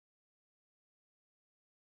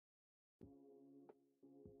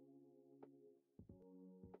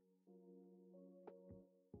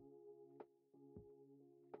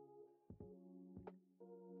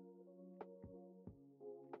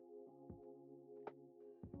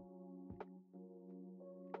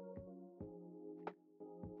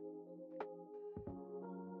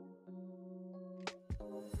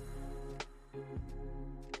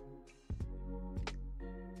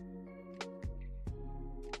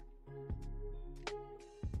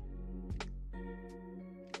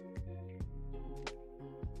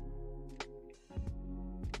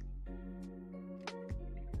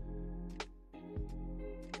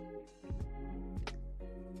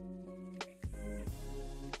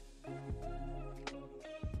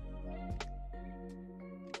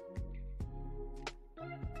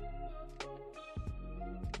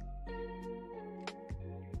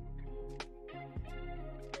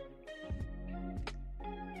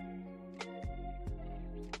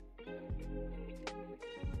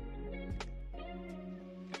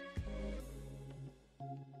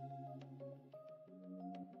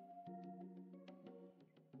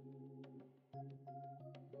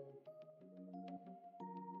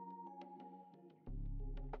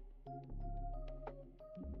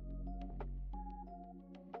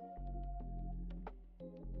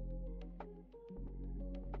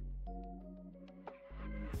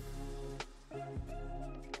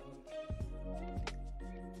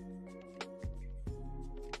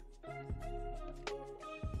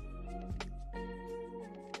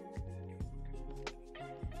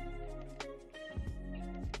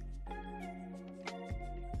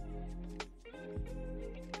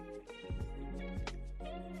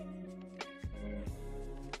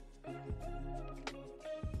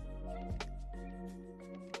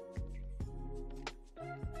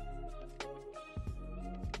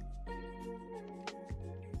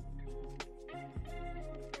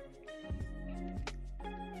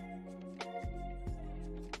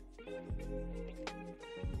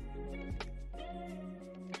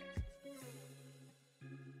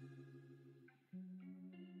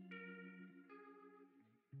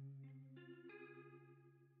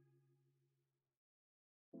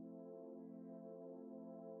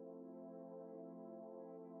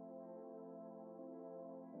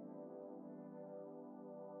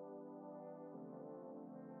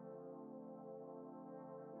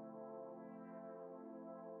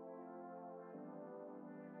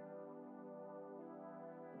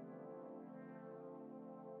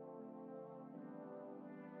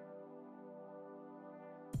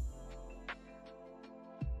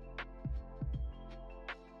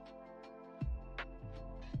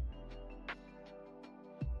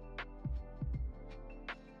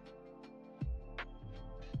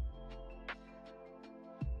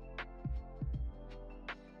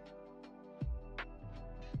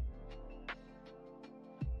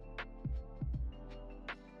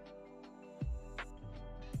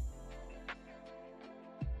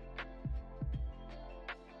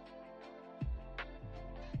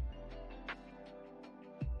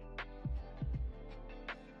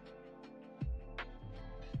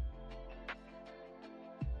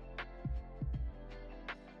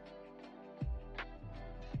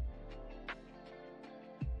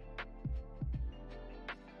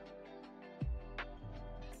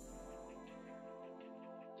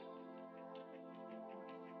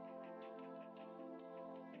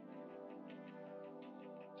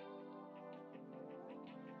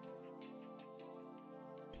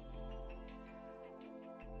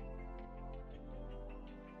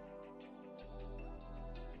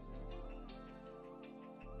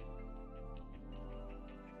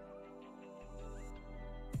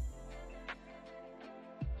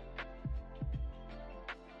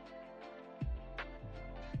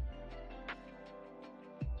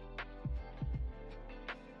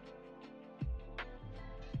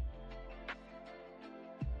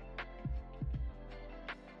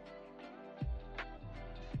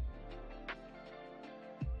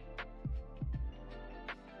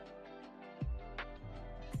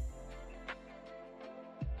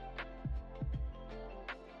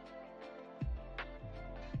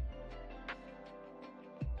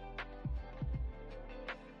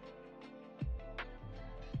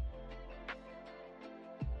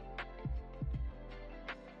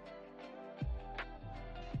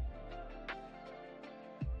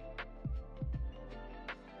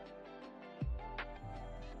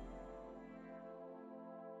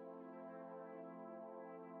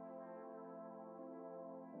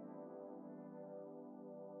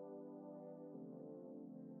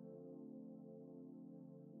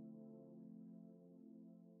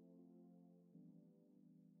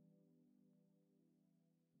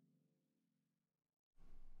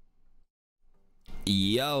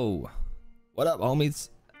Yo, what up, homies?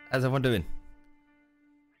 How's everyone doing?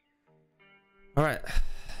 All right,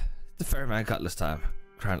 the Ferryman Cutlass time.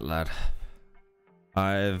 Crying out loud.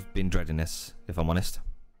 I've been dreading this, if I'm honest.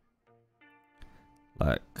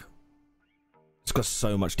 Like, it's got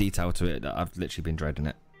so much detail to it that I've literally been dreading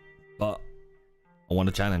it. But I want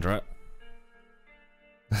a challenge, right?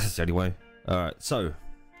 That's the only way. All right, so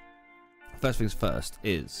first things first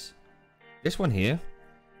is this one here.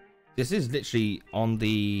 This is literally on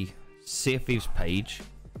the Sea of Thieves page.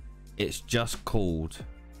 It's just called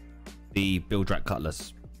the Build Rack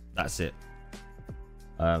Cutlass. That's it.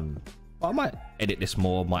 I might edit this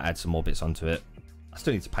more, might add some more bits onto it. I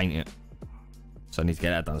still need to paint it, so I need to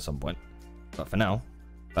get that done at some point. But for now,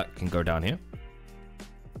 that can go down here.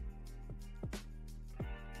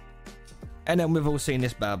 And then we've all seen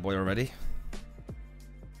this bad boy already.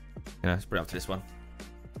 Let's bring it up to this one.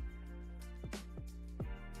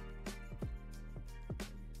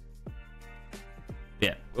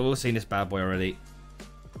 Yeah, we've all seen this bad boy already.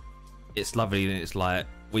 It's lovely and it's light.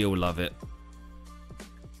 We all love it.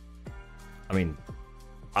 I mean,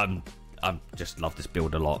 I'm just love this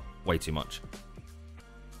build a lot, way too much.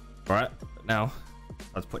 All right, now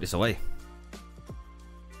let's put this away.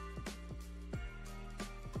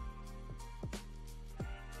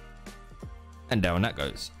 And down that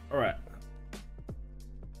goes. All right.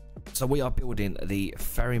 So we are building the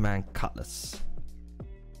Ferryman Cutlass.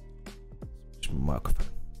 Microphone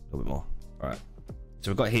a little bit more. All right.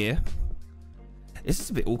 So we've got here. This is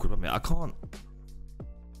a bit awkward, I can't.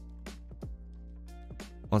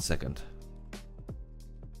 One second.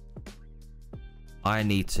 I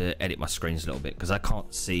need to edit my screens a little bit because I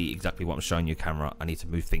can't see exactly what I'm showing you camera. I need to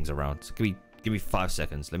move things around. So give me 5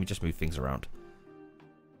 seconds. Let me just move things around.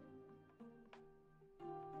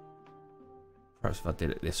 Perhaps if I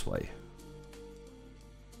did it this way.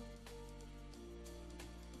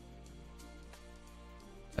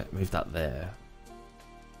 Move that there.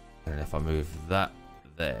 And if I move that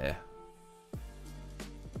there. Give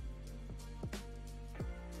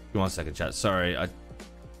me 1 second, chat. Sorry, I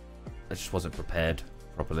just wasn't prepared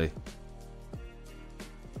properly.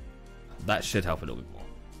 That should help a little bit more.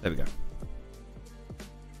 There we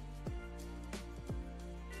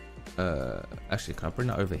go. Actually, can I bring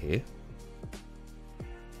that over here?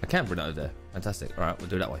 I can bring it over there. Fantastic. All right, we'll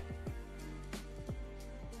do it that way.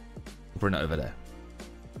 Bring it over there.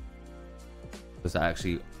 Because that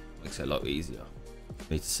actually makes it a lot easier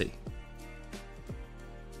for me to see.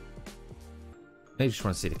 I just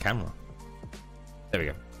want to see the camera. There we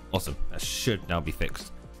go. Awesome. That should now be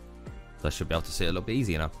fixed. So I should be able to see it a little bit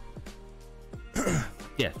easier now.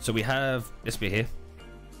 Yeah, so we have this bit here,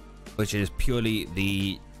 which is purely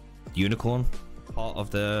the unicorn part of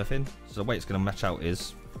the thing. So the way it's going to match out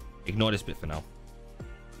is, ignore this bit for now.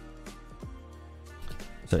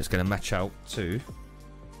 So it's going to match out to,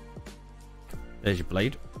 there's your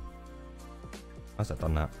blade. How's that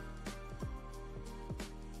done that?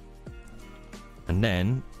 And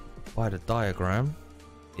then by the diagram,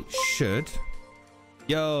 it should.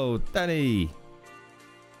 Yo, Danny!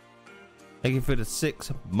 Thank you for the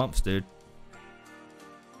 6 months, dude.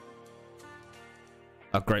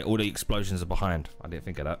 Oh, great. All the explosions are behind. I didn't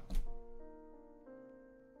think of that.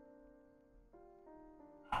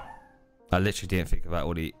 I literally didn't think about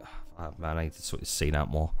all the... Oh, man, I need to sort this scene out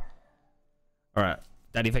more. Alright.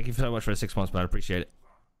 Danny, thank you so much for the 6 months, man. I appreciate it.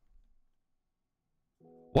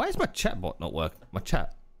 Why is my chat bot not working? My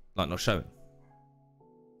chat, like, not showing.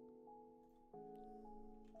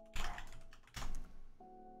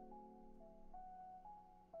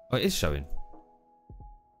 Oh, it is showing.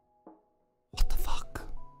 What the fuck?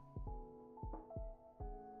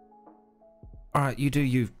 Alright, you do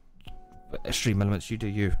you. Stream elements, you do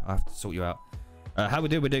you. I have to sort you out. How we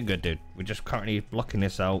doing? We're doing good, dude. We're just currently blocking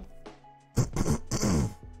this out.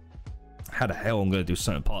 How the hell I'm going to do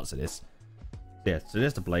certain parts of this? Yeah, so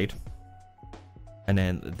there's the blade. And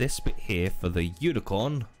then this bit here for the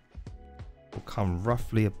unicorn will come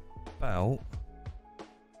roughly about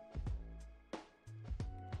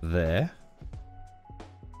there.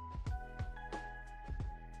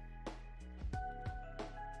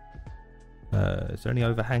 Is there any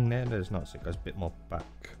overhang there? There's not, so it goes a bit more back.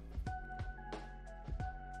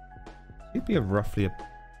 It'd be roughly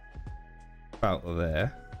about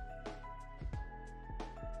there.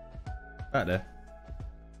 About there.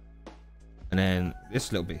 And then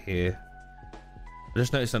this little bit here. I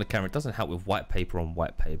just noticed on the camera, it doesn't help with white paper on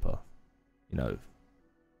white paper. You know,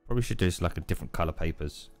 probably should do this like a different color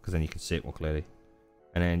papers, because then you can see it more clearly.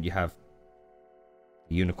 And then you have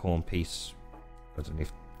the unicorn piece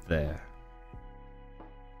underneath there.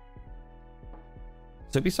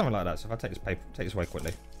 So it'd be something like that. So if I take this paper, take this away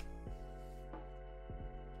quickly.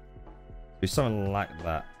 It'd be something like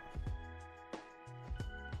that.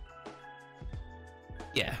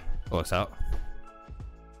 Yeah, works out.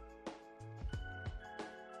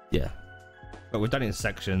 Yeah, but we've done it in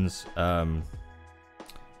sections.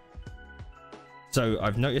 So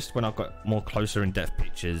I've noticed when I've got more closer in-depth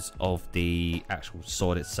pictures of the actual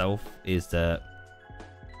sword itself is that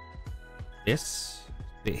this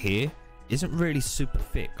bit here isn't really super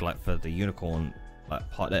thick, like for the unicorn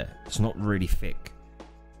like part there. It's not really thick.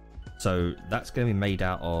 So that's going to be made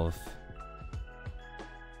out of,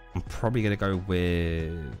 I'm probably going to go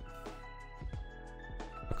with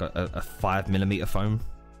like a 5mm foam,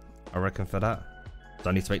 I reckon, for that. So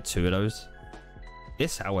I need to make 2 of those.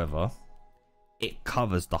 This, however, it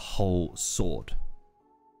covers the whole sword.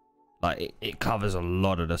 Like it covers a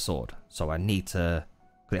lot of the sword. So I need to,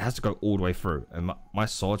 because it has to go all the way through. And my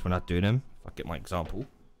swords, when I do them, if I get my example,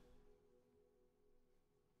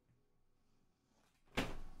 I'm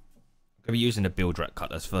going to be using the Ferryman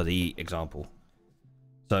Cutlass for the example.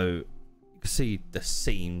 So you can see the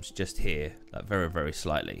seams just here, like very, very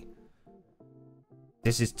slightly.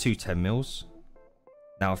 This is 210mm.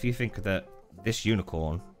 Now, if you think that this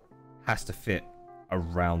unicorn has to fit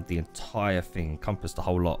around the entire thing, encompass the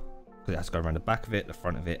whole lot, because it has to go around the back of it, the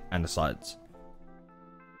front of it, and the sides.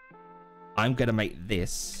 I'm going to make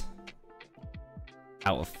this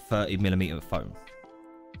out of 30mm foam.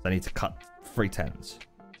 So I need to cut 3 10s,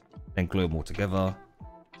 then glue them all together.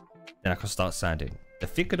 Then I can start sanding. The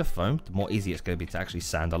thicker the foam, the more easy it's going to be to actually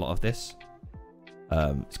sand a lot of this.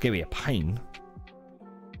 It's going to be a pain.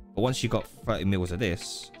 But once you've got 30mm of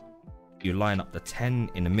this, you line up the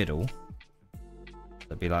 10 in the middle.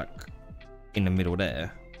 It'd be like in the middle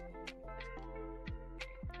there,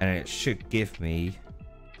 and it should give me,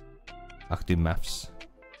 I could do maths,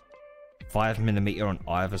 5mm on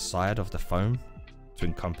either side of the foam to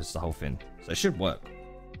encompass the whole thing. So it should work,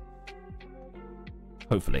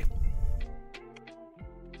 hopefully.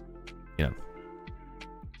 You know,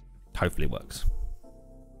 hopefully it works.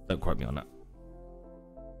 Don't quote me on that.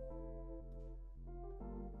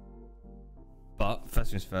 But first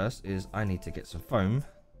things first is I need to get some foam,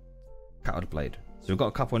 cut out the blade. So we've got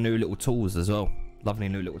a couple of new little tools as well. Lovely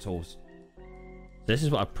new little tools. So this is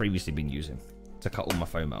what I've previously been using to cut all my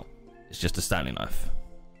foam out. It's just a Stanley knife.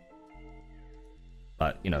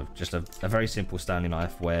 But, you know, just a very simple Stanley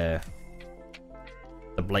knife where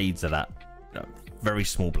the blades are that, you know, very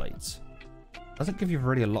small blades. Doesn't give you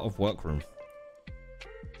really a lot of work room.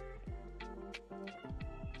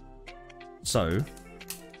 So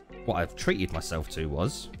what I've treated myself to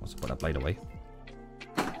was, once I put that blade away,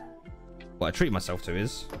 what I treat myself to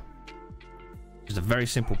is just a very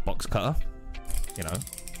simple box cutter. You know,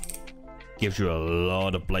 gives you a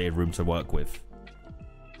lot of blade room to work with.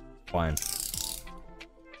 Fine.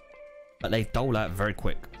 But they dole out very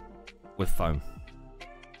quick with foam.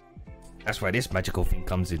 That's where this magical thing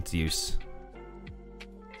comes into use.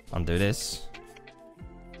 Undo this.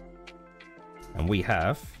 And we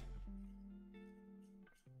have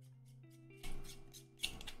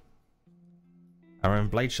our own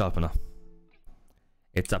blade sharpener.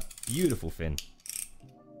 It's a beautiful thing.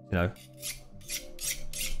 You know,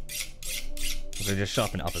 I'm gonna just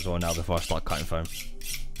sharpen it up as well now before I start cutting foam. So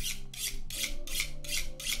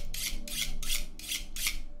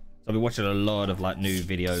I've been watching a lot of like new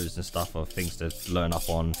videos and stuff of things to learn up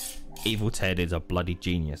on. Evil Ted is a bloody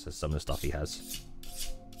genius at some of the stuff he has.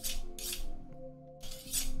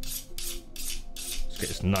 Let's get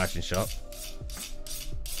this nice and sharp.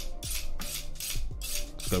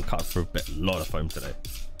 Go cut through a lot of foam today.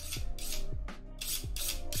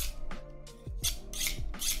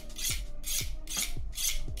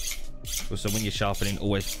 Also, when you're sharpening,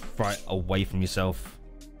 always fry it away from yourself.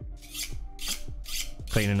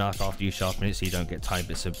 Clean a knife after you sharpen it so you don't get tiny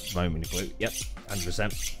bits of foam in the glue. Yep,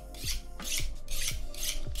 100%.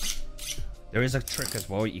 There is a trick as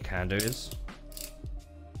well you can do is,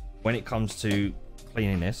 when it comes to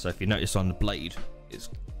cleaning this, so if you notice on the blade, it's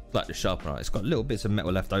like the sharpener, it's got little bits of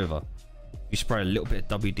metal left over. You spray a little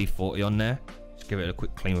bit of WD-40 on there, just give it a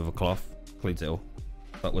quick clean with a cloth, cleans it all.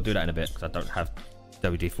 But we'll do that in a bit because I don't have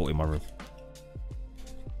WD-40 in my room.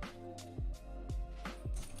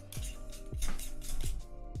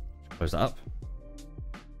 Close that up.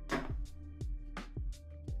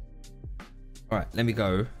 Alright, let me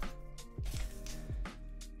go.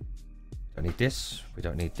 Don't need this, we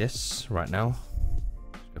don't need this right now.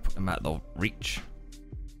 Just gonna put them out of reach.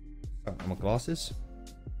 Got my glasses.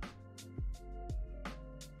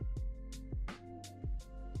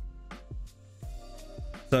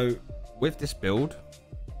 So with this build,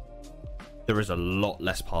 there is a lot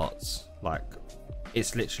less parts. Like,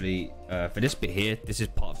 it's literally for this bit here, this is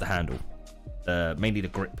part of the handle, mainly the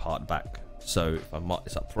grip part back. So if I mark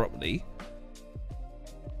this up properly,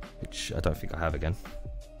 which I don't think I have again.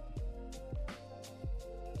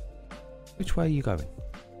 Which way are you going?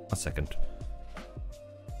 1 second.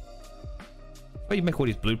 Why you make all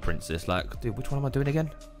these blueprints? It's like, dude, which one am I doing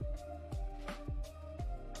again?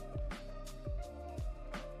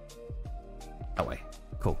 That way.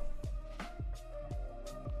 Cool.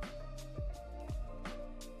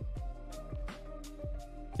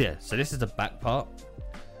 Yeah, so this is the back part,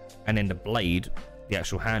 and then the blade, the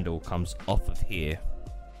actual handle, comes off of here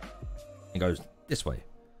and goes this way.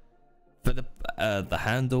 For the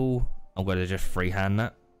handle, I'm going to just freehand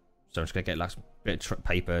that. So I'm just going to get like a bit of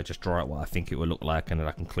paper, just draw out what I think it would look like, and then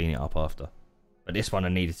I can clean it up after. But this one I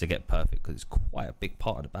needed to get perfect because it's quite a big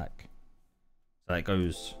part of the back. So it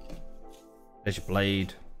goes, there's your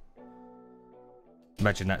blade.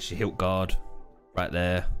 Imagine that's your hilt guard right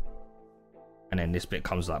there. And then this bit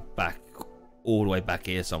comes like back, all the way back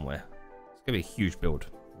here somewhere. It's going to be a huge build,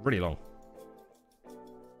 really long.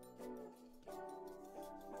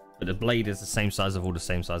 But the blade is the same size of all the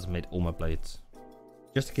same size. I made all my blades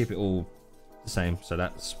just to keep it all the same. So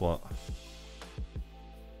that's what,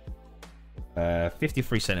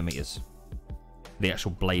 53 centimeters, the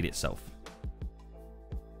actual blade itself.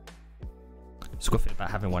 It's a good thing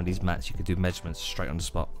about having one of these mats, you can do measurements straight on the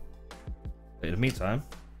spot. But in the meantime,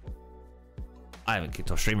 I haven't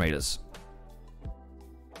kicked off Stream Raiders.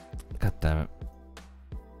 God damn it.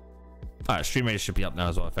 Alright, Stream Raiders should be up now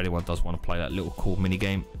as well if anyone does want to play that little cool mini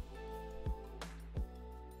game.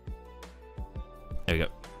 There we go.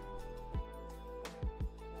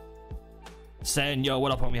 Saying, yo,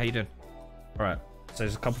 what up, homie? How you doing? Alright, so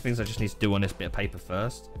there's a couple of things I just need to do on this bit of paper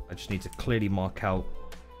first. I just need to clearly mark out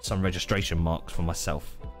some registration marks for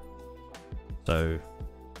myself. So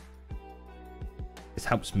this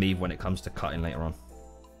helps me when it comes to cutting later on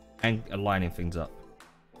and aligning things up.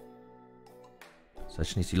 So I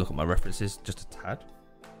just need to look at my references just a tad.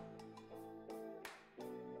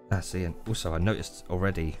 See, and also I noticed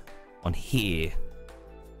already on here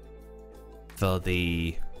for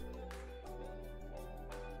the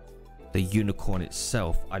unicorn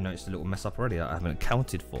itself, I noticed a little mess up already that I haven't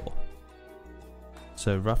accounted for.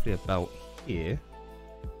 So roughly about here,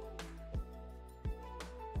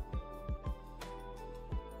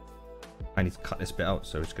 I need to cut this bit out,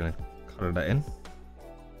 so we're just going to color that in.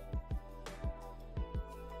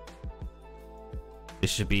 This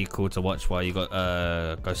should be cool to watch while you got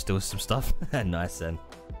go steal some stuff. Nice then.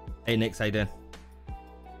 Hey Nix, how you doing?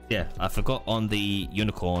 Yeah, I forgot on the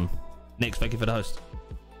unicorn. Nix, thank you for the host.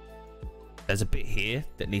 There's a bit here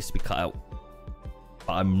that needs to be cut out,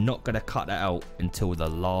 but I'm not going to cut that out until the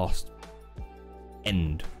last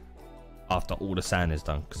end, after all the sand is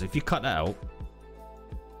done. Because if you cut that out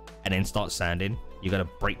and then start sanding, you're going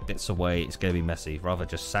to break bits away. It's going to be messy. Rather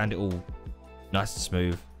just sand it all nice and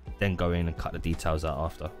smooth, then go in and cut the details out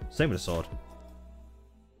after. Same with the sword.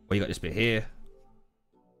 Well, you got this bit here.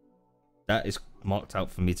 That is marked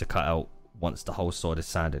out for me to cut out once the whole sword is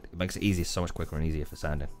sanded. It makes it easier, so much quicker and easier for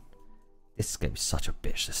sanding. This is going to be such a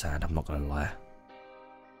bitch to sand, I'm not going to lie.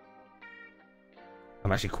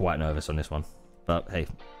 I'm actually quite nervous on this one. But hey,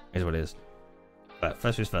 here's what it is. But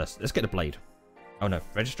first things first, let's get the blade. Oh no,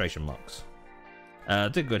 registration marks.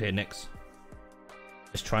 Did good here, Nix.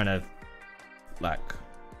 Just trying to, like,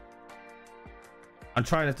 I'm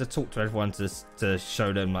trying to talk to everyone to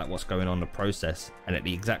show them like what's going on in the process, and at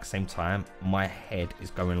the exact same time, my head is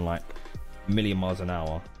going like a million miles an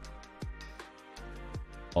hour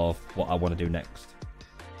of what I want to do next.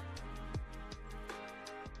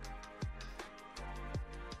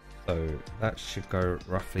 So that should go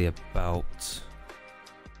roughly about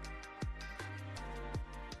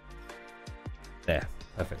there.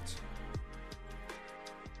 Perfect.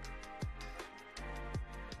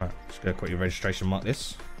 Alright, just gonna quickly registration mark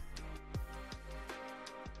this.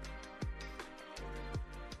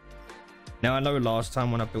 Now I know last time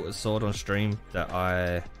when I built a sword on stream that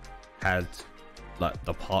I had like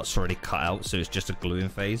the parts already cut out, so it's just a gluing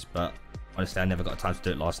phase, but honestly I never got time to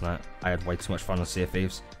do it last night. I had way too much fun on Sea of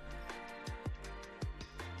Thieves.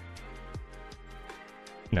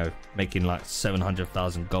 You know, making like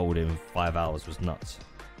 700,000 gold in 5 hours was nuts.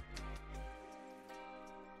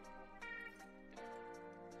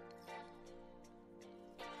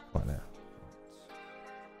 Right there.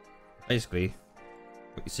 Basically,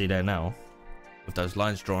 what you see there now, with those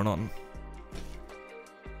lines drawn on,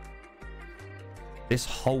 this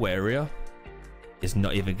whole area is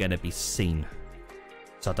not even going to be seen.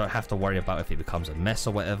 So I don't have to worry about if it becomes a mess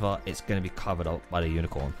or whatever. It's going to be covered up by the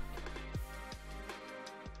unicorn.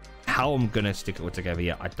 How I'm gonna stick it all together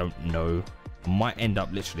yet, I don't know. Might end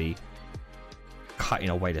up literally cutting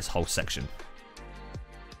away this whole section.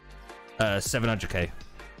 700k.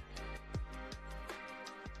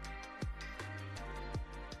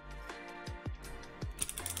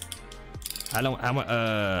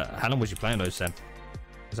 How long was you playing those, Sam?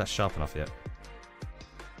 Is that sharp enough yet?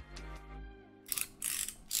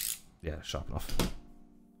 Yeah, sharp enough.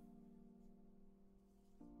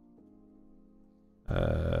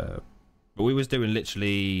 But we was doing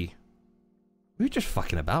literally, we were just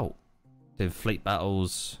fucking about, doing fleet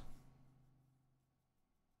battles.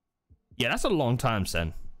 Yeah, that's a long time,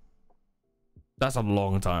 Sen. That's a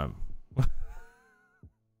long time. Would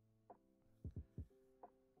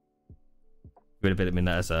have been a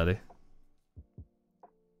minute as early.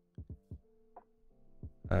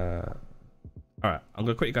 Alright, I'm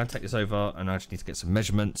gonna quickly go and take this over, and I just need to get some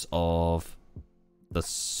measurements of the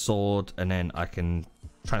sword, and then I can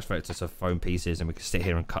transfer it to some foam pieces, and we can sit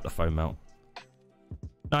here and cut the foam out.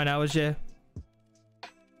 9 hours, yeah.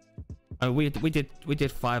 And we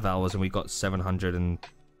did 5 hours, and we got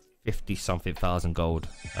 750 something thousand gold.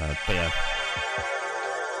 But yeah.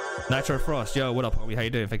 Nitro Frost, yo, what up, homie? How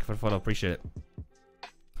you doing? Thank you for the follow, appreciate it.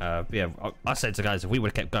 But yeah, I said to guys, if we would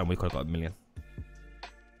have kept going, we could have got 1 million.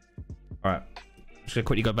 Alright, just gonna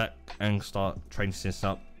quickly go back and start tracing this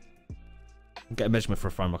up. Get a measurement for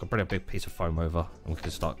a foam. I can bring a big piece of foam over, and we can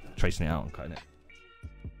start tracing it out and cutting it.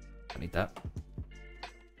 I need that.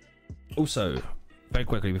 Also, very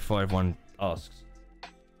quickly before everyone asks,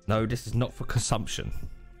 no, this is not for consumption.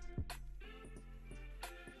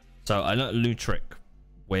 So I learned a new trick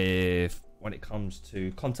with when it comes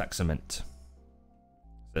to contact cement.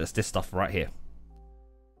 So it's this stuff right here.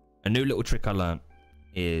 A new little trick I learned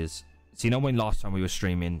is, so you know when last time we were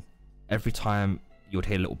streaming, every time you would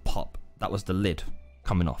hear a little pop, that was the lid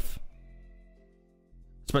coming off.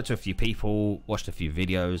 Spoke to a few people, watched a few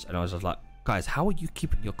videos, and I was just like, guys, how are you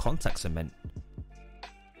keeping your contact cement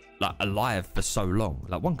like alive for so long?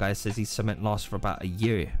 Like, one guy says his cement lasts for about a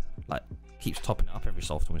year, like keeps topping it up every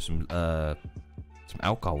so often with some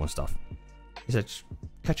alcohol and stuff. He said,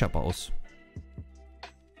 ketchup bottles,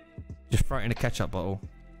 just throw it in a ketchup bottle,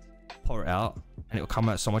 pour it out, and it will come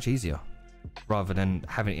out so much easier, rather than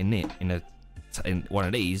having it in one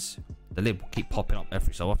of these. The lid will keep popping up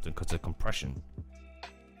every so often because of compression.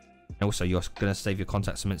 And also, you're gonna save your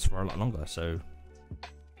contact cements for a lot longer. So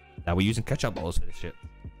now we're using ketchup bottles for this shit.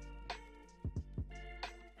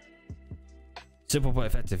 Simple but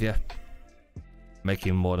effective, yeah.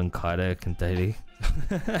 Making more than Kaida can daily.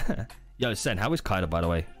 Yo, Sen, how is Kaida, by the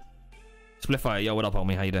way? Splitfire, yo, what up,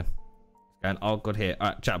 homie? How you doing? And all good here.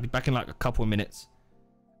 Alright, chat, I'll be back in like a couple of minutes.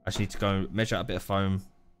 I just need to go measure out a bit of foam,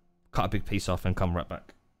 cut a big piece off, and come right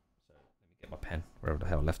back. So let me get my pen, wherever the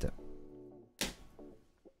hell I left it.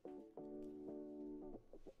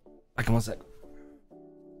 Back in 1 sec.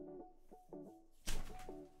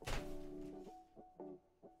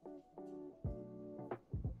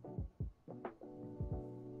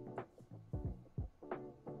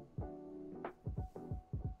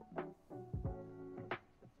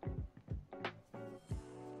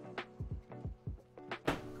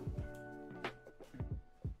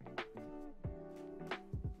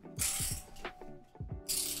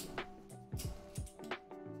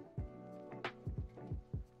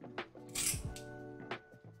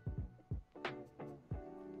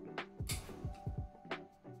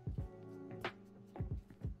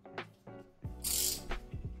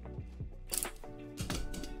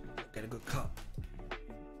 Get a good cut.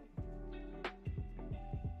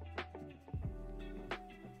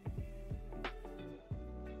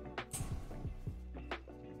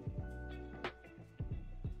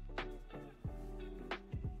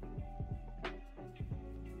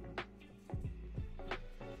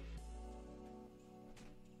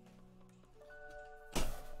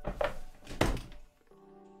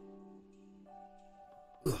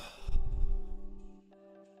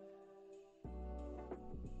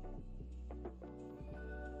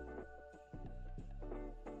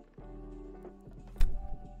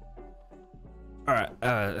 Alright,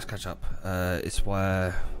 let's catch up. It's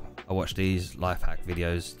where I watch these life hack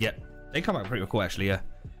videos. Yep, they come out pretty cool actually, yeah.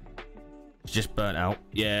 She's just burnt out.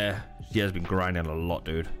 Yeah, she has been grinding a lot,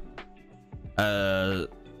 dude.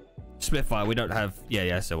 Spitfire, we don't have...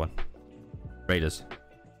 Yeah, so one. Raiders.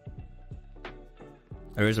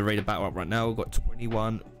 There is a Raider battle up right now. We've got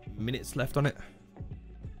 21 minutes left on it.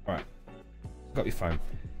 Alright. Got your phone.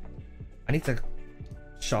 I need to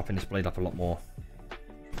sharpen this blade up a lot more.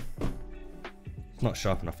 It's not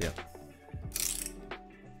sharp enough yet.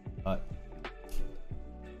 Alright.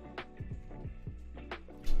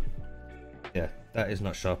 Yeah, that is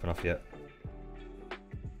not sharp enough yet.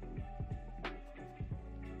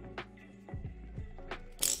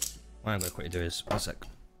 What I'm gonna quickly do is, one sec.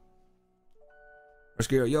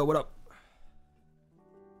 Rescue, yo, what up?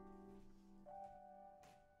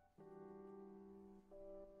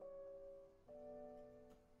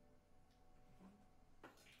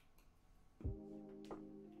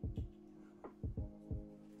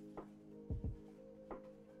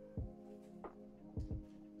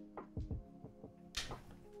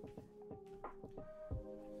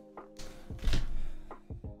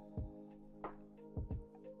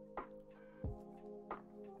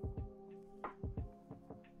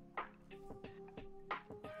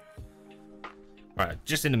 Alright,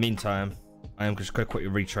 just in the meantime, I am just going to quickly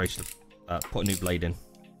retrace the, put a new blade in.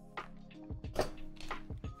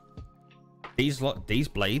 These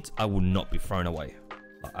blades, I will not be thrown away.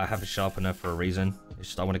 I have a sharpener for a reason. It's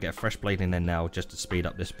just I want to get a fresh blade in there now just to speed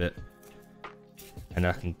up this bit. And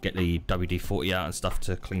I can get the WD-40 out and stuff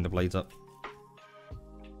to clean the blades up.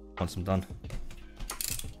 Once I'm done.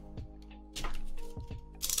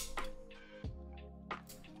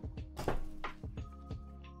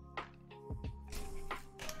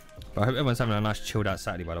 But I hope everyone's having a nice chilled out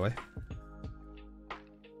Saturday, by the way.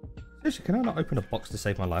 Seriously, can I not open a box to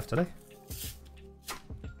save my life today?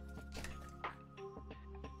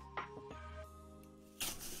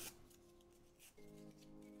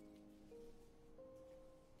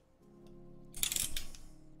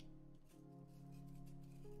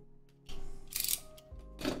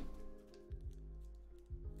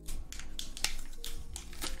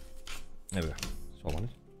 There we go. That's what I wanted.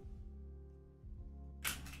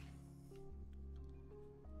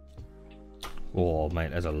 Oh,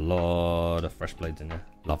 mate, there's a lot of fresh blades in there.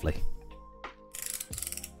 Lovely.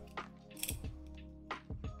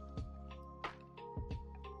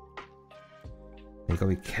 You gotta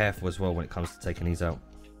be careful as well when it comes to taking these out.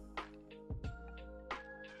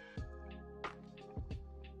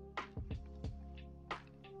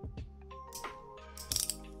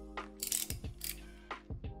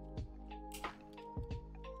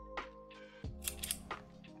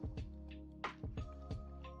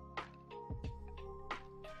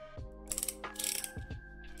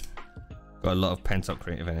 Got a lot of pent up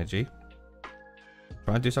creative energy.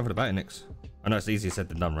 Try and do something about it, Nix. I know it's easier said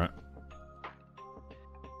than done, right?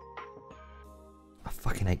 I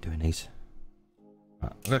fucking hate doing these.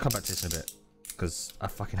 Right, I'm gonna come back to this in a bit because I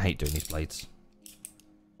fucking hate doing these blades.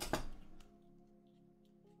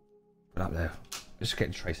 But up there, just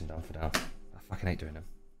getting tracing done for now. I fucking hate doing them.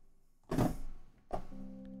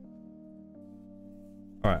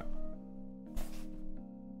 Alright. So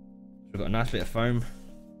we've got a nice bit of foam.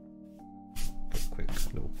 Quick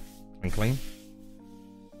little clean.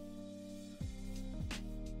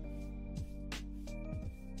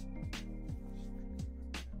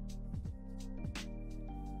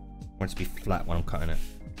 I want it to be flat when I'm cutting it.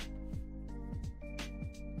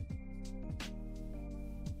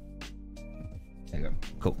 There you go.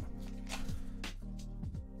 Cool.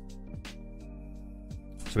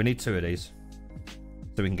 So we need 2 of these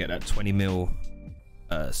so we can get that 20mm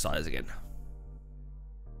size again.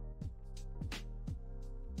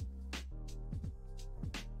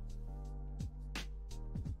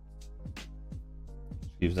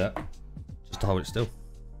 Use that just to hold it still.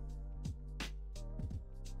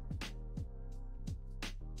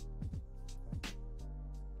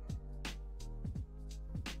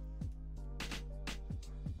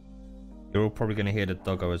 You're all probably going to hear the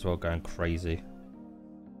doggo as well going crazy.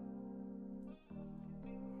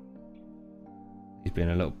 He's been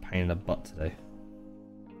a little pain in the butt today.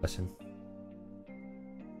 Bless him.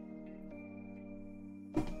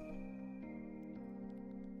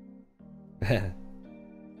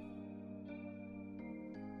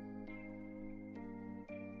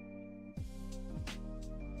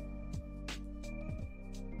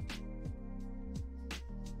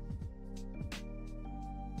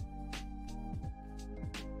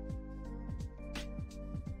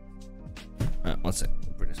 One sec,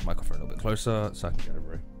 bring this microphone a little bit closer so I can get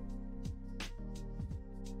over it.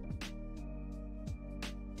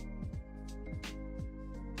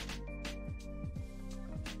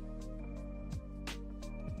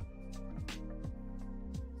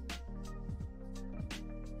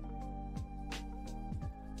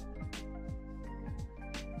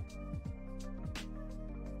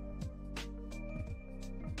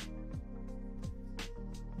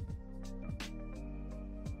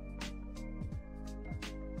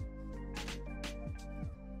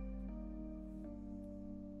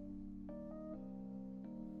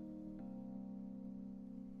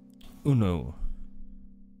 Uno.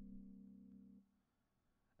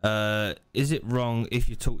 Is it wrong if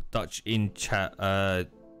you talk Dutch in chat?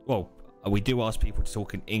 Well, we do ask people to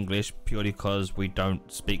talk in English purely because we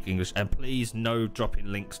don't speak English. And please, no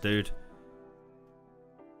dropping links, dude.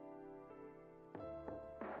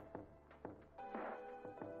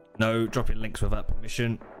 No dropping links without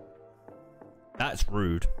permission. That's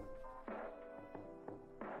rude.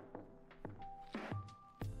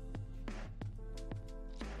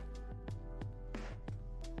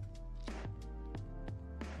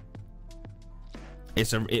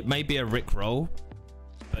 It may be a Rickroll,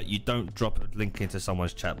 but you don't drop a link into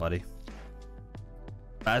someone's chat, buddy.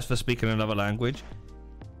 As for speaking another language,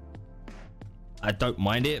 I don't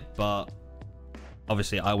mind it, but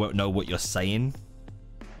obviously I won't know what you're saying,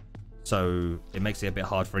 so it makes it a bit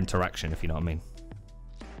hard for interaction, if you know what I mean.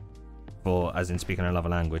 For as in speaking another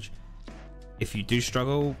language. If you do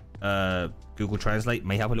struggle, Google Translate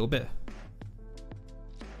may help a little bit.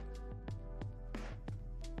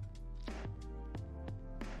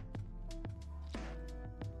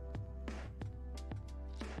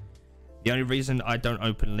 The only reason I don't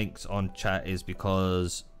open links on chat is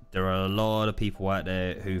because there are a lot of people out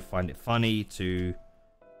there who find it funny to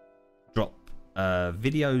drop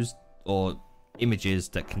videos or images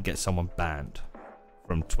that can get someone banned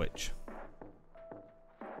from Twitch.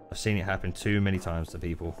 I've seen it happen too many times to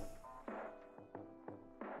people.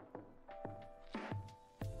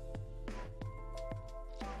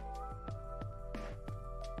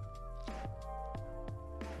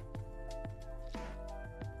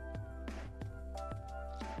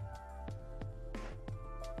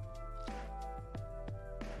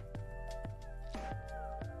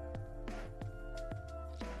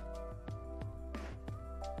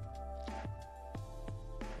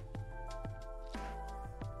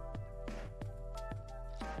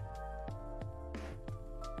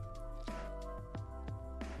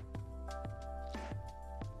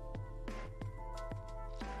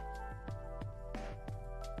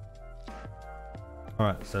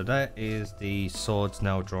 Alright, so that is the swords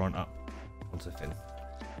now drawn up onto the fin.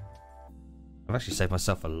 I've actually saved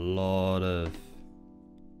myself a lot of...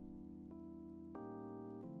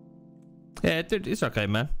 Yeah, dude, it's okay,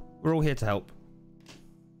 man. We're all here to help.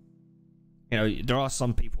 You know, there are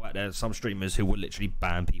some people out there, some streamers who will literally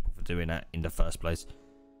ban people for doing that in the first place.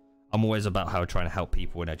 I'm always about how trying to help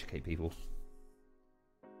people and educate people.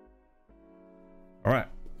 Alright.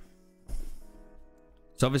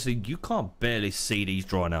 So obviously you can't barely see these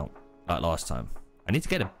drawn out like last time. I need to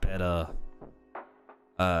get a better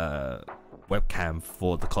webcam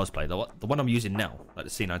for the cosplay. The one I'm using now, like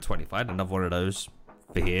the C920. If I had another one of those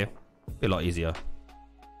for here, it'd be a lot easier.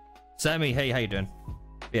 Sammy, hey, how you doing?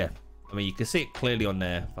 Yeah, I mean you can see it clearly on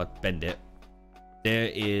there. If I bend it,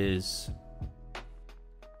 there is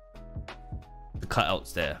the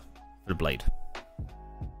cutouts there for the blade.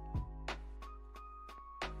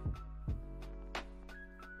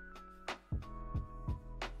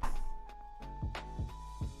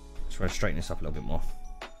 Try to straighten this up a little bit more.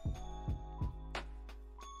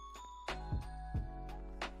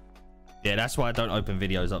 Yeah, that's why I don't open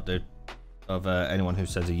videos up, dude, of anyone who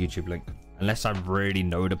sends a YouTube link. Unless I really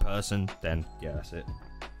know the person, then yeah, that's it.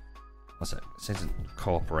 What's it? It says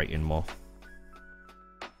cooperating more.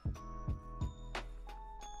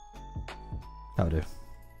 That'll do.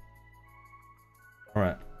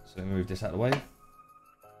 Alright, so move this out of the way.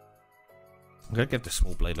 I'm gonna give the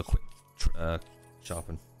small blade a quick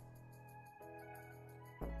sharpen.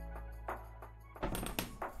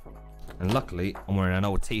 And luckily, I'm wearing an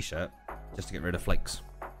old t-shirt just to get rid of flakes.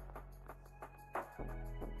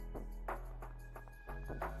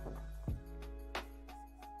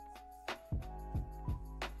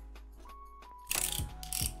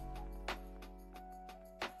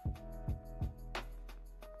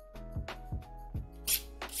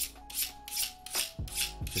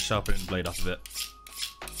 Just sharpening the blade up a bit.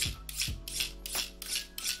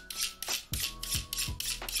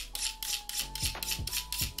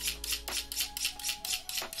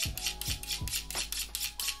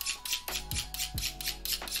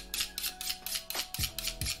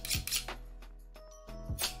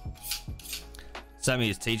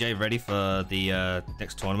 Sammy, is TJ ready for the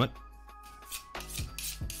next tournament?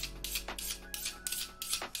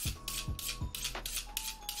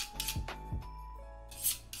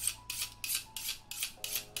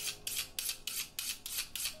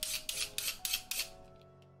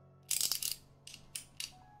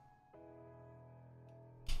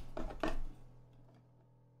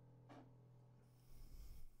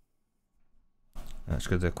 Let's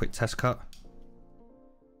go do a quick test cut.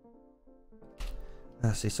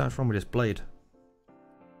 See, something's wrong with this blade.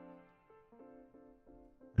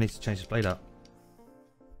 I need to change this blade out.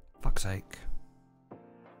 fuck's sake.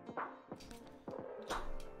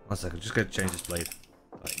 1 second, just gonna change this blade.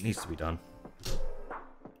 Like, it needs to be done.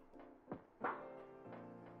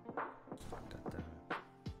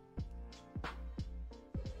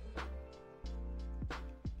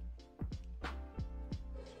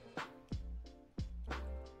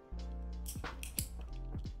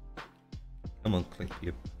 Come on, Clink,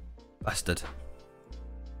 you bastard.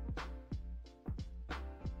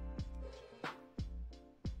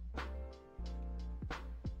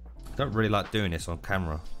 I don't really like doing this on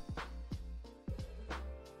camera.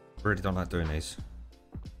 Really don't like doing these.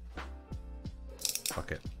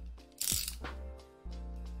 Fuck it.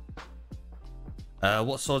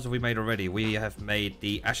 What swords have we made already? We have made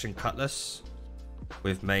the Ashen Cutlass.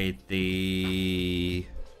 We've made the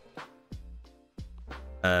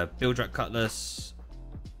Bildrak Cutlass,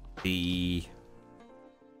 the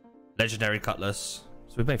Legendary Cutlass.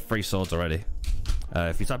 So we've made 3 swords already.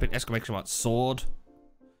 If you type in !mark sword,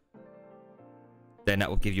 then that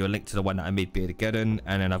will give you a link to the one that I made Beardageddon,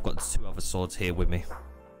 and then I've got 2 other swords here with me.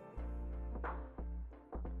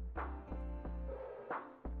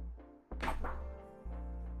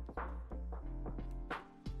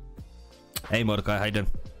 Hey Mordecai, how you doing?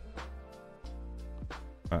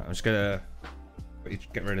 Alright, I'm just gonna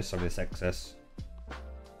get rid of some of this excess.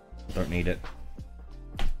 Don't need it.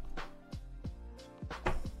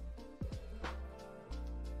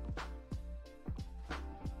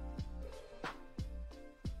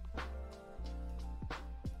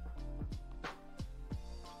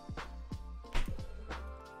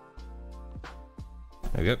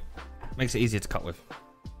 There we go. Makes it easier to cut with.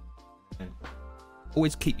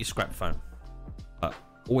 Always keep your scrap foam.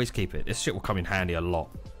 Always keep it. This shit will come in handy a lot.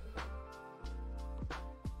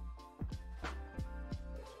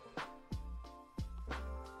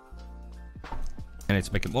 And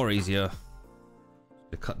to make it more easier,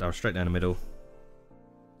 to cut down straight down the middle.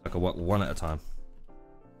 I can work one at a time.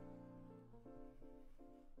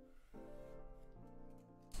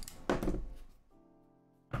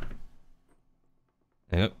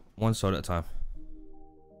 There you go. One sword at a time.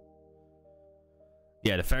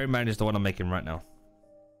 Yeah, the Ferryman is the one I'm making right now.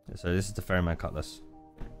 So this is the Ferryman Cutlass.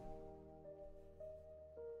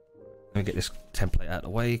 Let me get this template out of the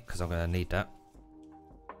way because I'm going to need that.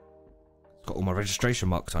 It's got all my registration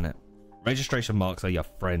marks on it. Registration marks are your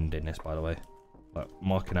friend in this, by the way. Like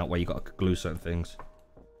marking out where you got to glue certain things.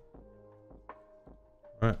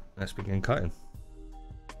 Right, let's begin cutting.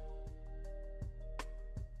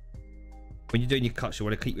 When you're doing your cuts, you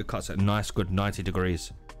want to keep your cuts at a nice, good 90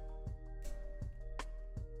 degrees.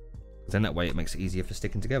 Then that way it makes it easier for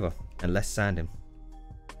sticking together and less sanding.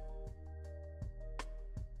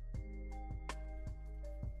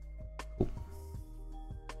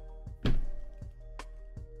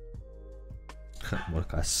 Cool.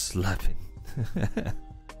 Mordecai slapping.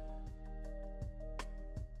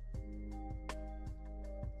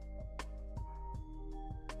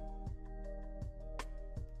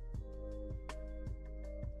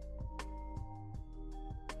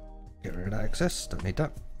 Get rid of that excess, don't need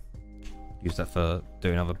that. Use that for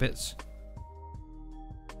doing other bits.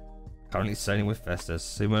 Currently sailing with Festus.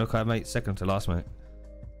 See Mordecai, mate, second to last, mate.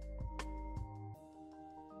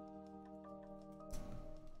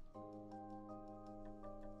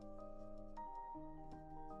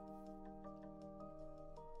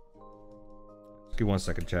 Just give 1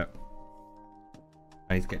 second, chat.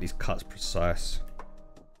 I need to get these cuts precise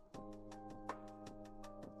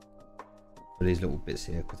for these little bits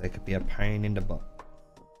here because they could be a pain in the butt.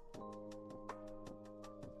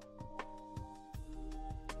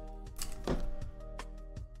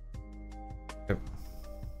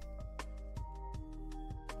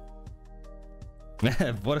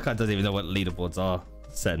 Mordecai doesn't even know what leaderboards are.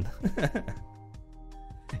 Sen.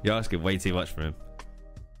 You're asking way too much from him.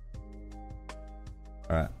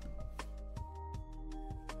 Alright.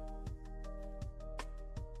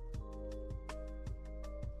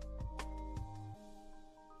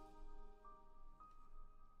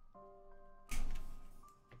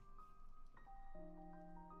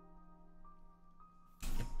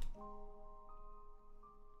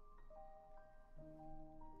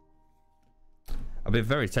 I've been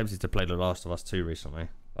very tempted to play The Last of Us 2 recently.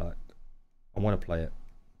 Like, I want to play it.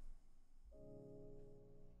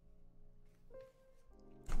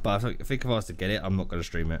 But I think if I was to get it, I'm not going to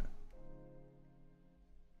stream it.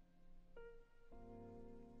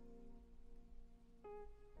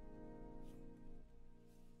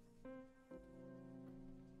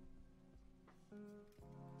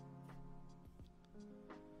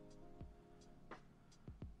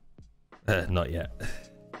 Not yet.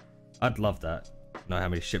 I'd love that. know how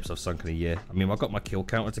many ships I've sunk in a year. I mean, I've got my kill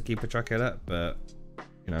counter to keep a track of that, but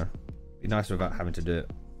you know, it'd be nice without having to do it.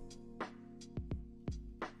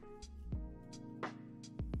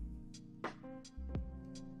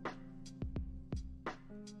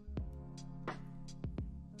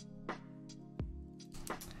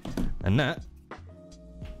 And that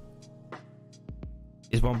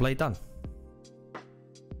is one blade done. So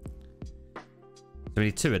we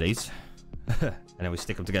need 2 of these, and then we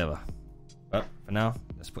stick them together. But for now,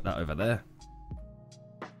 let's put that over there.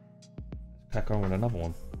 Let's crack on with another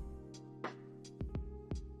one.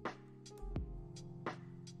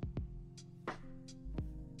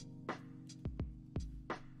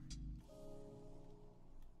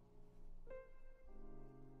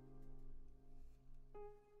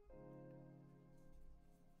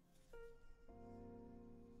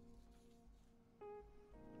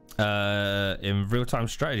 In real-time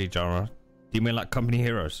strategy genre, do you mean like Company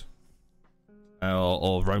Heroes,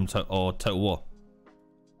 or Rome or Total War?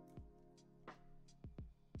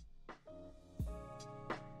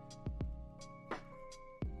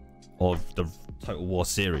 Or the Total War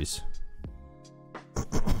series?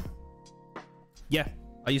 Yeah,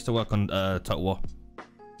 I used to work on Total War.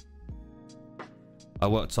 I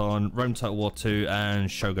worked on Rome Total War 2 and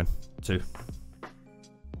Shogun 2.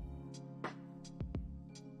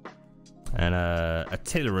 And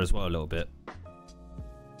Attila as well a little bit.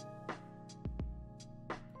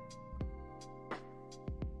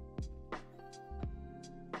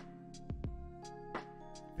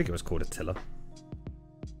 I think it was called Attila. But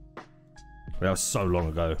that was so long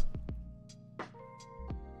ago.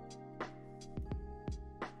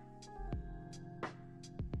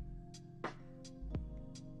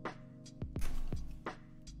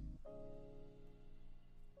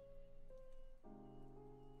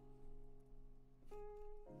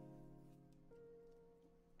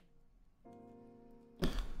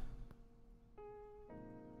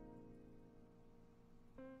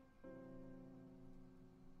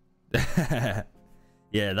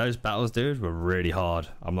 Yeah, those battles, dude, were really hard.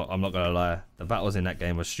 I'm not gonna lie. The battles in that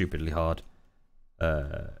game were stupidly hard.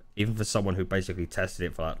 Even for someone who basically tested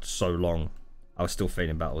it for like so long, I was still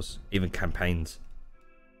failing battles, even campaigns.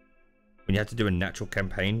 When you had to do a natural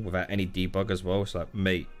campaign without any debug as well, it's like,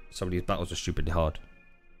 mate, some of these battles are stupidly hard.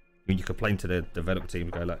 I mean, you complain to the developer team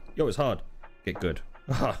and go like, yo, it's hard, get good.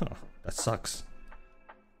 That sucks.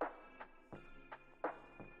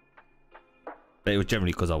 But it was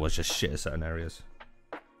generally because I was just shit at certain areas.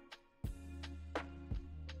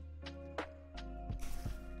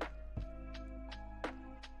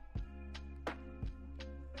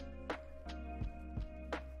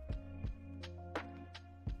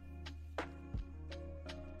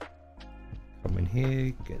 Come in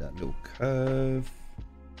here, get that little curve.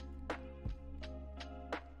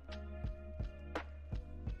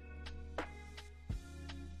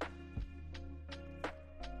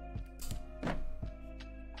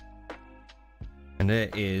 And there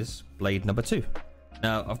is blade number 2.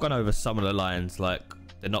 Now, I've gone over some of the lines, like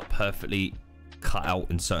they're not perfectly cut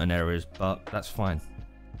out in certain areas, but that's fine.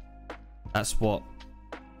 That's what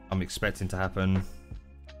I'm expecting to happen.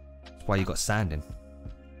 That's why you got sanding.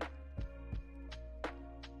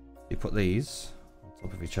 You put these on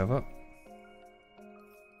top of each other,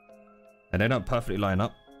 and they don't perfectly line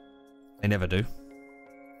up. They never do.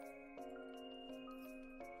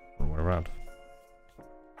 Wrong way around.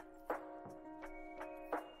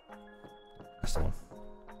 That's the one.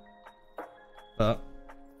 But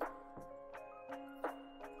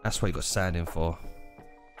that's what you got sanding for.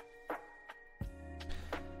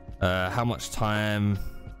 How much time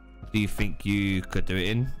do you think you could do it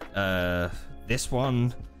in? This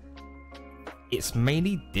one, it's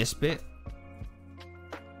mainly this bit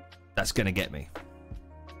that's gonna get me.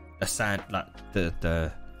 The sand, like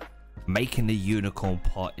the making the unicorn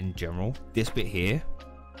part in general. This bit here,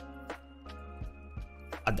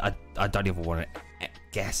 I don't even want to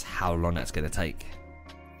guess how long that's gonna take.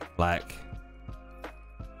 Like,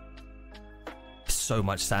 so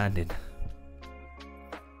much sanding,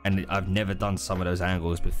 and I've never done some of those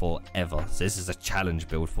angles before ever, so this is a challenge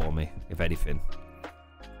build for me, if anything.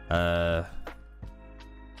 I'm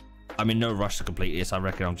in no rush to complete this. I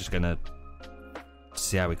reckon I'm just gonna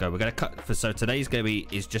see how we go. We're gonna cut for, so today's gonna be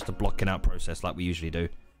is just a blocking out process like we usually do.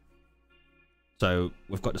 So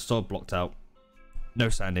we've got the sword blocked out, no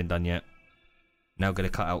sanding done yet. Now we're gonna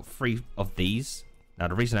cut out 3 of these. Now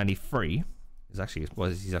the reason I need 3 is actually, well,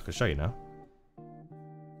 I can show you now,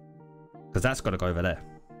 because that's got to go over there,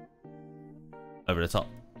 over the top.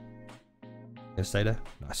 Gonna stay there.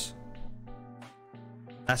 Nice.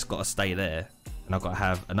 That's got to stay there, and I've got to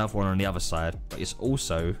have another one on the other side, but it's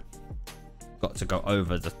also got to go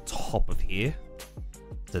over the top of here.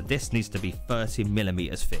 So this needs to be 30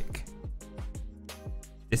 millimeters thick.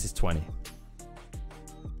 This is 20.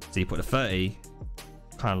 So you put the 30,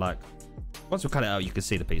 kind of like, once we cut it out, you can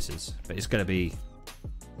see the pieces, but it's gonna be,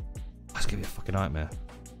 it's gonna be a fucking nightmare.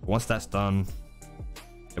 Once that's done,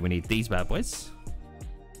 then we need these bad boys,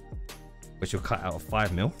 which will cut out of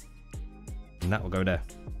 5mm, and that will go there.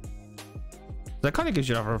 So it kind of gives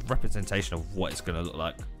you a representation of what it's gonna look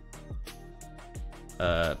like.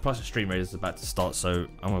 Plus the stream rate is about to start, so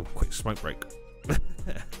I'm gonna quick smoke break.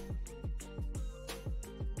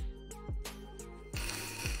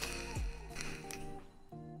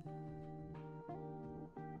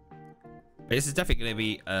 This is definitely going to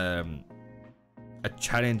be a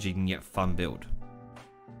challenging yet fun build,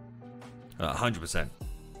 100%.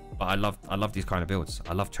 But I love these kind of builds.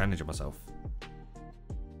 I love challenging myself.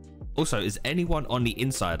 Also, is anyone on the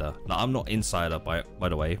Insider? Now, I'm not Insider by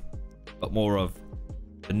the way, but more of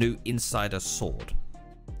the new Insider sword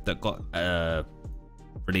that got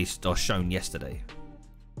released or shown yesterday.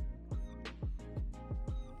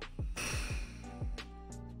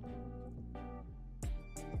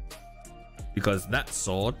 Because that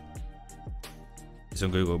sword, it's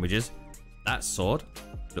on Google Images, that sword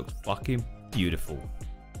looks fucking beautiful.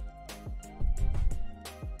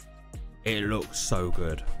 It looks so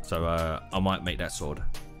good. So I might make that sword.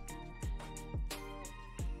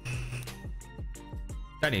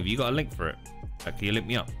 Danny, have you got a link for it? Can you link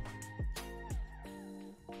me up?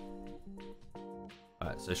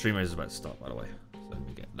 Alright, so stream rate is about to start, by the way. So let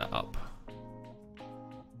me get that up.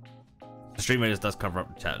 The stream rate does cover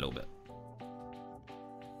up the chat a little bit.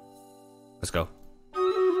 Let's go.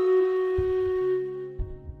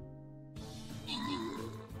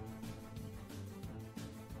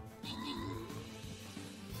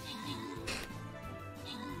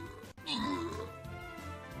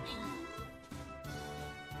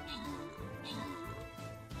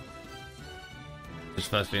 This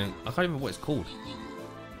first thing, I can't even remember what it's called.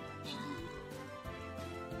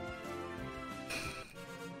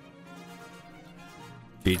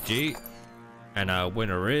 GG. And our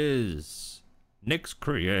winner is Nyx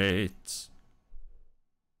Creates.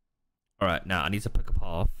 Alright, now I need to pick a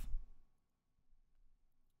path.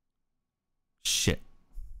 Shit.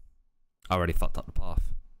 I already fucked up the path.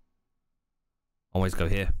 Always go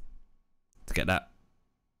here to get that.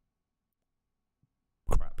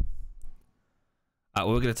 Crap. Alright, well,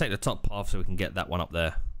 we're going to take the top path so we can get that one up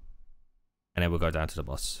there. And then we'll go down to the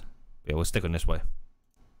boss. Yeah, we'll stick on this way.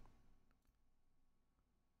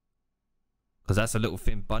 Because that's a little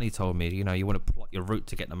thing Bunny told me, you know, you want to plot your route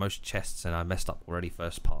to get the most chests, and I messed up already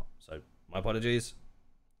first part. So, my apologies.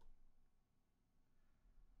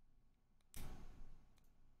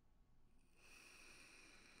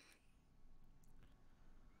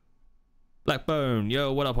 Blackbone,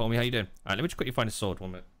 yo, what up, homie? How you doing? Alright, let me just quickly find a sword, 1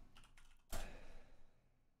 minute.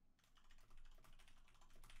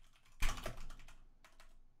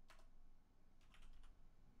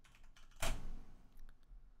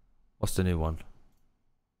 What's the new one?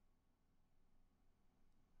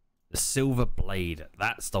 The Silver Blade.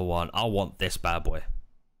 That's the one. I want this bad boy.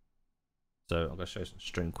 So I'm going to show some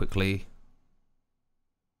string quickly.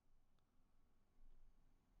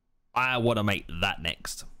 I want to make that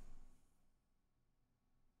next.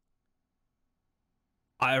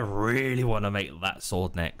 I really want to make that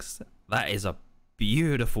sword next. That is a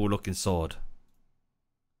beautiful looking sword.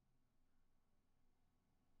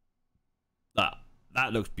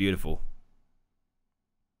 That looks beautiful.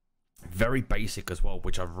 Very basic as well,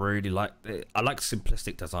 which I really like. I like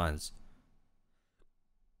simplistic designs.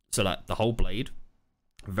 So like the whole blade,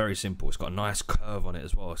 very simple. It's got a nice curve on it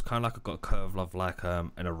as well. It's kind of like got a curve of like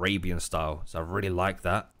an Arabian style. So I really like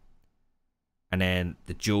that. And then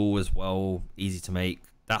the jewel as well, easy to make.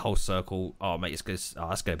 That whole circle, oh mate, it's good. Oh,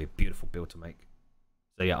 that's gonna be a beautiful build to make.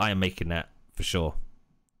 So yeah, I am making that for sure.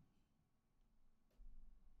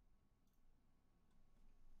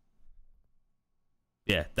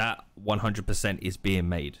 Yeah, that 100% is being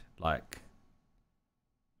made. Like,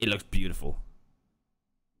 it looks beautiful.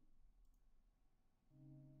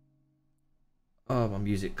 Oh, my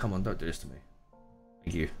music. Come on, don't do this to me.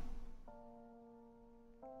 Thank you.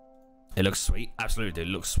 It looks sweet. Absolutely, it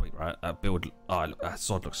looks sweet, right? That build. Oh, that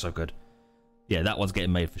sword looks so good. Yeah, that one's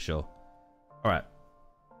getting made for sure. Alright.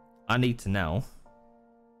 I need to now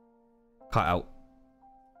cut out.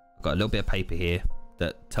 I've got a little bit of paper here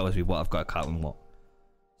that tells me what I've got to cut and what.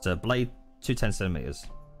 So blade 210 centimeters,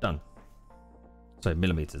 done. So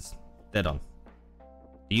millimeters, they're done.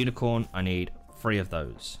 The unicorn, I need 3 of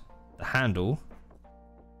those. The handle,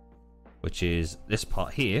 which is this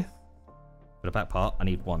part here, for the back part, I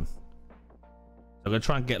need 1. I'm gonna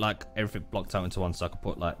try and get like everything blocked out into one, so I can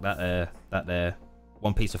put like that there,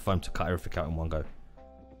 one piece of foam to cut everything out in one go.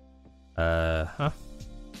 The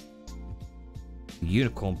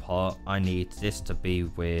unicorn part, I need this to be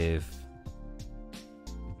with,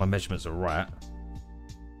 my measurements are right,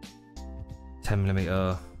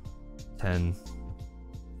 10mm, 10,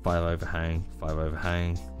 5 overhang, 5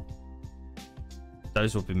 overhang.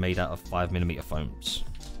 Those will be made out of 5mm foams.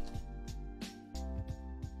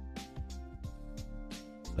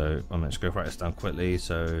 So I'm just going to write this down quickly.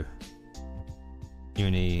 So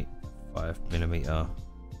uni 5mm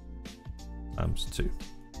times 2.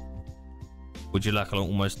 Would you like an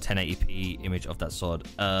almost 1080p image of that sword?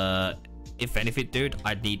 If anything, dude,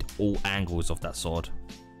 I'd need all angles of that sword.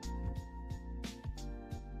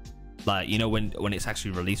 Like, you know, when it's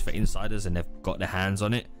actually released for insiders and they've got their hands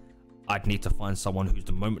on it, I'd need to find someone who's,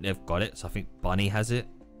 the moment they've got it, so I think Bunny has it,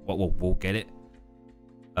 we'll get it.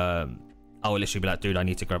 I will literally be like, dude, I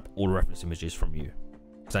need to grab all reference images from you,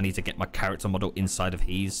 because I need to get my character model inside of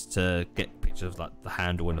his to get pictures of like the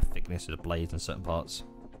handle and the thickness of the blades and certain parts.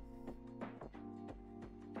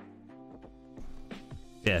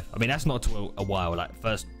 Yeah, I mean, that's not to a while. Like,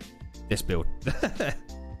 first this build.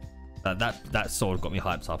 that sword got me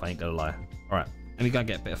hyped up, I ain't gonna lie. All right, let me go and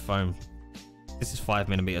get a bit of foam. This is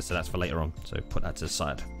 5mm, so that's for later on, so put that to the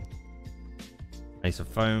side. I need some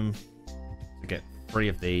foam to get 3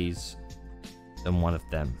 of these, then 1 of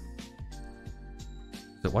them.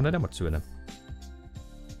 Is it 1 of them or 2 of them?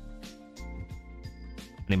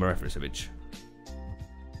 I need my reference image.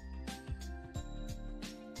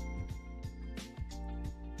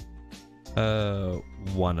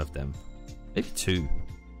 One of them, maybe 2.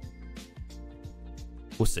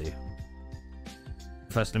 We'll see.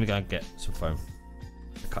 First, let me go and get some foam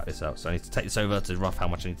to cut this out. So I need to take this over to rough how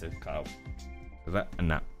much I need to cut out. So that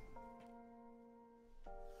and that.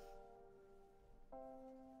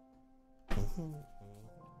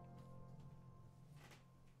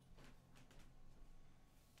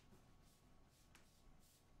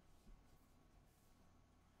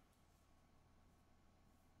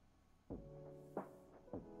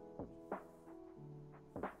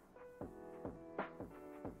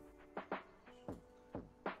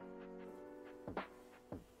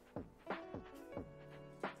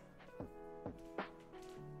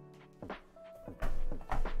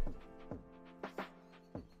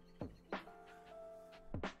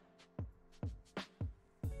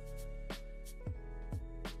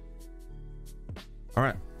 All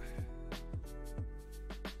right.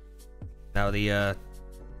 Now the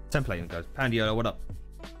template goes. Pandiola, what up?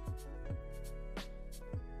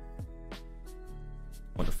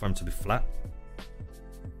 Want the foam to be flat.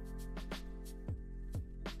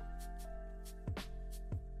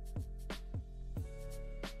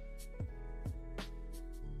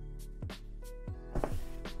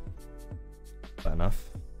 Fair enough.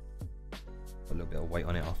 Put a little bit of weight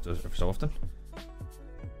on it after every so often.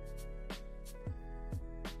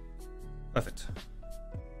 Perfect.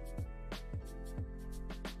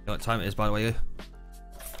 You know what time it is, by the way?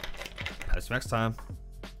 Pass next time.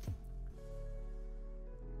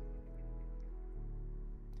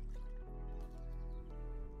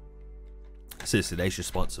 Seriously, they should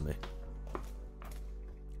sponsor me.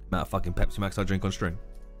 Amount of fucking Pepsi Max I drink on stream.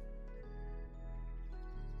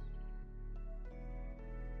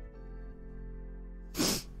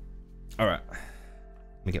 All right.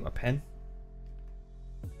 Let me get my pen.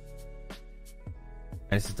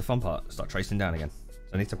 And this is the fun part, start tracing down again.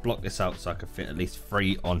 So I need to block this out so I can fit at least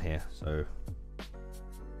 3 on here. So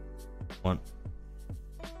 1,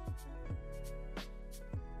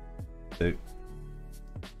 2,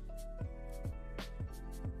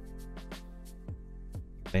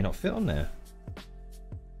 may not fit on there.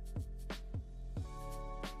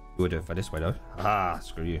 You would do it for this way though. Ah,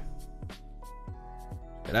 screw you.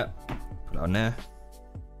 Get that, put it on there.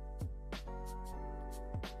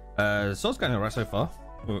 So it's going alright so far.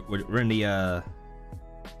 We're in the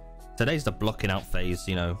today's the blocking out phase.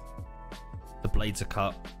 You know, the blades are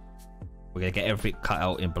cut, we're gonna get everything cut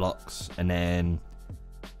out in blocks, and then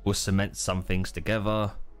we'll cement some things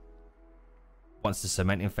together. Once the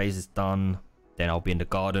cementing phase is done, then I'll be in the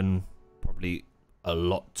garden probably a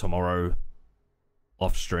lot tomorrow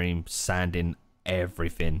off stream, sanding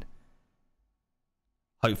everything.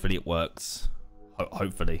 Hopefully it works.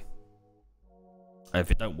 Hopefully. If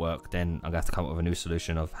it don't work, then I'm gonna have to come up with a new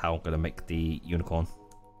solution of how I'm gonna make the unicorn.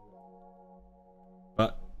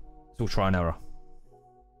 But it's all try and error.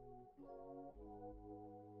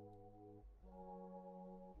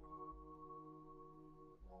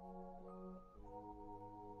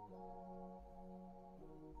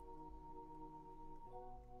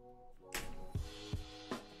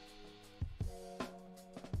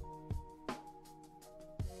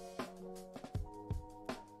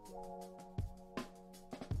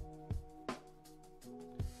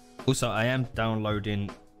 Also, I am downloading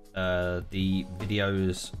the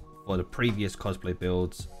videos for the previous cosplay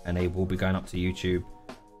builds, and they will be going up to YouTube.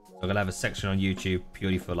 So I'm gonna have a section on YouTube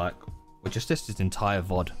purely for like, well, just this entire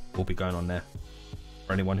VOD will be going on there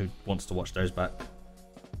for anyone who wants to watch those back.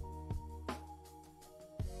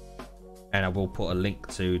 And I will put a link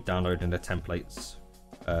to downloading the templates.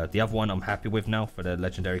 The other one I'm happy with now for the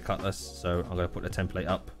legendary cutlass, so I'm gonna put the template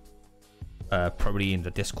up probably in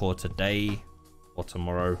the Discord today or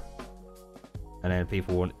tomorrow, and then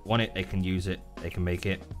people want it, they can use it, they can make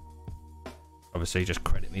it. Obviously just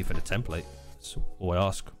credit me for the template, that's all I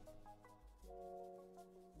ask.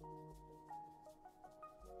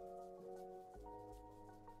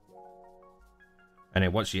 And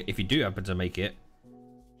then once if you do happen to make it,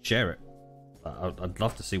 share it. I'd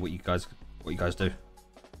love to see what you guys do.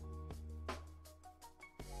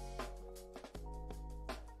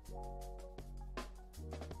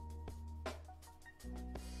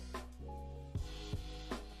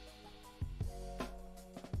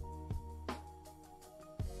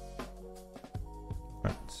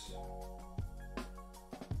 Right.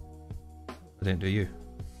 I didn't do you.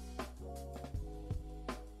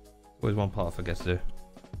 Always one part I forget to do.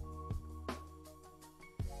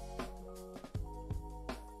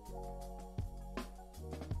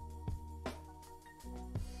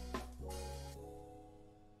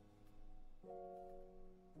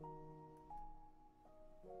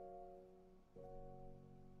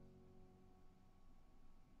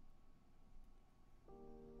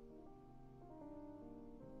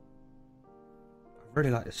 I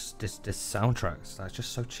really like this soundtrack. It's like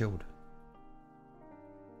just so chilled.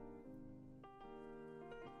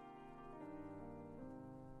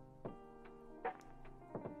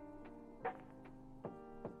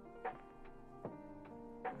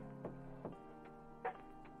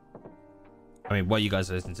 I mean, while you guys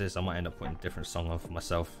are listening to this, I might end up putting a different song on for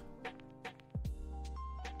myself.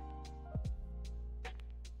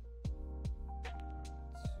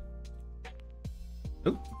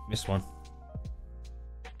 Oop, missed one.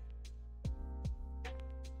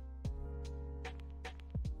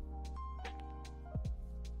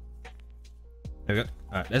 There we go.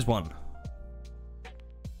 Alright, there's one.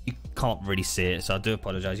 You can't really see it, so I do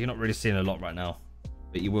apologize. You're not really seeing a lot right now,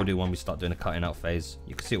 but you will do when we start doing the cutting out phase.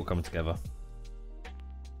 You can see it all coming together.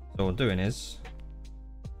 So what I'm doing is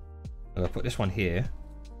I'm gonna put this one here,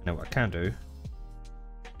 and then what I can do is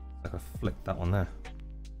I can flick that one there.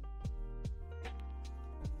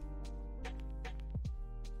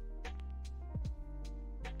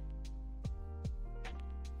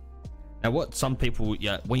 Now, what some people,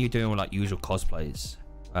 yeah, when you're doing like usual cosplays,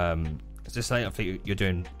 just say I think you're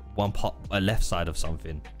doing one part, a left side of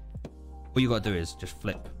something. All you gotta do is just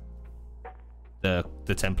flip the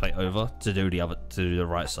template over to do the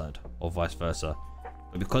right side, or vice versa.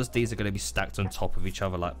 But because these are going to be stacked on top of each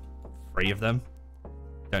other, like 3 of them,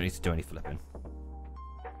 you don't need to do any flipping.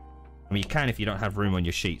 I mean, you can if you don't have room on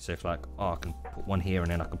your sheet. So if like, oh, I can put one here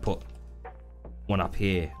and then I can put one up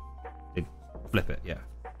here, then flip it. Yeah,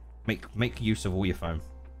 make use of all your foam.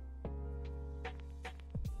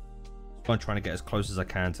 I'm trying to get as close as I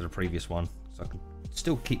can to the previous one, so I can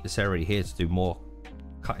still keep this area here to do more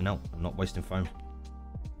cutting out and not wasting foam.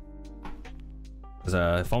 Because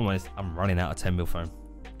if I'm honest, I'm running out of 10mm foam.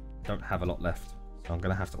 I don't have a lot left, so I'm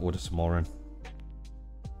gonna have to order some more in.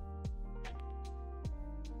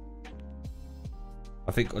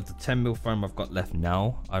 I think with the 10mm foam I've got left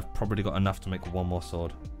now, I've probably got enough to make one more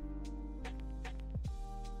sword.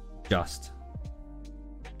 Just.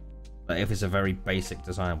 But if it's a very basic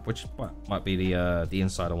design, which might be the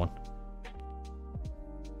insider one.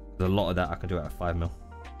 There's a lot of that I can do at 5mm.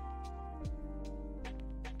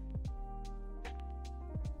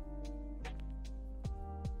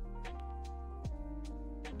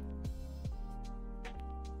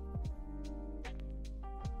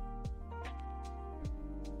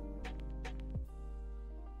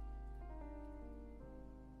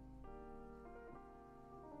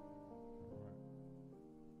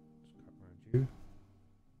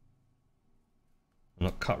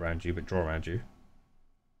 Not cut around you, but draw around you.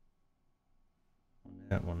 One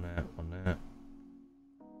there, one there, one there.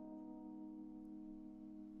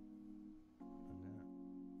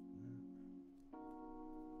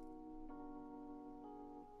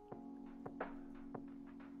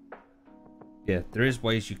 Yeah, there is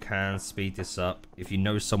ways you can speed this up. If you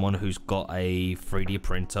know someone who's got a 3D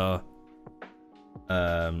printer,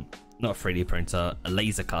 not a 3D printer, a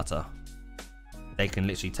laser cutter, they can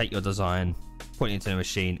literally take your design, put it into the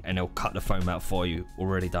machine, and they'll cut the foam out for you,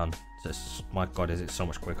 already done. So it's, my god, is it so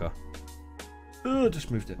much quicker. Oh,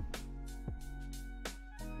 just moved it.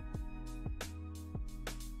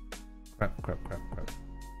 Crap.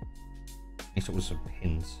 Need to order some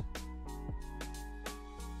pins.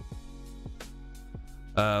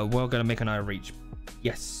 We're gonna make an eye reach.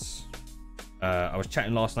 Yes. I was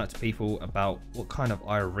chatting last night to people about what kind of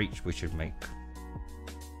eye reach we should make.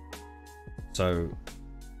 So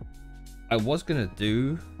I was gonna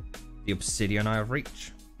do the obsidian eye of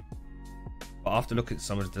reach, but after looking at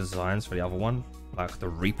some of the designs for the other one, like the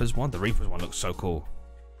Reaper's one looks so cool.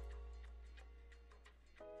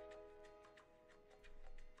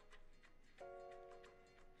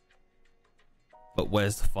 But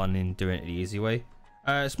where's the fun in doing it the easy way?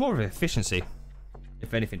 It's more of an efficiency,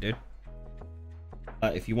 if anything, dude.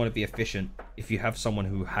 If you want to be efficient, if you have someone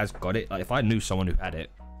who has got it, like if I knew someone who had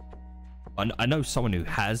it, I know someone who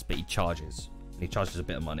has, but he charges, and he charges a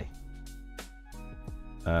bit of money.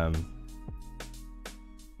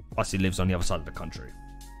 Plus he lives on the other side of the country.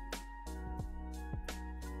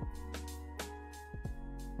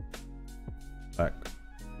 Like,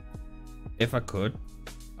 if I could,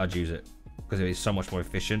 I'd use it because it is so much more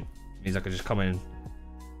efficient. It means I could just come in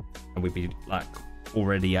and we'd be like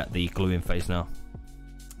already at the gluing phase now.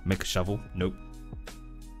 Make a shovel? Nope.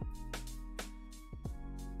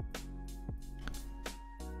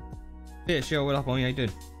 Yeah, sure. What up, on? How you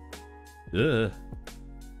doing? Ugh.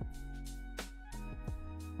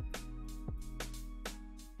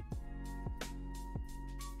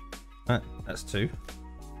 That's 2.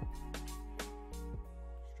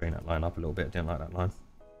 Straighten that line up a little bit. Didn't like that line.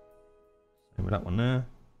 Same with that one there.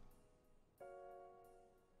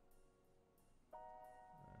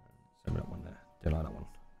 Same with that one there. Didn't like that one.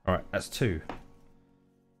 All right, that's 2.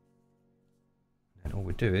 And all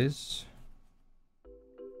we do is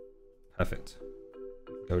perfect.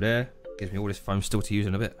 Go there. Gives me all this foam still to use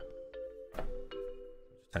in a bit.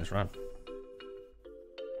 Just turn this around.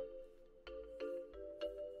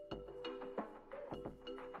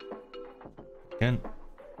 Again.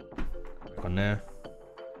 Back on there.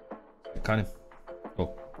 Kind of.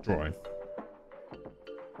 Oh, drawing.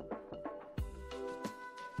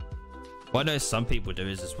 What I know some people do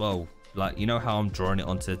is as well, like, you know how I'm drawing it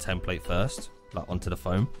onto the template first, like onto the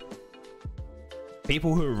foam.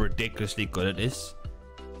 People who are ridiculously good at this,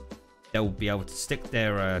 they'll be able to stick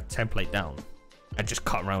their template down and just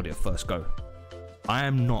cut around it at first go. I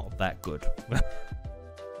am not that good.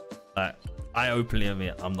 Like, I openly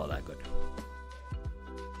admit I'm not that good.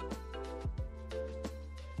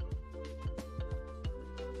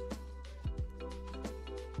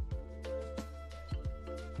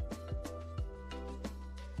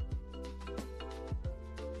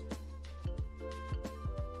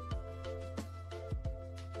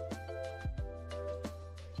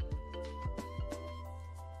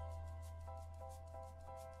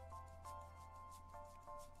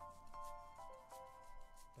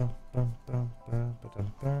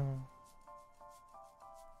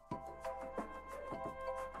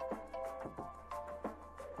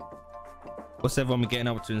 What's everyone been getting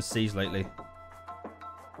up to in Seas lately?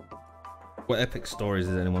 What epic stories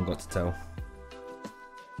has anyone got to tell?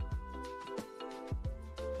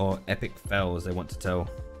 Or epic fails they want to tell?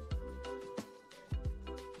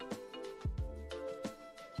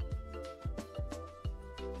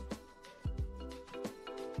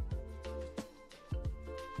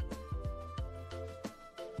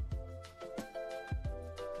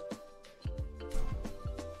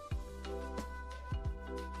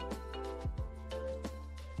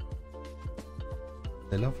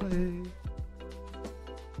 They're lovely.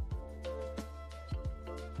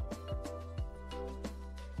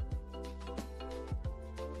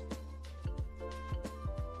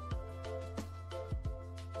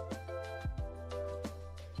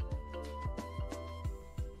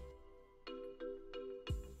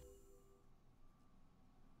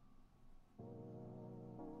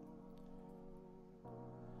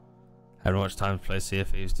 Haven't much time to play Sea of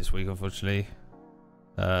Thieves this week, unfortunately.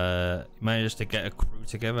 Managed to get a crew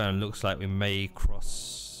together and looks like we may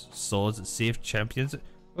cross swords at Sea of Champions.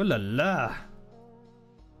 Oh la la!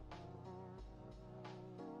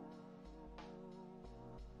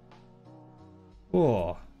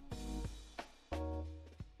 Oh.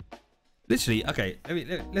 Literally, okay,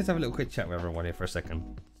 let's have a little quick chat with everyone here for a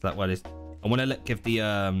second. That way, I want to give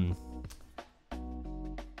the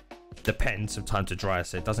pen some time to dry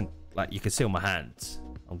so it doesn't, like, you can see on my hands.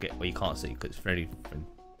 Well, you can't see because it's very different,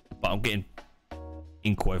 but I'm getting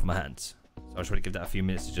ink all over my hands. So I just want to give that a few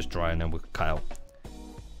minutes to just dry and then we'll cut out.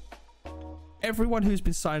 Everyone who's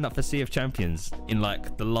been signing up for Sea of Champions in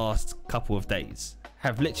like the last couple of days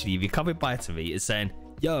have literally been coming by to me and saying,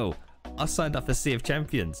 yo, I signed up for Sea of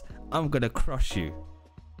Champions. I'm going to crush you.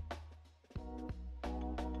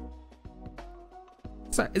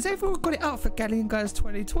 So, has everyone got it out for Galleon Guys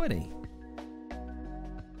 2020?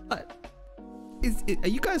 Like, are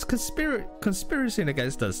you guys conspiracy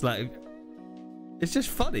against us? Like, it's just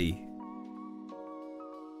funny.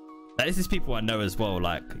 Like, this is people I know as well,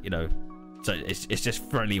 like, you know, so it's just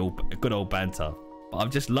friendly, good old banter. But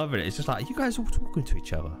I'm just loving it. It's just like, are you guys all talking to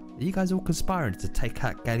each other? Are you guys all conspiring to take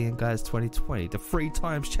out Galleon Guys 2020, the 3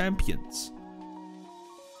 times champions?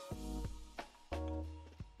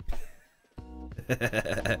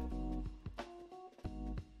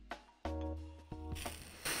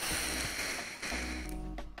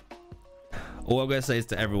 All I'm gonna say is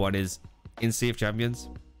to everyone is, in Sea of Champions,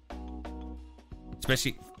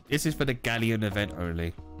 especially, this is for the Galleon event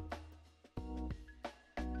only,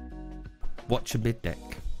 watch your mid deck.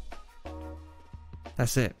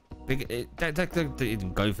 That's it.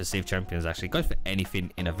 Don't go for Sea of Champions, actually. Go for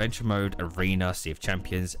anything in adventure mode, arena, Sea of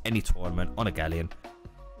Champions, any tournament on a Galleon.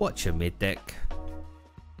 Watch your mid deck.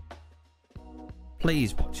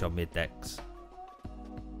 Please watch your mid decks.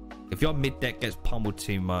 If your mid deck gets pummeled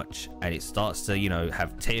too much and it starts to, you know,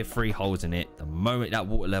 have tier 3 holes in it, the moment that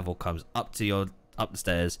water level comes up the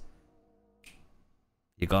stairs,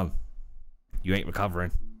 you're gone. You ain't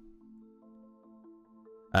recovering.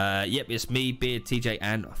 Yep, it's me, Beard, TJ,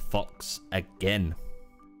 and Fox again.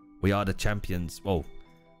 We are the champions. Well,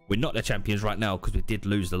 we're not the champions right now because we did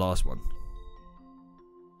lose the last one.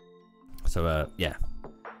 So, yeah.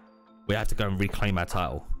 We have to go and reclaim our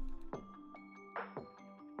title.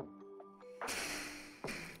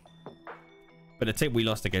 But the team we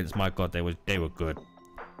lost against, my god, they were good.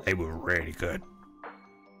 They were really good.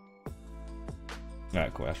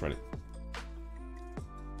 Alright, cool, that's ready.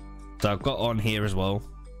 So I've got on here as well.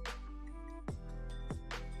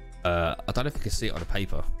 I don't know if you can see it on the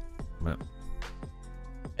paper. There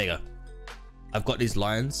you go. I've got these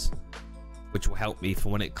lines which will help me for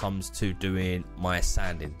when it comes to doing my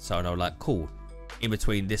sanding. So I know, like, cool, in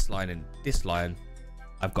between this line and this line,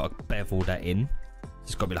 I've got to bevel that in.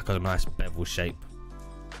 It's got to be like a nice bevel shape.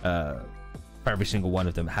 For every single one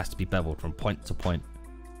of them, it has to be beveled from point to point,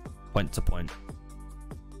 point to point.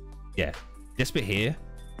 Yeah, this bit here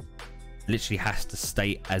literally has to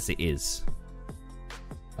stay as it is.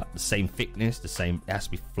 Like the same thickness, the same, it has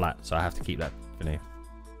to be flat, so I have to keep that in here.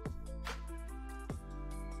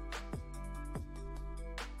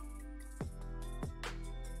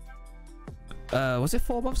 Was it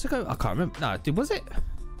 4 months ago? I can't remember. No, dude, was it?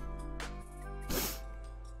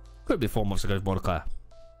 Could be 4 months ago, Mordecai.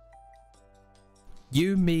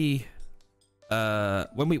 You, me,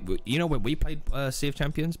 when we, you know, when we played Sea of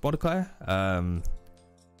Champions, Mordecai,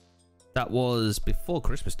 that was before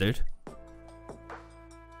Christmas, dude.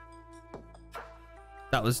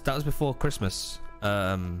 That was before Christmas.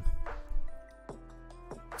 That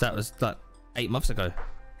was like 8 months ago.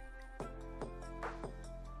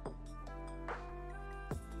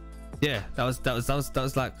 Yeah, that was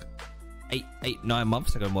like 9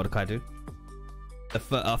 months ago, Mordecai, dude. I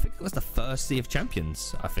think it was the first Sea of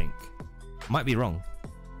Champions. I think, might be wrong,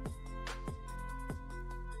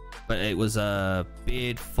 but it was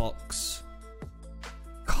Beard, Fox,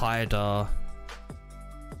 Kaida,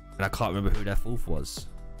 and I can't remember who their fourth was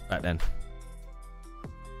back then.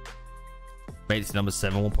 Made it to number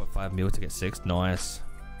 7, 1.5 mil to get 6. Nice.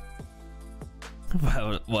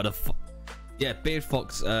 What a yeah, Beard,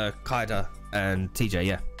 Fox, Kaida, and TJ.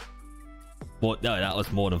 Yeah. Well, no, that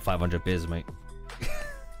was more than 500 beers, mate.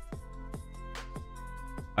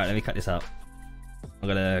 Alright, let me cut this out. I'm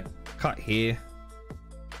gonna cut here,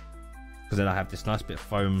 because then I have this nice bit of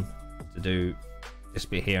foam to do this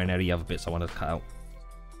bit here and any other bits I want to cut out.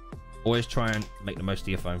 Always try and make the most of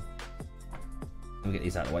your foam. Let me get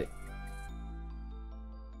these out of the way.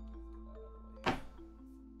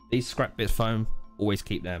 These scrap bits of foam, always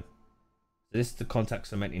keep them. So this is the contact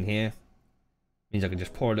cement in here. Means I can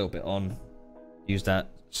just pour a little bit on, use that,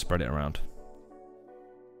 spread it around.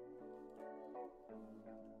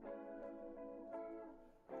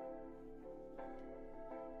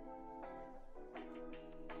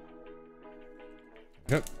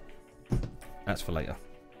 Yep. That's for later.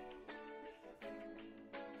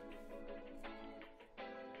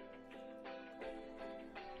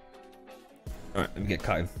 Alright, let me get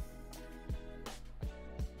cutting.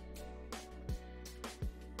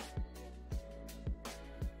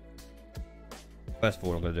 First of all,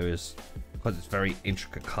 what I'm going to do is, because it's very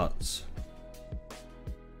intricate cuts,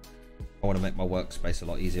 I want to make my workspace a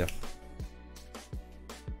lot easier.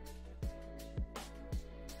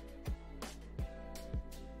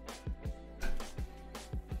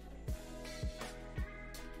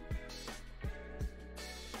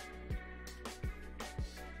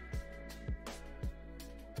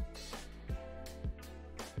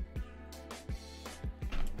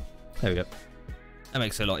 There we go. That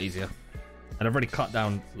makes it a lot easier. And I've already cut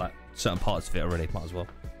down like certain parts of it already, might as well.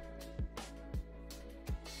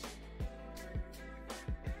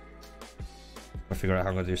 I'll figure out how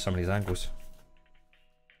I'm going to do some of these angles.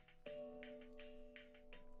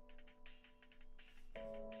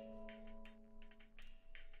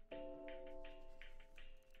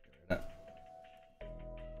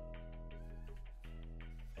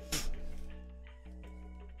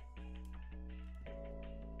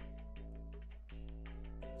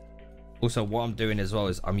 Also, what I'm doing as well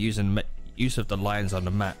is I'm using use of the lines on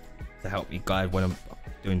the map to help me guide when I'm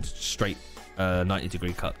doing straight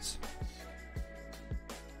 90-degree cuts.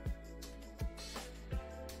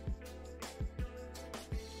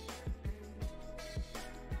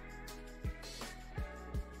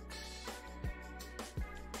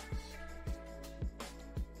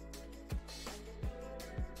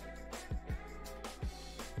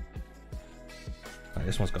 Right,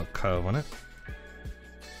 this one's got a curve on it.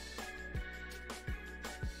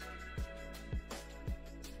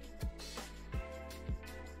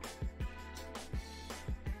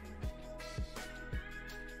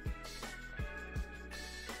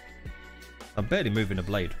 I'm barely moving the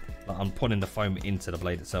blade. Like, I'm putting the foam into the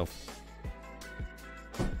blade itself.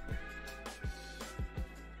 There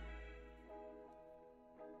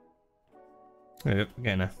we go, we're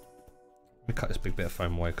getting there. Let me cut this big bit of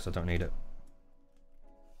foam away because I don't need it.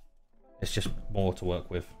 It's just more to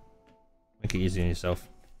work with. Make it easy on yourself.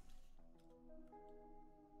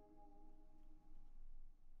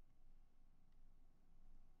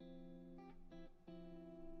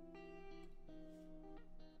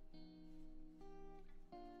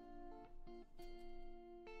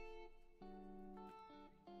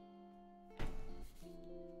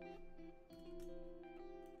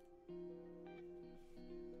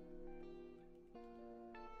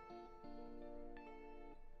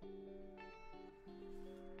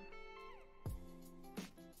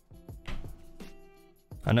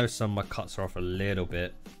 I know some of my cuts are off a little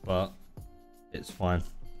bit, but it's fine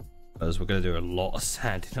because we're going to do a lot of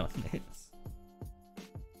sanding on this.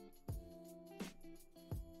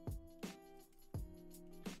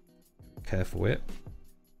 Careful with it.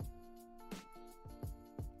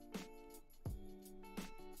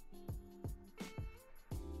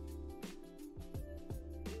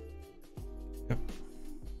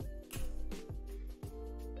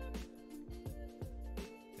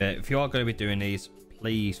 Yeah, if you are going to be doing these,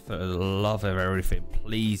 please, for the love of everything,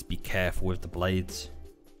 please be careful with the blades.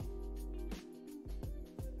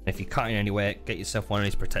 If you're cutting anywhere, get yourself one of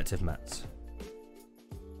these protective mats.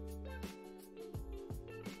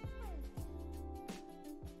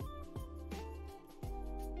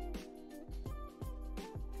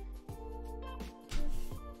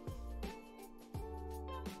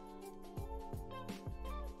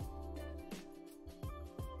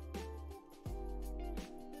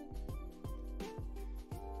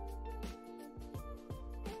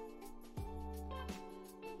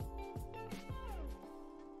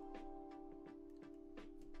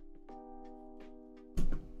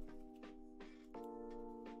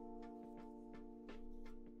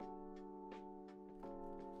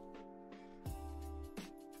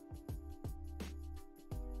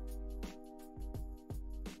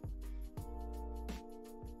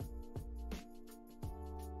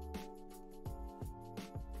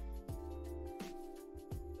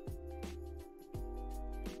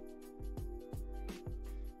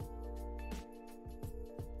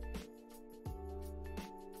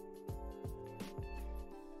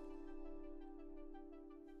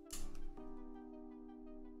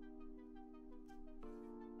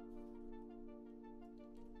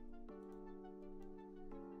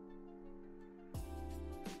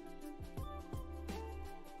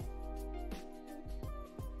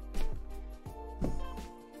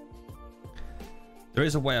 There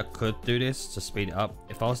is a way I could do this to speed it up.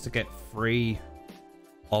 If I was to get 3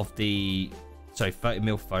 of the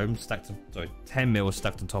 30mm foam stacked on, 10mm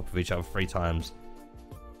stacked on top of each other 3 times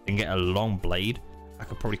and get a long blade, I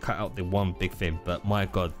could probably cut out the one big thing, but my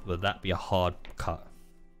god, would that be a hard cut.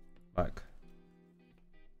 Like,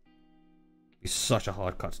 it's such a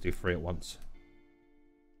hard cut to do 3 at once.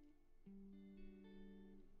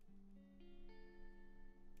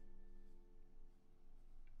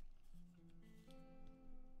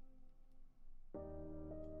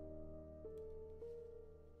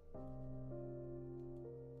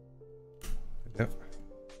 Yep.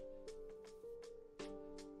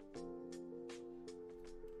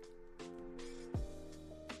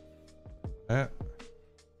 Yeah.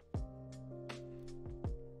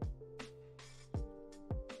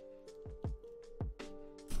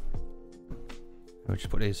 We'll just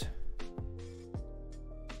put these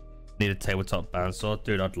Need a tabletop bandsaw,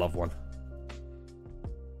 dude. I'd love one.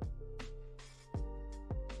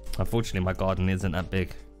 Unfortunately, my garden isn't that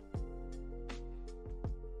big.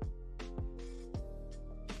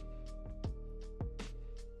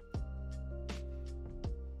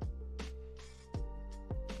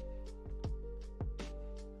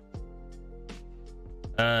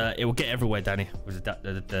 It will get everywhere, Danny, with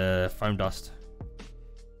the foam dust.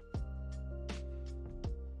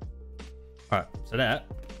 Alright, so that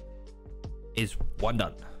is one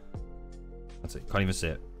done. That's it. Can't even see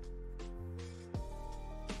it.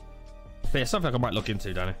 But yeah, something I might look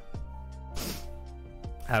into, Danny.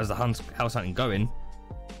 How's the house hunting going?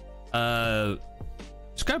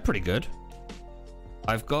 It's going pretty good.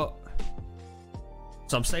 I've got...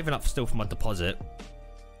 So I'm saving up still for my deposit.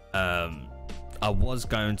 I was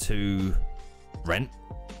going to rent,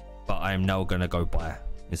 but I am now going to go buy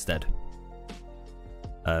instead.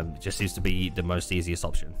 It just seems to be the most easiest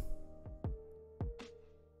option.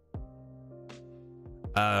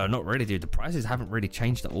 Not really, dude. The prices haven't really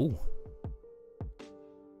changed at all.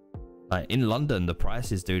 Like in London, the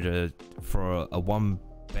prices, dude, for a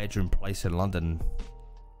one-bedroom place in London,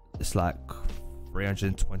 it's like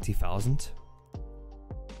 320,000.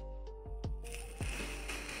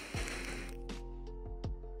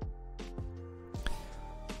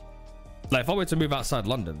 Like if I were to move outside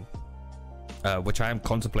London, which I am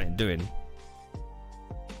contemplating doing,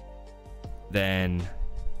 then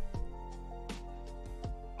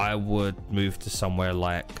I would move to somewhere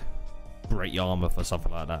like Great Yarmouth or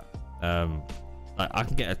something like that. Like I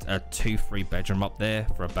can get a 2-3 bedroom up there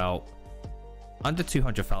for about under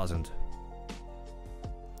 200,000,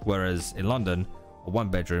 whereas in London a 1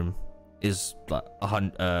 bedroom is like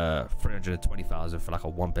 320,000 for like a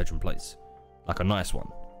 1 bedroom place, like a nice one.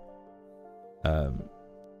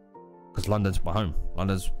 Because London's my home.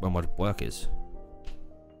 London's where my work is.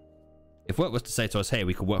 If work was to say to us, hey,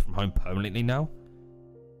 we could work from home permanently now,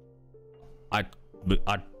 I'd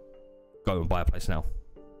go and buy a place now,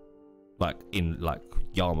 like in like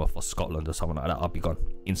Yarmouth or Scotland or something like that. I'll be gone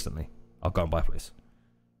instantly. I'll go and buy a place.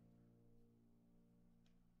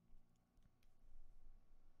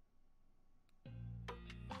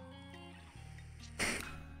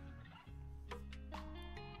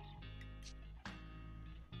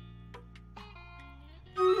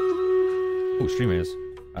 Oh, streamers.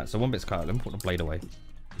 Alright, so one bit's cut out. Let me put the blade away.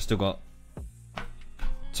 We've still got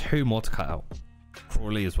 2 more to cut out.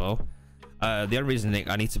 Crawley as well. The only reason, Nick,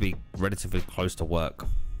 I need to be relatively close to work.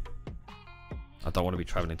 I don't want to be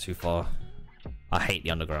traveling too far. I hate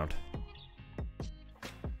the underground.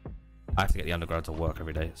 I have to get the underground to work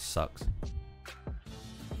every day. It sucks.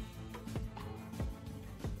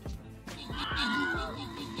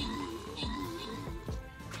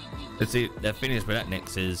 Let's see. The thing is with that,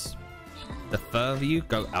 Nick, is the further you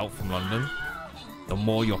go out from London, the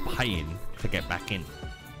more you're paying to get back in.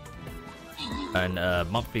 And a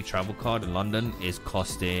monthly travel card in London is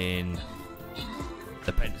costing,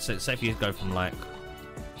 so say if you go from like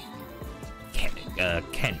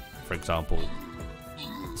Kent, for example,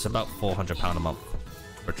 it's about £400 a month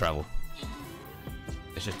for travel.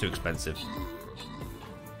 It's just too expensive.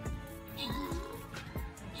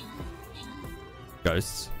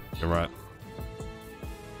 Ghosts, you're right.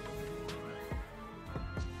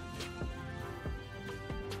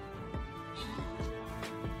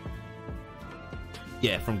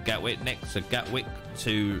 Yeah, from Gatwick next. So Gatwick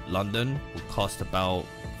to London will cost about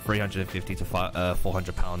 £350 to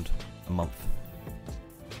 £400 a month.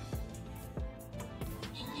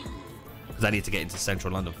 Because I need to get into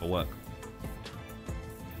central London for work.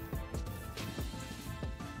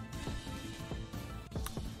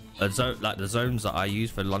 Like the zones that I use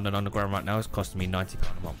for London Underground right now is costing me £90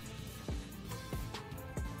 a month.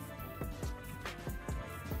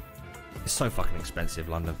 It's so fucking expensive,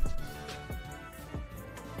 London.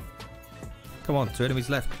 Come on, 2 enemies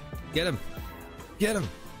left. Get him. Get him.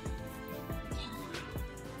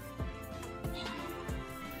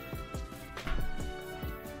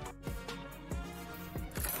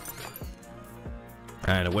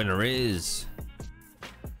 And the winner is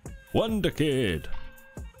Wonder Kid.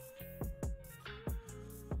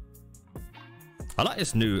 I like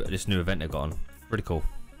this new event they've got on. Pretty cool.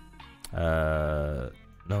 No,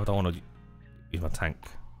 I don't want to use my tank.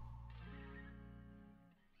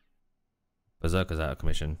 Berserker's out of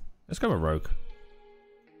commission. Let's go with Rogue.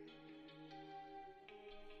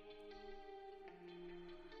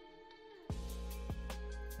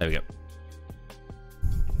 There we go.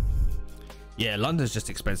 Yeah, London's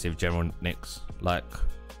just expensive, general Nicks. Like,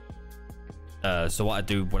 so what I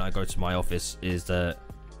do when I go to my office is that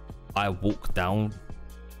I walk down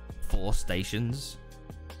 4 stations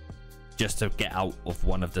just to get out of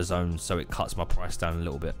one of the zones, so it cuts my price down a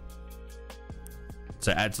little bit.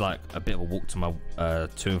 So it adds like a bit of a walk to my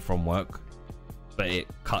to and from work, but it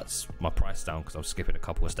cuts my price down because I'm skipping a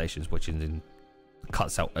couple of stations, which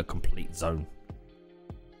cuts out a complete zone.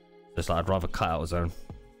 So it's like I'd rather cut out a zone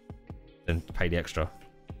than pay the extra.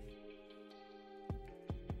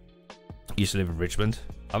 Used to live in Richmond.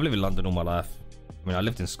 I've lived in London all my life. I mean, I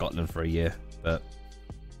lived in Scotland for a year, but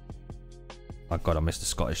my god, I miss the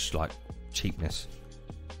Scottish like cheapness.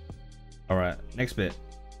 All right, next bit.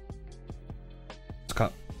 Let's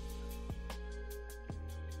cut.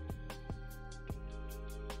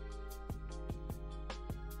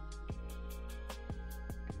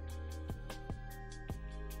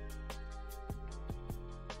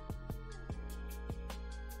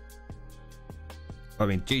 I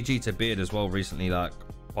mean, GG to Beard as well recently, like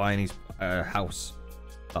buying his house.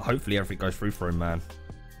 Hopefully everything goes through for him, man.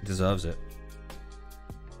 He deserves it.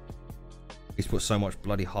 He's put so much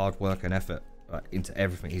bloody hard work and effort into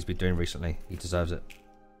everything he's been doing recently. He deserves it.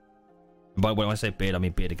 And by the way, when I say Beard, I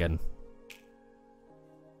mean Beard again.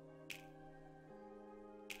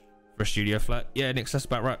 For a studio flat? Yeah, Nix, that's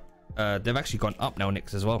about right. They've actually gone up now,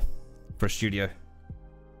 Nix, as well. For a studio.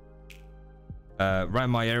 Around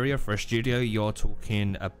my area for a studio, you're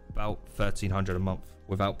talking about $1,300 a month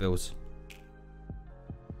without bills.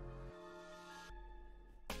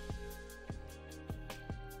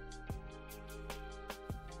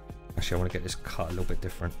 Actually, I want to get this cut a little bit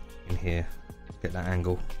different in here. Get that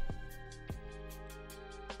angle.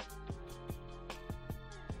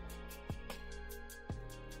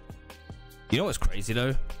 You know what's crazy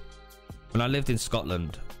though? When I lived in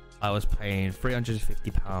Scotland, I was paying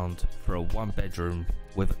 £350 for a 1-bedroom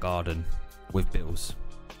with a garden with bills.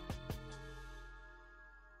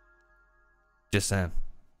 Just saying,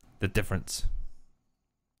 the difference.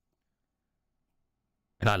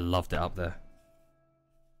 And I loved it up there.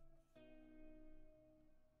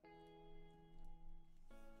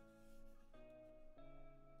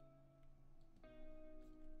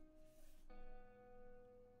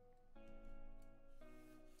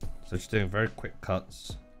 So just doing very quick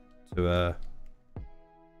cuts to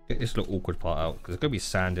get this little awkward part out, because it's going to be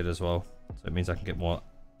sanded as well, so it means I can get more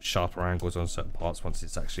sharper angles on certain parts once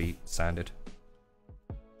it's actually sanded.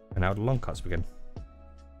 And now the long cuts begin.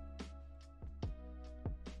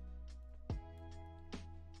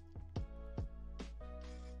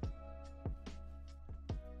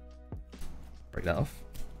 Break that off.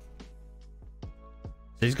 So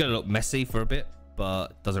it's going to look messy for a bit,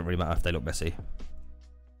 but it doesn't really matter if they look messy.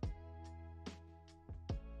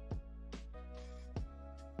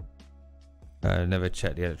 Never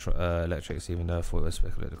checked the electrics, even though I thought it was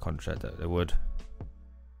speculated the contract that they would.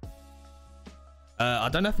 I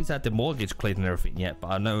don't know if he's had the mortgage cleared and everything yet, but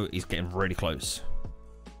I know he's getting really close.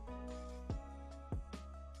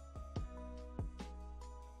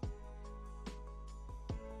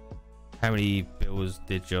 How many bills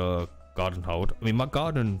did your garden hold? I mean, my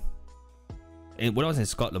garden, when I was in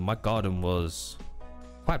Scotland, my garden was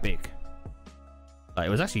quite big. Like, it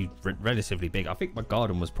was actually relatively big. I think my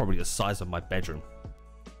garden was probably the size of my bedroom,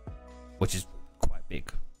 which is quite big.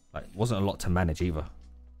 Like, it wasn't a lot to manage either.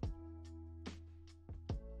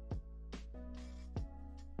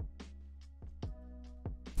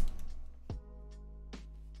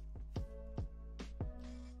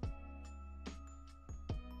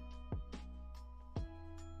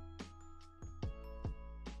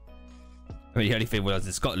 I mean, the only thing when I was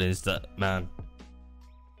in Scotland is that, man,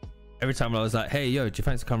 every time I was like, hey, yo, do you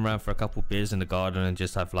fancy coming around for a couple beers in the garden and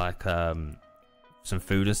just have like some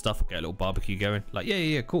food and stuff, get a little barbecue going? Like,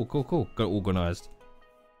 yeah, cool. Got it organised.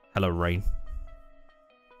 Hello, rain.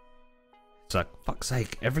 It's like, fuck's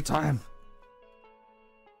sake, every time.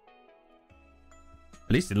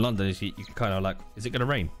 At least in London, you can kind of like, is it going to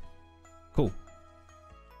rain? Cool.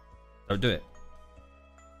 Don't do it.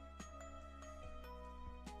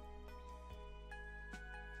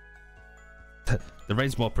 The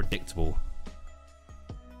rain's more predictable.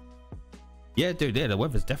 Yeah, dude, yeah, the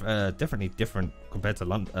weather's definitely different compared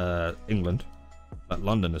to England. Like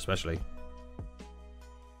London especially.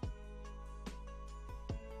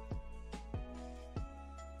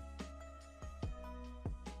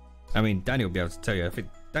 I mean, Danny will be able to tell you. I think,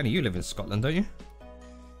 Danny, you live in Scotland, don't you?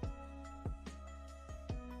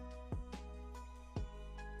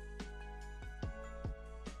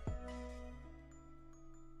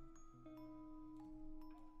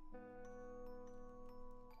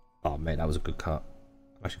 Oh, mate, that was a good cut.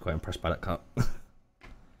 I'm actually quite impressed by that cut.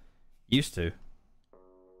 Used to.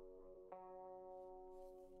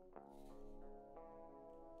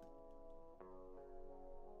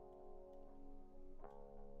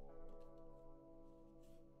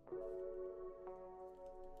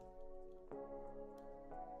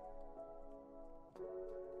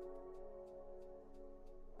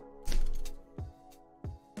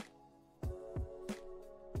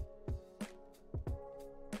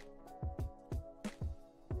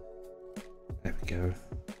 we go.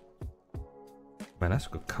 Man, that's a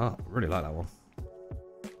good cut. I really like that one.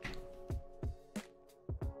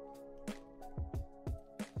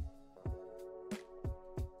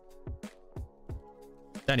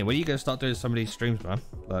 Danny, when are you gonna start doing some of these streams, man?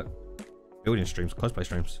 Like building streams, cosplay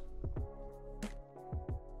streams.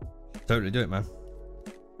 Totally do it, man.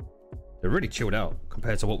 They're really chilled out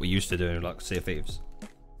compared to what we used to do in like Sea of Thieves.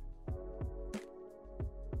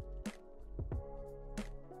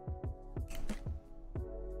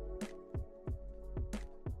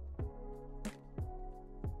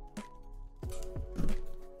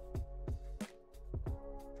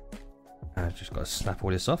 I just gotta snap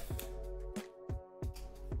all this off.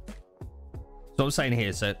 So I'm saying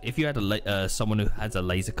here, so if you had a someone who has a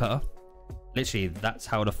laser cutter, literally that's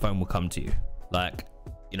how the phone will come to you. Like,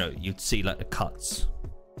 you know, you'd see like the cuts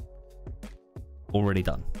already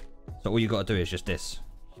done. So all you got to do is just this.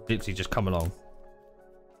 You literally just come along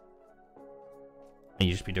and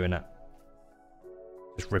you just be doing that,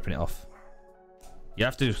 just ripping it off. You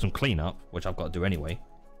have to do some cleanup, which I've got to do anyway,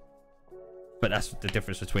 but that's the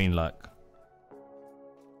difference between, like,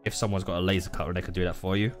 if someone's got a laser cutter and they can do that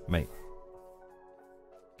for you, mate,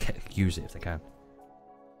 use it if they can.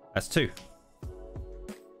 That's 2.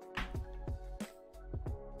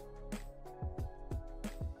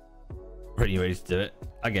 Pretty ready to do it.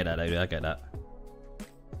 I get that, dude. I get that.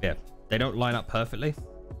 Yeah, they don't line up perfectly,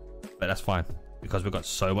 but that's fine because we've got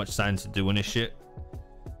so much sand to do on this shit.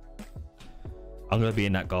 I'm gonna be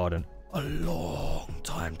in that garden a long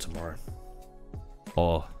time tomorrow.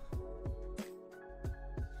 Oh,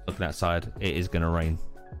 looking outside, it is gonna rain.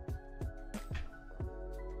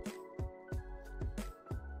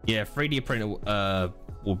 Yeah, 3D printer,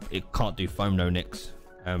 it can't do foam, no nicks.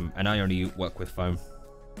 And I only work with foam.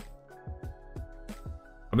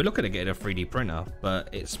 I've been looking at getting a 3D printer, but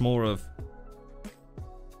it's more of,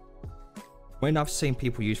 when I've seen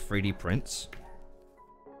people use 3D prints,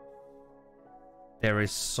 there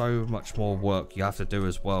is so much more work you have to do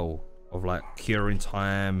as well, of like curing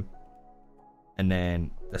time, and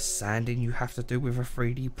then the sanding you have to do with a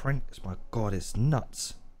 3D print. It's, my god, it's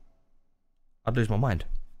nuts. I'd lose my mind.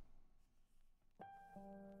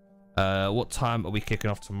 What time are we kicking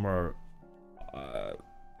off tomorrow?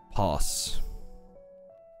 Pass.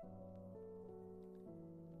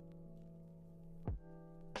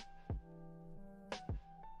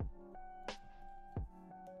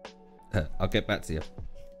 I'll get back to you.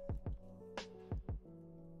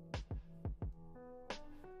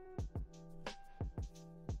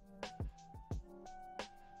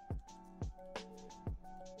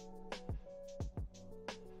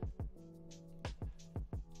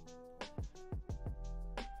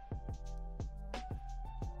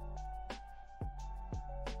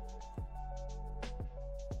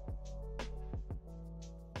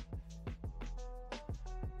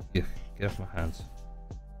 Yeah, get off my hands.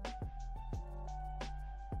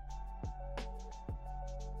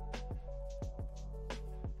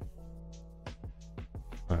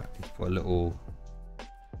 Alright, let's put a little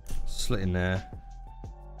slit in there,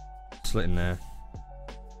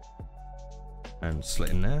 and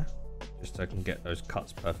slit in there, just so I can get those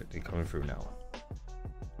cuts perfectly coming through now.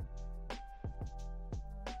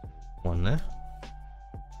 One there.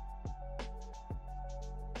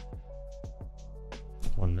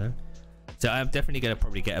 One there. So I'm definitely going to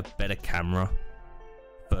probably get a better camera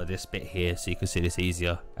for this bit here so you can see this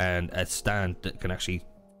easier, and a stand that can actually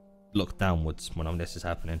look downwards when this is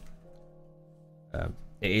happening.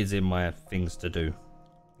 It is in my things to do.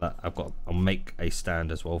 Like, I'll make a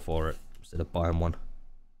stand as well for it instead of buying one.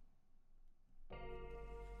 If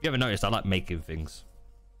you ever noticed, I like making things.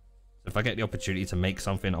 So if I get the opportunity to make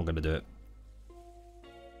something, I'm going to do it.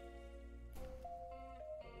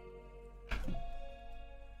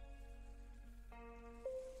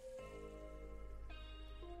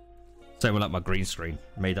 Same with like my green screen,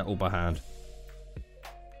 made that all by hand.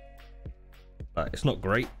 It's not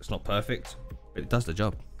great, it's not perfect, but it does the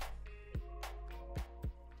job.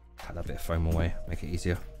 Cut that bit of foam away, make it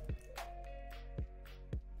easier.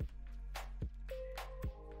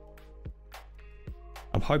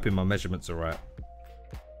 I'm hoping my measurements are right.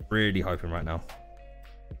 Really hoping right now.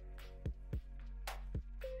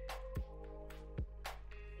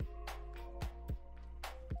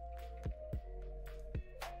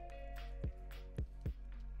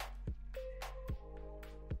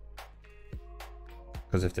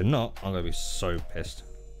 Because if they're not, I'm going to be so pissed.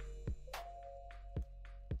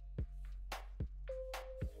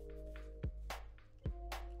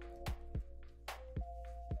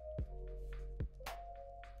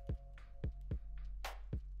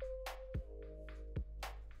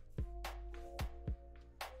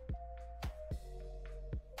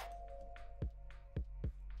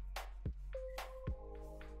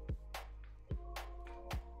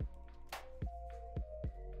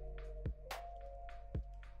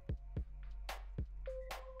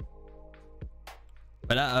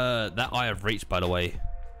 But that Eye of Reach, by the way,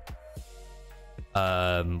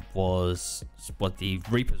 was what the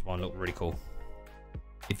Reaper's one looked really cool.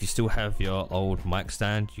 If you still have your old mic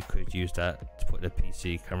stand, you could use that to put the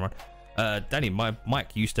PC camera on. Danny, my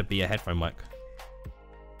mic used to be a headphone mic.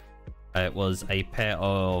 It was a pair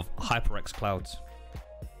of HyperX Clouds.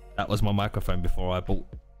 That was my microphone before I bought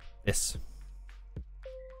this.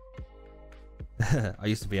 I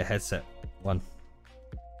used to be a headset one.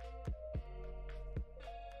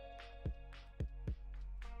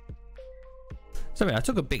 So I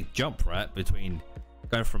took a big jump, right, between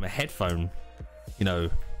going from a headphone, you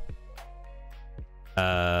know,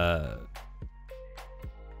 like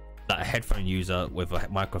a headphone user with a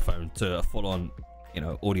microphone, to a full-on, you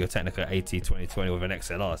know, Audio Technica AT2020 with an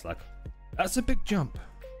XLR. It's like, that's a big jump.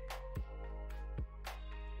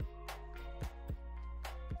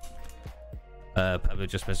 Pablo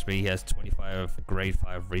just messaged me. He has 25 grade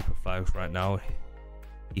 5 Reaper flags right now.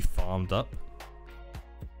 He farmed up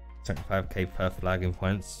 75k per flag in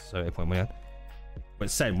points, so 8.1 million.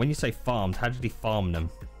 But Sen, when you say farmed, how did he farm them?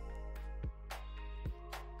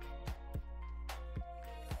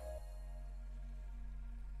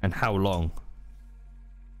 And how long?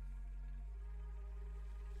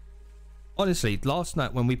 Honestly, last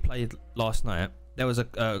night when we played last night, there was a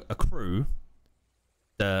crew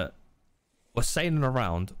that was sailing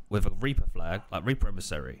around with a Reaper flag, like Reaper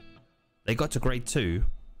Emissary. They got to grade 2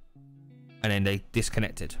 and then they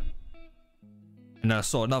disconnected. And then I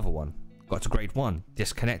saw another one, got to grade 1,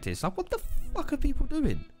 disconnected. It's like, what the fuck are people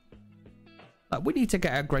doing? Like, we need to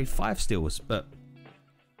get our grade 5 steals, but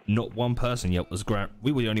not one person yet was grade.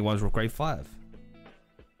 We were the only ones with grade 5.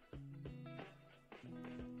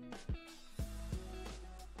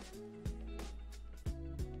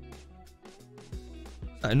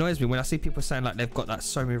 It annoys me when I see people saying like they've got that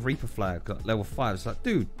so many Reaper flag, got level 5. It's like,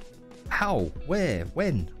 dude, how, where,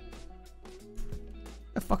 when?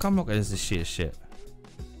 The fuck, I'm not getting this shit.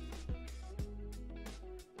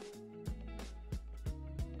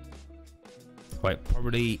 Wait,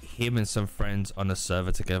 probably him and some friends on a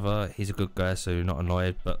server together. He's a good guy, so you're not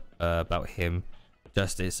annoyed. But about him,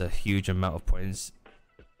 just it's a huge amount of points.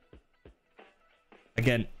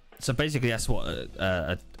 Again, so basically that's what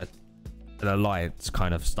an alliance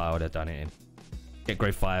kind of style they've done it in. Get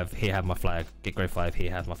grade 5, here have my flag. Get grade 5, here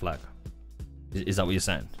have my flag. Is that what you're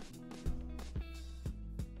saying?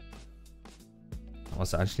 I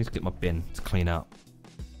just need to get my bin to clean out.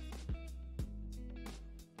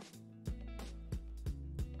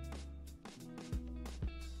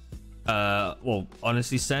 Well,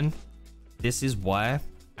 honestly, Sen, this is why,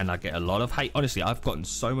 and I get a lot of hate. Honestly, I've gotten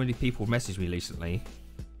so many people message me recently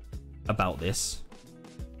about this,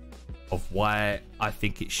 of why I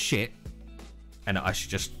think it's shit, and I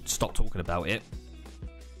should just stop talking about it.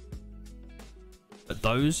 But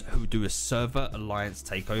those who do a server alliance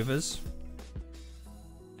takeovers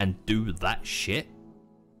and do that shit,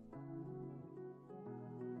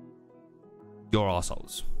 you're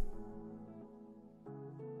assholes.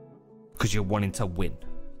 Because you're wanting to win.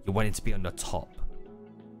 You're wanting to be on the top.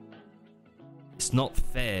 It's not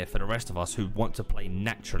fair for the rest of us who want to play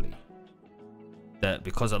naturally, that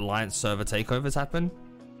because alliance server takeovers happen,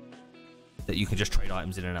 that you can just trade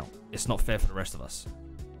items in and out. It's not fair for the rest of us,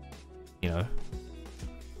 you know.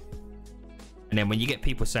 And then when you get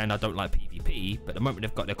people saying I don't like PvP, but the moment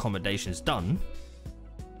they've got their accommodations done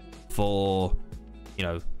for, you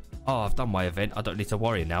know, oh, I've done my event, I don't need to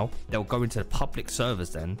worry now, they'll go into the public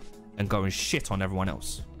servers then and go and shit on everyone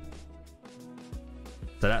else.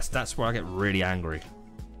 So that's where I get really angry.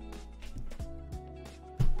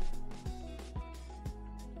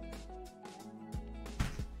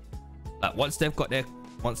 Like once they've got their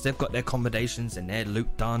accommodations and their loot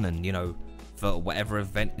done, and you know, for whatever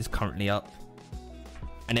event is currently up,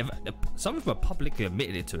 and some of them are publicly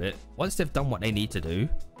admitted to it. Once they've done what they need to do,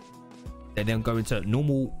 they then go into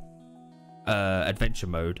normal adventure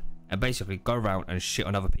mode and basically go around and shit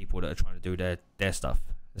on other people that are trying to do their stuff.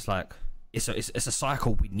 It's like it's a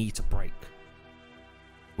cycle we need to break.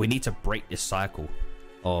 We need to break this cycle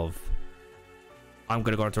of I'm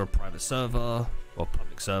gonna go into a private server or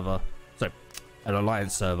public server, so an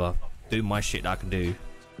alliance server, do my shit that I can do.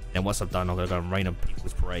 And once I'm done, I'm gonna go and rain on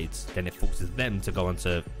people's parades. Then it forces them to go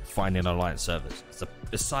onto finding alliance servers. It's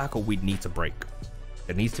a cycle we need to break.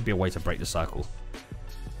 There needs to be a way to break the cycle.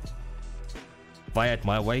 If I had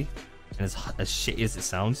my way, and as shitty as it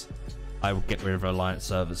sounds, I would get rid of alliance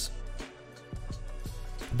servers.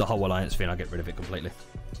 The whole alliance thing, I get rid of it completely.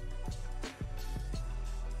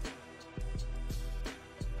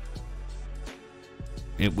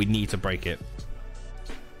 We need to break it.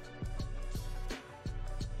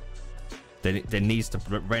 There needs to,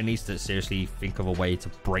 Rare needs to seriously think of a way to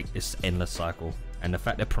break this endless cycle. And the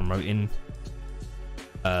fact they're promoting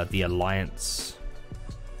the alliance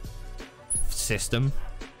system,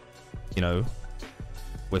 you know,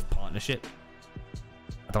 with partnership,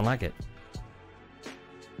 I don't like it.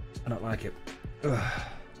 I don't like it.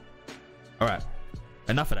 All right,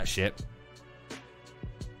 enough of that shit.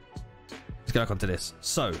 Let's go back onto this.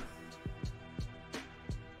 So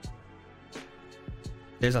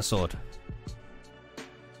there's our sword.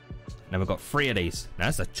 Now we've got 3 of these. Now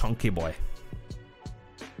that's a chunky boy.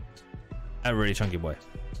 A really chunky boy.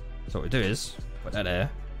 So what we do is put that there,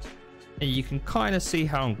 and you can kind of see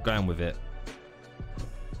how I'm going with it.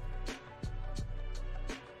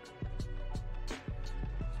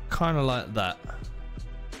 Kind of like that.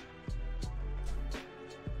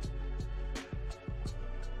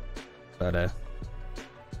 Right there.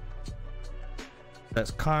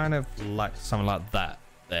 That's kind of like something like that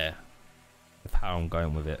there. Of how I'm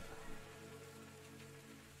going with it.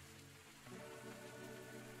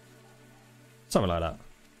 Something like that.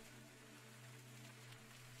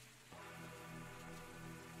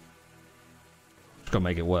 Just gotta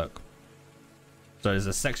make it work. So there's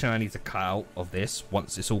a section I need to cut out of this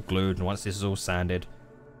once it's all glued and once this is all sanded,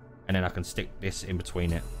 and then I can stick this in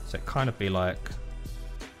between it. So it kind of be like,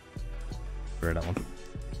 where that one?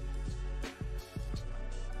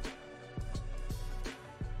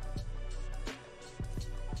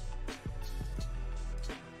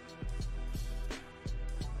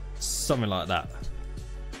 Something like that.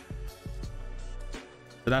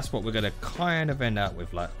 So that's what we're gonna kind of end up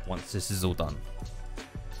with, like, once this is all done.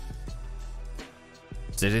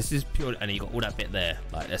 So this is pure, and you got all that bit there,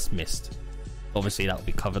 like that's missed. Obviously that will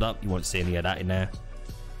be covered up. You won't see any of that in there.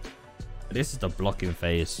 But this is the blocking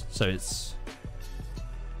phase, so it's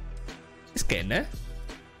getting there.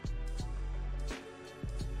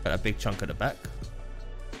 Got a big chunk at the back.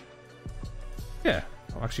 Yeah,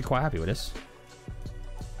 I'm actually quite happy with this.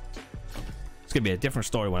 It's gonna be a different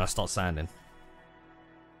story when I start sanding.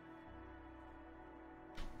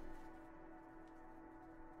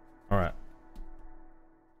 All right.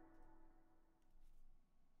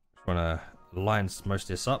 Just wanna line most of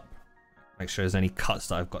this up. Make sure there's any cuts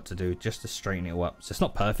that I've got to do just to straighten it all up. So it's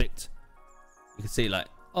not perfect. You can see, like,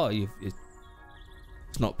 oh, it's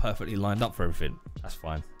not perfectly lined up for everything. That's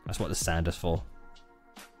fine. That's what the sander's for.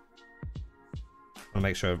 I want to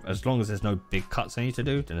make sure, as long as there's no big cuts I need to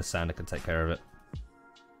do, then the sander can take care of it.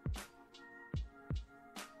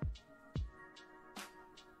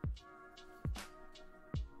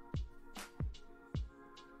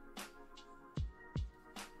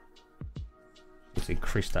 Just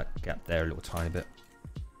increase that gap there a little tiny bit.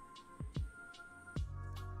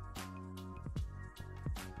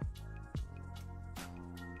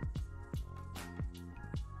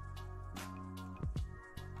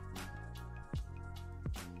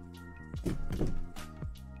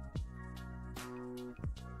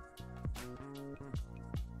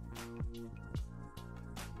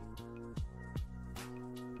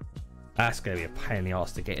 That's gonna be a pain in the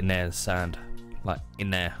ass to get in there and sand, like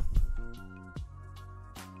in there.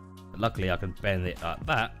 But luckily I can bend it like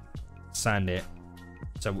that, sand it.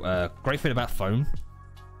 So great thing about foam,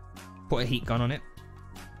 put a heat gun on it,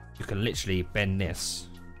 you can literally bend this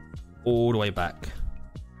all the way back,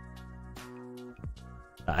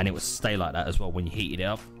 and it will stay like that as well when you heat it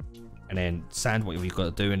up. And then sand whatever you've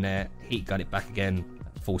got to do in there, heat gun it back again,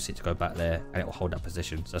 force it to go back there, and it will hold that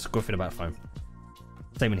position. So that's a good thing about foam.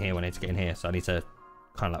 Same in here when I need to get in here, so I need to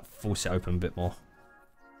kind of like force it open a bit more.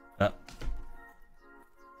 But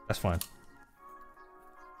that's fine.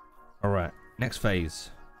 All right, next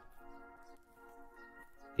phase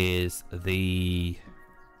is the.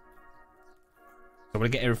 So we're gonna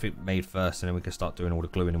get everything made first, and then we can start doing all the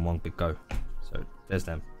gluing in one big go. So there's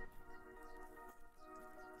them.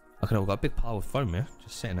 Okay, we've got a big pile of foam here,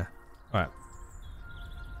 just sitting there. All right.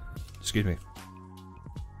 Excuse me.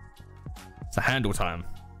 It's a handle time.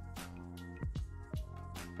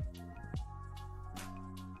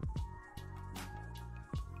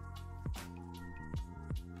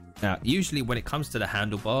 Now, usually when it comes to the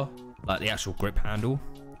handlebar, like the actual grip handle,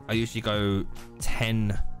 I usually go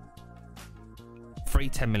 10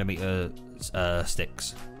 10mm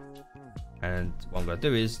sticks. And what I'm going to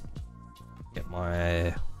do is get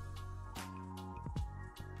my...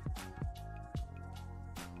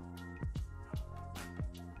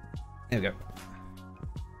 There we go.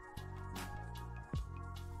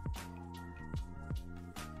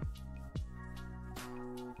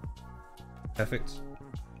 Perfect.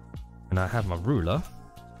 And I have my ruler,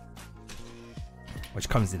 which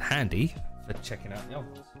comes in handy for checking out the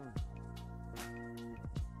others.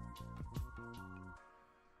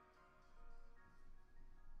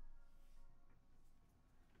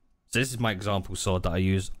 So this is my example sword that I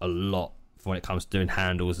use a lot for when it comes to doing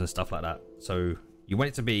handles and stuff like that. So you want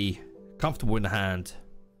it to be comfortable in the hand,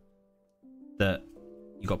 that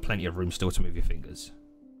you got plenty of room still to move your fingers.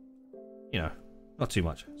 You know, not too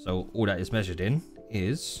much. So all that is measured in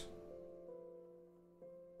is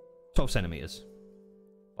 12 centimeters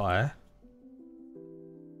by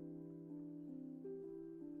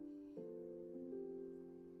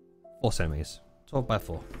 4 centimeters. 12 by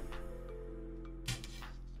 4.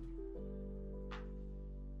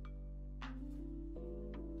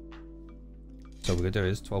 So what we're gonna do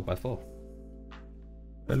is 12 by 4.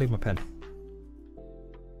 Don't leave my pen.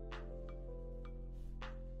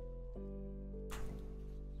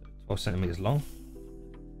 So 12 centimeters long.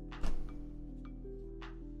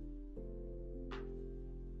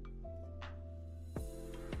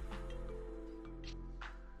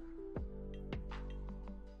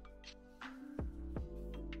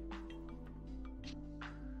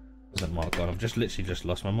 Where's that mark gone? I've just literally just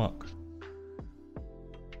lost my mark.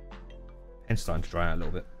 Pen's starting to dry out a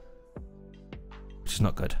little bit, which is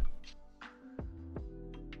not good.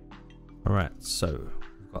 Alright, so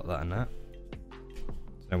we've got that and that.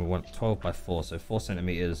 So then we want 12 by 4, so 4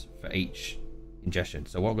 centimeters for each ingestion.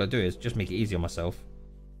 So what I'm going to do is just make it easy on myself.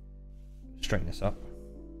 Straighten this up.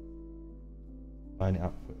 Line it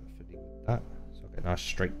up with that. So I'll get nice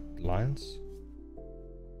straight lines.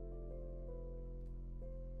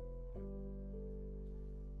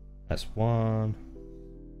 That's 1,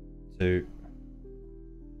 2,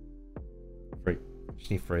 3.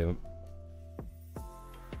 Just need 3 of them.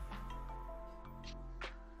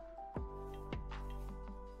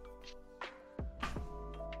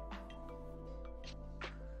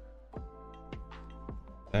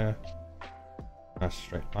 There. Nice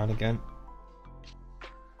straight line again.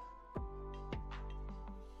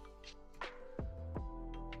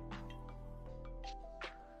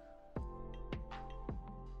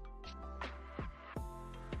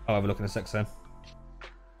 I'll have a look in a sec then.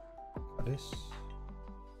 Like this.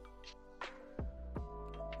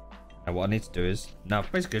 And what I need to do is, now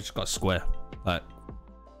basically I just got a square. Like,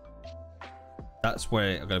 that's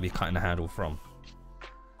where I'm going to be cutting the handle from.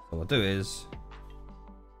 So what I'll do is,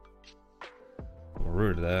 put a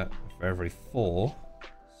ruler there. For every 4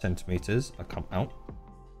 centimeters I come out.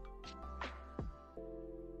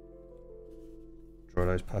 Draw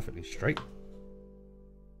those perfectly straight.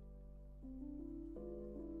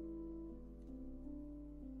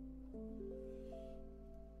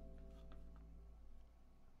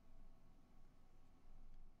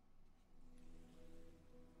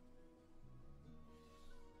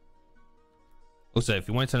 Also, if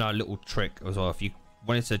you wanted to know a little trick as well, if you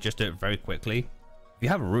wanted to just do it very quickly, if you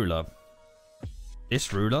have a ruler,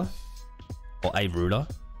 this ruler, or a ruler,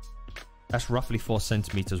 that's roughly 4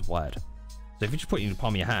 centimeters wide. So if you just put it in the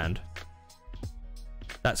palm of your hand,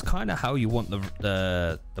 that's kind of how you want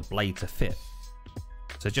the blade to fit.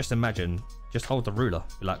 So just imagine, just hold the ruler,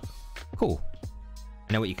 be like, cool. And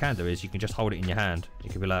then what you can do is you can just hold it in your hand.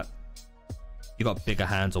 You could be like, you got bigger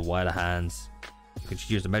hands or wider hands, you could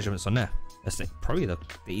just use the measurements on there. That's probably the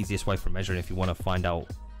easiest way for measuring if you want to find out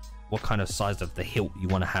what kind of size of the hilt you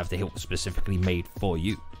want to have the hilt specifically made for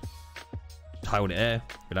you. Hold it there,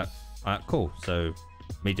 be like, alright, cool. So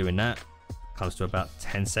me doing that comes to about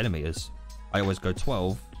 10 centimeters. I always go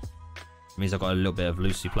 12. It means I've got a little bit of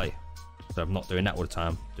loosey play. So I'm not doing that all the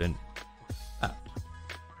time. Doing that.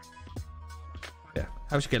 Yeah,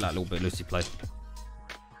 how should get that little bit of loosey play?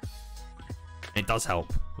 It does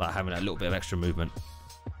help, like having a little bit of extra movement.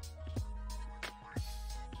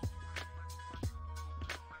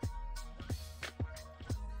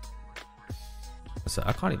 So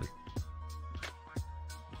I can't even.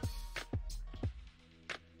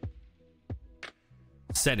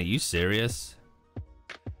 Sen, are you serious?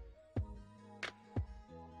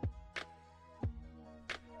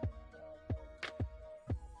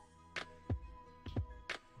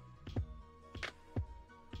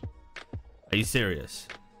 Are you serious?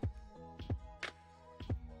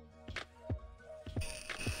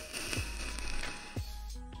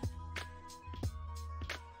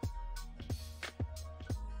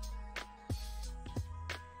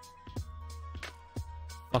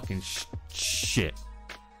 Fucking shit.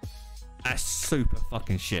 That's super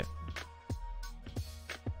fucking shit.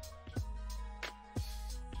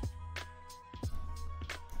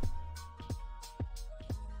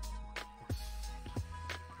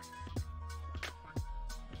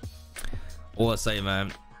 All I say,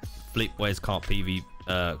 man, Fleet boys can't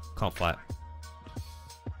can't fight.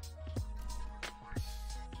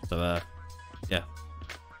 So yeah,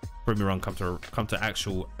 prove me wrong. Come to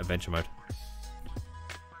actual adventure mode.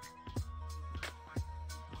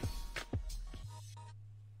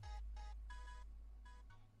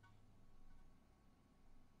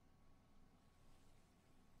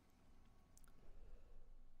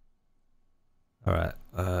 All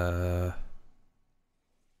right.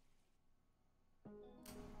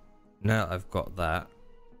 Now I've got that.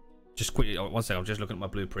 Just quickly, one second. I'm just looking at my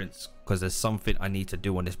blueprints because there's something I need to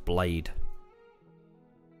do on this blade.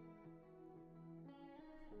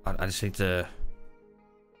 I just need to.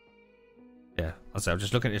 Yeah, I'm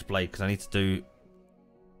just looking at this blade because I need to do.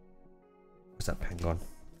 Where's that pen gone?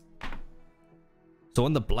 So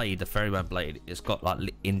on the blade, the Ferryman blade, it's got like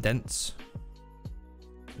indents.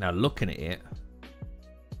 Now looking at it,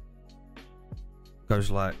 goes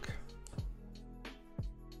like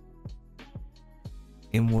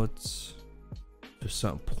inwards to a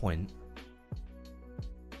certain point.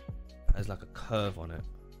 There's like a curve on it.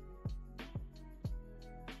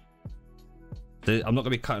 So I'm not going to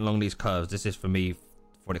be cutting along these curves. This is for me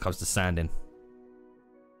when it comes to sanding.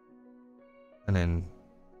 And then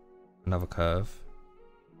another curve.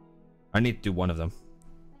 I need to do one of them.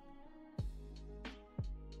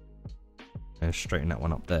 And straighten that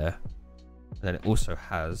one up there. And then it also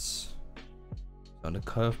has on the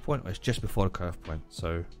curve point, or it's just before the curve point.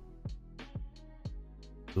 So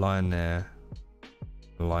line there,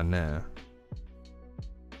 line there.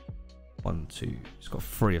 1, 2. It's got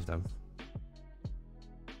 3 of them.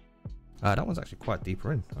 That one's actually quite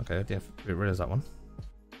deeper in. Okay, I didn't realize that one.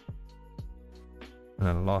 And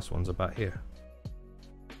then the last one's about here.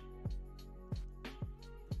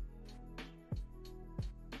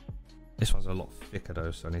 This one's a lot thicker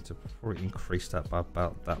though, so I need to probably increase that by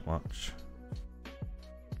about that much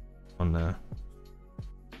on there.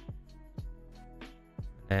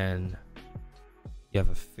 And you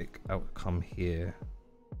have a thick outcome here,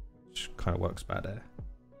 which kind of works about there.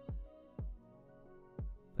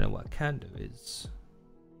 But then what I can do is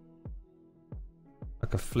I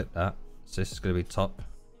can flip that. So this is going to be top,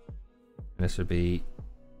 and this would be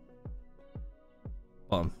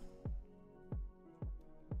bottom.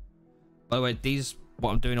 By the way,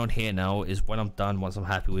 what I'm doing on here now is when I'm done, once I'm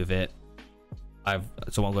happy with it,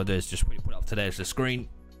 so what I'm gonna do is just put it up to there as the screen,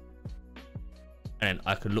 and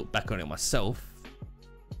I can look back on it myself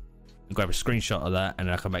and grab a screenshot of that, and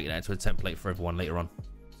then I can make that into a template for everyone later on.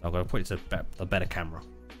 So I'm gonna put it to a better camera.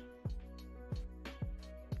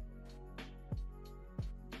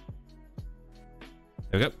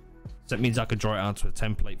 There we go. So that means I can draw it onto a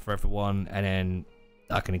template for everyone, and then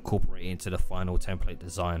I can incorporate it into the final template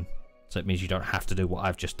design. So it means you don't have to do what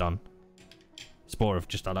I've just done. It's more of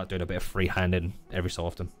just I like doing a bit of freehanding every so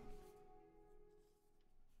often. And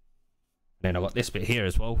then I've got this bit here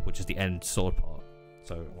as well, which is the end sword part.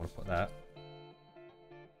 So I want to put that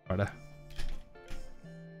right there.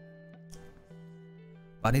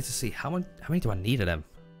 I need to see how many do I need of them?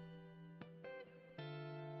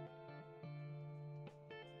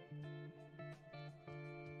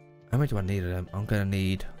 How many do I need of them? I'm gonna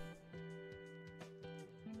need.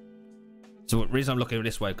 So the reason I'm looking at it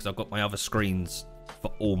this way, because I've got my other screens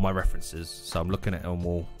for all my references, so I'm looking at them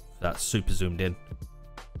all that's super zoomed in.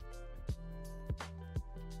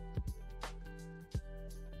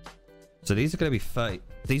 So these are going to be 30.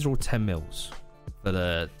 These are all 10 mils for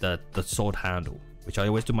the sword handle, which I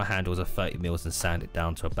always do my handles at 30 mils and sand it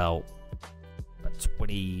down to about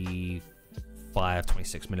 25,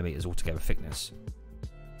 26 millimeters altogether thickness.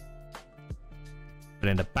 But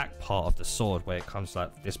in the back part of the sword, where it comes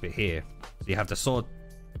like this bit here, so you have the sword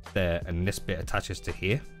there, and this bit attaches to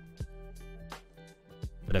here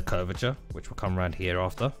with a curvature, which will come around here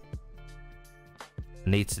after. I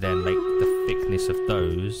need to then make the thickness of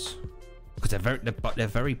those, because they're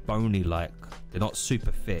very bony, like they're not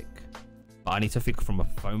super thick. But I need to think from a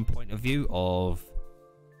foam point of view of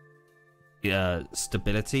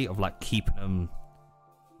stability, of like keeping them.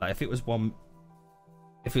 Like if it was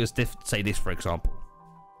say this for example.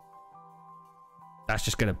 That's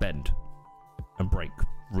just going to bend and break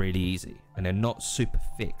really easy, and they're not super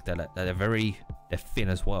thick. They're thin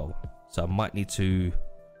as well. So I might need to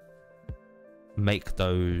make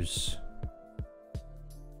those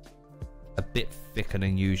a bit thicker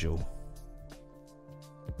than usual.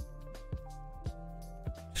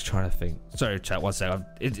 Just trying to think. Sorry, chat. One second.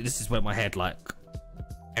 This is where my head, like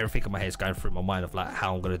everything in my head is going through my mind of like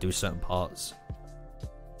how I'm going to do certain parts.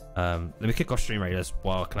 Let me kick off Stream Raiders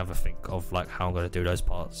while I can have a think of like how I'm going to do those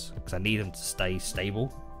parts, because I need them to stay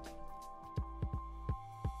stable,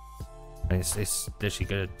 and it's literally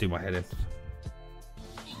going to do my head in.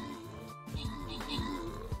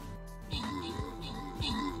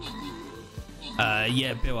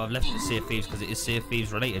 Yeah, Bill, I've left it to Sea of Thieves because it is Sea of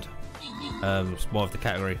Thieves related. It's more of the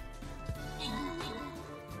category.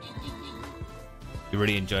 You're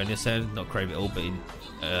really enjoying this, then? Not crave it all, but you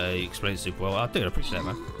explained it super well. I do appreciate that,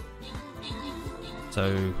 man.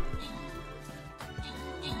 So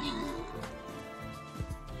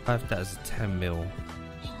I have that as a 10 mil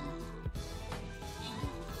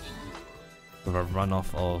with a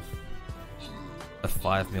runoff of a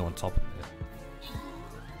 5 mil on top of it.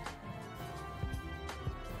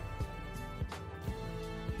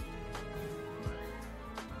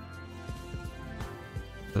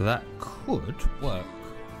 That could work.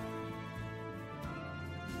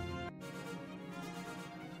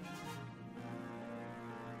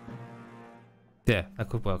 Yeah, that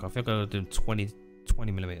could work. I think I'll do 20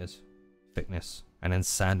 millimeters thickness and then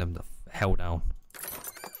sand them the hell down.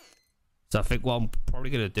 So I think what I'm probably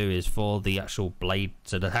going to do is for the actual blade,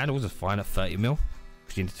 so the handles are fine at 30 mil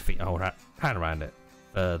because you need to fit your whole hand around it.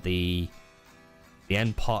 The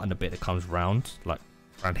end part and the bit that comes round, like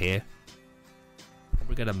around here,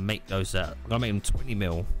 probably going to make those I'm going to make them 20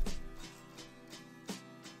 mil,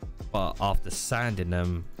 but after sanding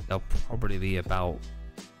them they'll probably be about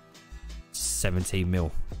 17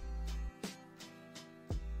 mil,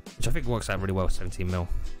 which I think works out really well. 17 mil.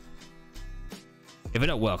 If it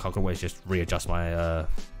don't work, I can always just readjust my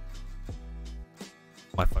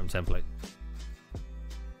my foam template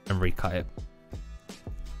and recut it.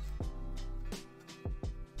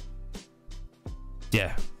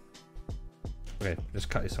 Yeah. Okay, let's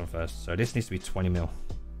cut this one first. So this needs to be 20 mil.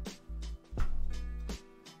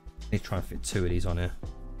 Need to try and fit 2 of these on here,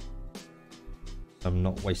 so I'm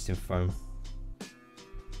not wasting foam.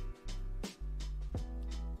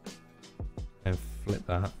 And flip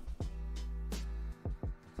that.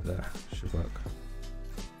 There, should work.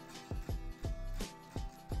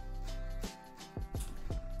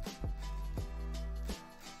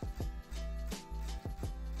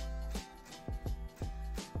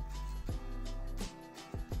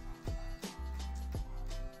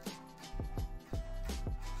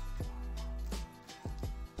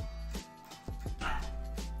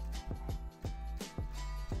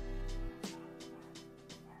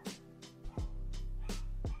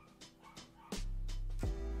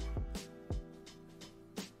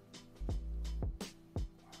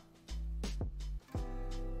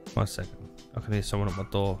 One second. I can hear someone at my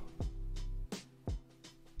door.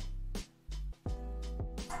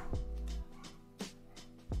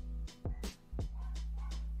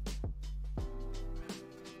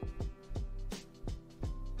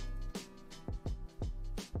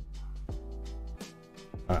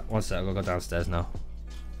 Alright, one sec. I've got to go downstairs now.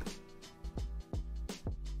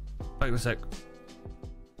 Back in a sec.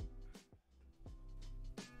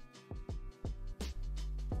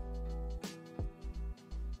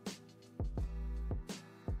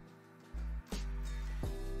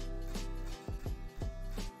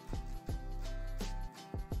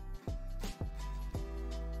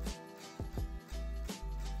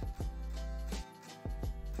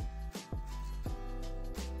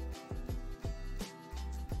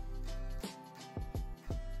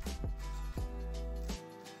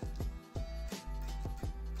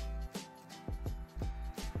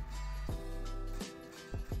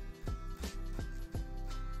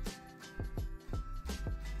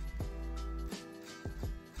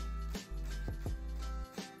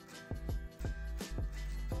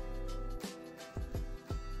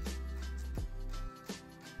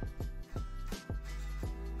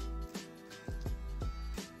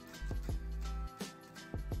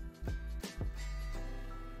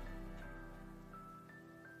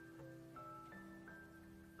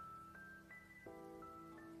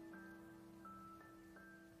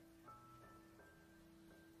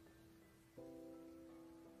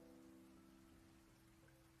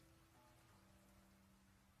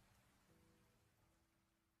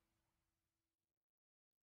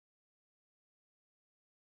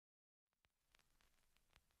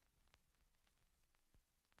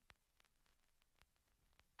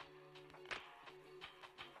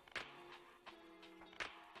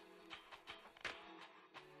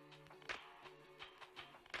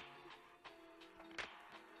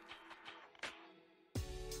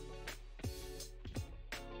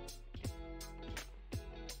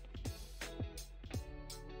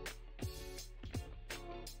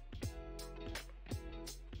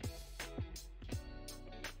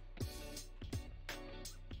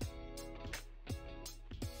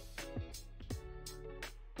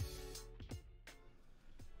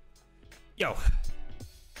 Yo,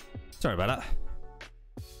 sorry about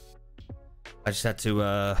that. I just had to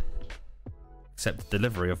accept the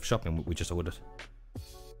delivery of shopping we just ordered.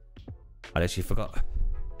 I actually forgot.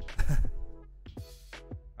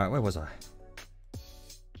 Alright, where was I?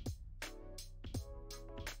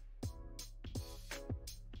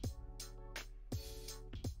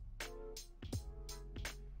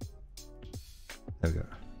 There we go.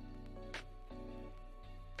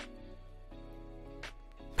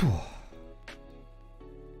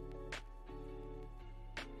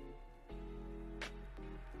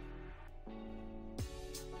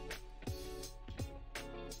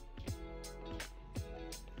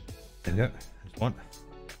 There we go. There's one.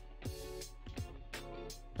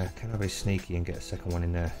 Can I be sneaky and get a second one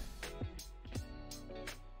in there?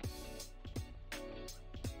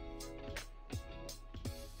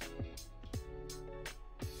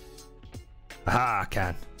 Aha, I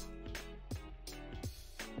can.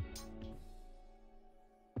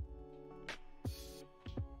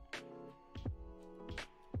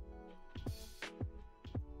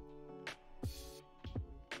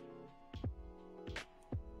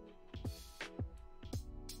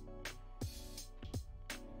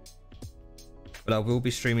 But I will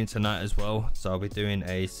be streaming tonight as well, so I'll be doing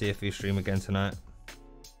a Sea of Thieves stream again tonight,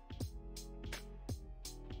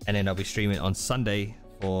 and then I'll be streaming on Sunday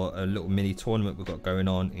for a little mini tournament we've got going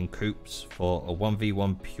on in Coops for a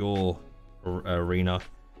 1v1 pure arena.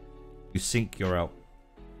 You sink, you're out.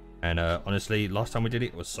 And honestly, last time we did it,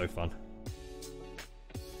 it was so fun.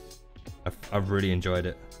 I've really enjoyed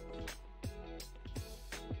it.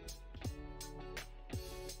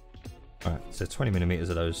 Alright, so 20mm of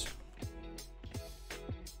those.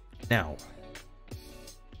 Now,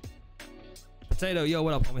 Potato, yo,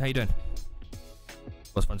 what up, homie? How you doing?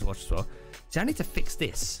 Was fun to watch as well. See, I need to fix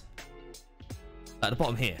this at the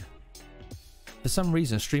bottom here. For some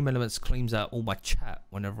reason, Stream Elements cleans out all my chat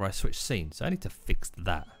whenever I switch scenes. So I need to fix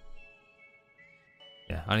that.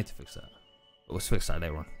 Yeah, I need to fix that. But we'll fix that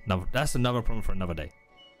later on. That's another problem for another day.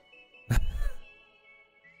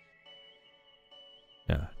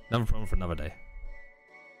 Yeah, another problem for another day.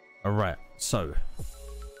 All right, so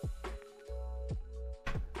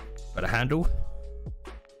got a handle.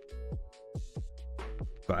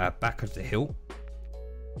 Got our back of the hilt.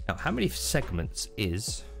 Now, how many segments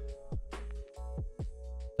is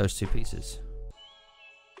those two pieces?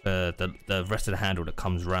 The rest of the handle that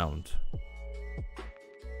comes round.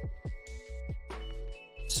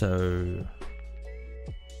 So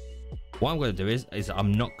what I'm going to do is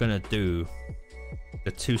I'm not going to do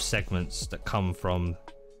the two segments that come from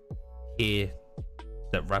here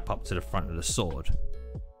that wrap up to the front of the sword,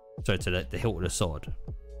 so to the hilt of the sword,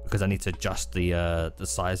 because I need to adjust the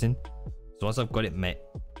sizing. So once I've got it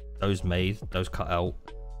those cut out,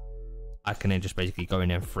 I can then just basically go in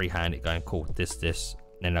there and freehand it, going cool, this, and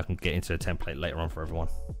then I can get into the template later on for everyone.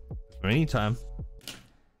 For any time, it's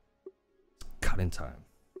cutting time.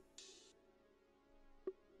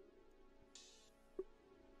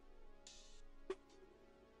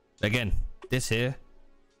 Again, this is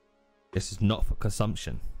not for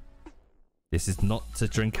consumption. This is not to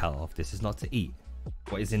drink out of. This is not to eat.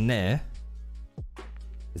 What is in there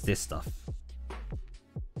is this stuff.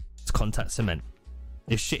 It's contact cement.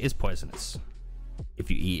 This shit is poisonous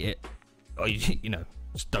if you eat it, or you know,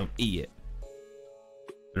 just don't eat it.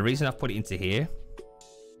 The reason I've put it into here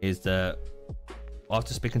is that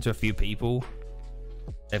after speaking to a few people,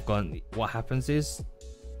 they've gone, what happens is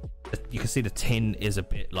you can see the tin is a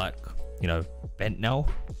bit like, you know, bent now.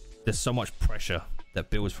 There's so much pressure that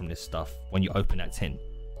builds from this stuff when you open that tin,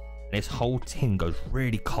 and this whole tin goes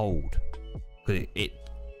really cold because it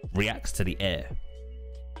reacts to the air,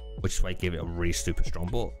 which is why I give it a really stupid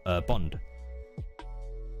strong bond.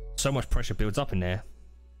 So much pressure builds up in there,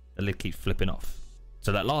 the lid keeps flipping off.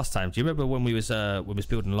 So that last time, do you remember when we was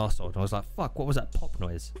building the last sword, and I was like, fuck, what was that pop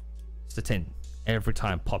noise? It's the tin every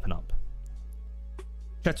time popping up.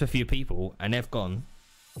 Chat to a few people and they've gone,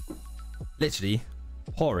 literally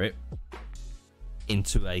pour it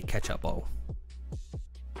into a ketchup bowl.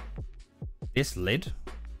 This lid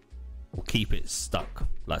will keep it stuck,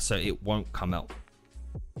 like, so it won't come out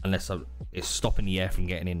unless it's stopping the air from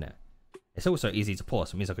getting in there. It's also easy to pour,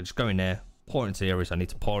 so it means I can just go in there, pour it into the areas I need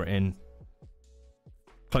to pour it in,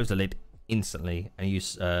 close the lid instantly, and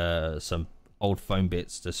use some old foam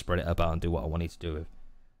bits to spread it about and do what I want it to do with.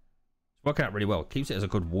 It's working out really well. It keeps it as a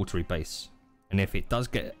good watery base, and if it does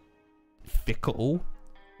get thick at all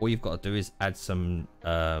you've got to do is add some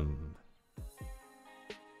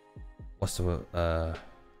what's the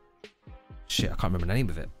shit, I can't remember the name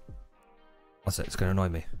of it. What's it? It's gonna annoy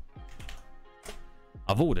me.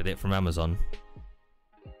 I've ordered it from Amazon.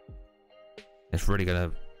 It's really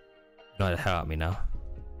gonna annoy the hell out of me now.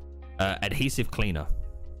 Adhesive cleaner.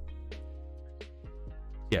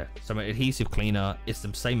 Yeah, so my adhesive cleaner, it's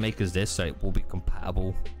the same make as this, so it will be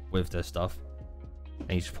compatible with their stuff.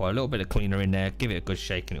 And you just put a little bit of cleaner in there, give it a good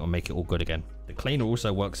shake, and it will make it all good again. The cleaner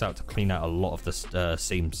also works out to clean out a lot of the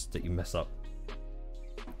seams that you mess up.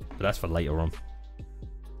 But that's for later on.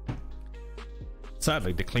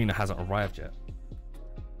 Sadly, the cleaner hasn't arrived yet.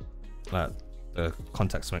 Like, the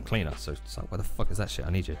contact cement cleaner. So it's like, where the fuck is that shit? I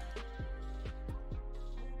need you.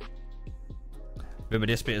 Remember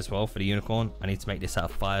this bit as well for the unicorn? I need to make this out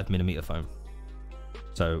of 5mm foam.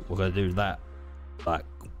 So we're going to do that like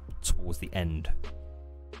towards the end.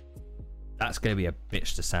 That's going to be a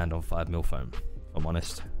bitch to sand on 5mm foam, if I'm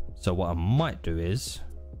honest. So what I might do is...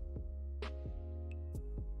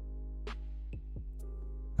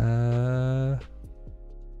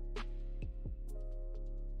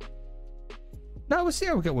 No, we'll see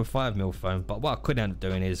how we get with 5mm foam. But what I could end up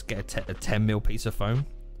doing is get a 10mm piece of foam,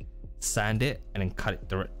 sand it, and then cut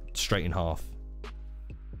it straight in half.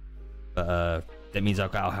 But that means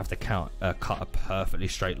I'll have to cut a perfectly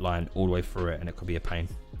straight line all the way through it, and it could be a pain.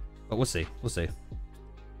 But we'll see. We'll see.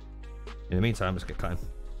 In the meantime, let's get cutting.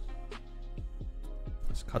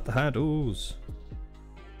 Let's cut the handles.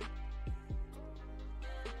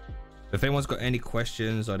 If anyone's got any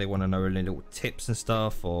questions or they want to know any little tips and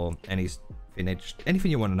stuff, or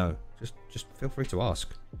anything you want to know, just feel free to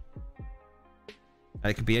ask.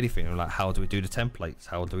 And it could be anything, like how do we do the templates?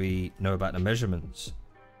 How do we know about the measurements?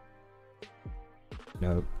 You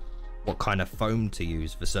know, what kind of foam to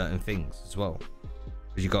use for certain things as well.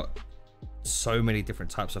 Because you've got so many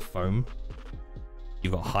different types of foam.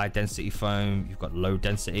 You've got high density foam, you've got low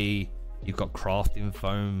density, you've got crafting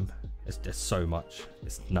foam. There's so much.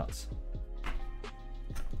 It's nuts.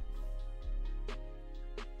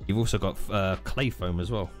 You've also got clay foam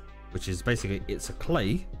as well, which is basically, it's a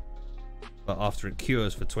clay, but after it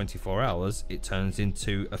cures for 24 hours, it turns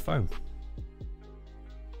into a foam.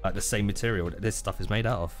 Like the same material that this stuff is made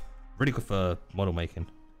out of. Really good for model making,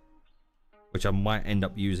 which I might end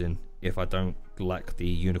up using if I don't like the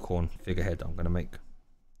unicorn figurehead that I'm going to make.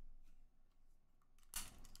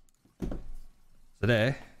 So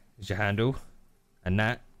there is your handle, and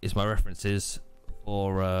that is my references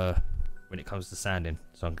for when it comes to sanding.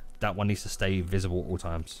 So that one needs to stay visible at all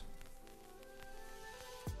times.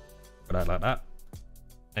 Put that like that.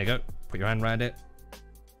 There you go. Put your hand around it.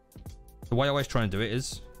 The way I always try and do it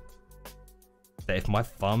is that if my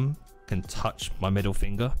thumb can touch my middle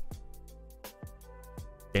finger,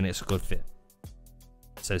 then it's a good fit.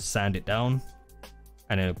 So sand it down,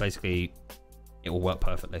 and then basically it will work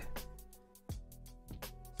perfectly.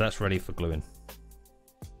 So that's ready for gluing.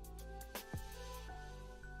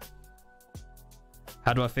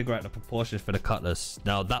 How do I figure out the proportions for the cutlass?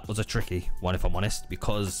 Now that was a tricky one, if I'm honest,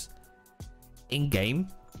 because in game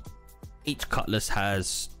each cutlass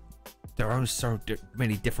has their own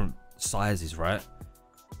many different sizes, right?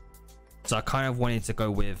 So I kind of wanted to go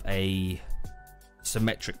with a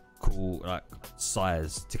symmetrical like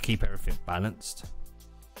size to keep everything balanced.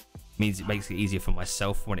 Means it makes it easier for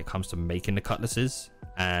myself when it comes to making the cutlasses,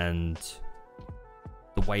 and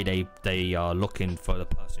the way they are looking for the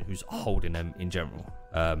person who's holding them in general.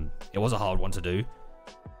 It was a hard one to do.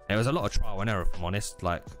 There was a lot of trial and error, if I'm honest,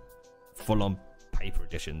 like full-on paper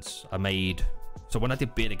editions. So when I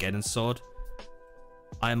did Beard Again and Sword,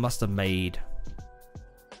 I must have made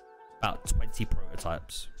about 20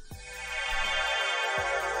 prototypes.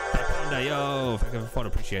 Yo, thank you for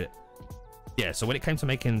appreciate it. Yeah, so when it came to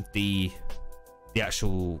making the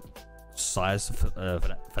actual size for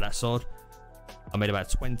that sword, I made about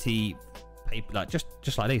 20 paper, like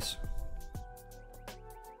just like these.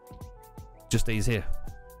 Just these here.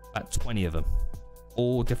 About 20 of them.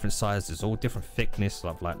 All different sizes, all different thickness,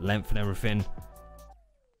 like length and everything.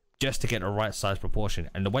 Just to get the right size proportion.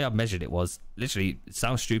 And the way I measured it was, literally, it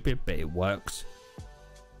sounds stupid, but it works.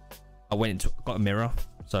 I got a mirror.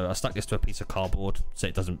 So I stuck this to a piece of cardboard so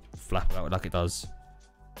it doesn't flap out like it does.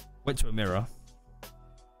 Went to a mirror.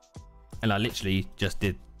 And I literally just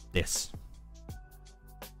did this.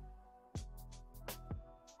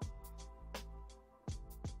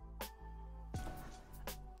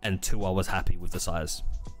 Until I was happy with the size.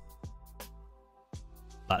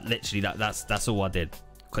 Like literally that's all I did.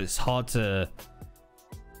 Because it's hard to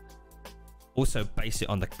also base it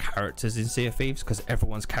on the characters in Sea of Thieves, because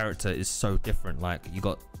everyone's character is so different. Like you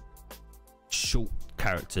got short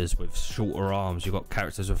characters with shorter arms, you got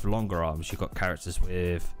characters with longer arms, you got characters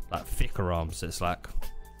with like thicker arms. So it's like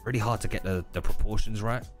really hard to get the proportions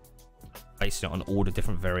right, basing it on all the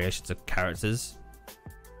different variations of characters.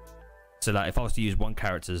 So that if I was to use one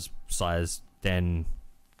character's size, then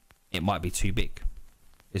it might be too big.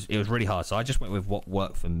 It was really hard. So I just went with what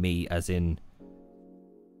worked for me, as in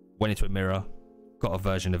went into a mirror, got a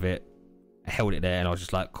version of it, held it there, and I was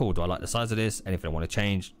just like, cool, do I like the size of this? Anything I want to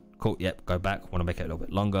change? Cool, yep, go back, want to make it a little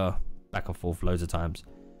bit longer, back and forth loads of times.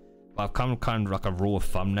 But I've come kind of like a rule of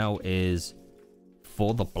thumb now is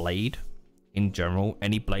for the blade in general,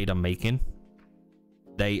 any blade I'm making,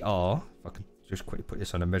 they are, if I can just quickly put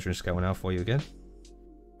this on a measuring scale now for you again.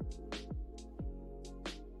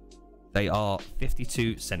 They are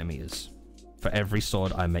 52 centimeters for every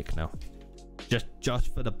sword I make now.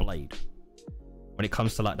 Just for the blade. When it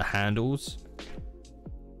comes to like the handles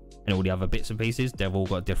and and all the other bits and pieces, they've all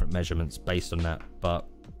got different measurements based on that. But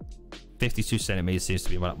 52 centimeters seems to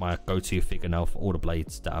be my go-to figure now for all the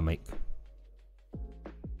blades that I make.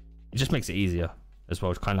 It just makes it easier as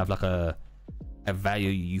well to kind of have like a value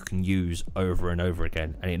you can use over and over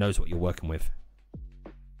again, and it knows what you're working with.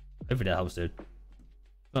 Hopefully that helps, dude.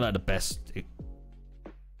 Not like the best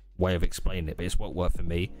way of explaining it, but it's what worked for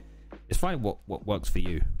me. It's finding what works for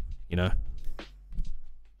you, you know.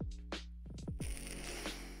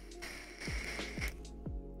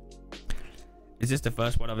 Is this the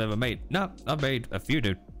first one I've ever made? No, I've made a few,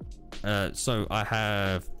 dude. So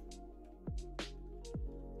I've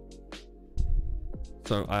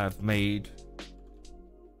made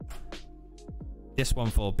this one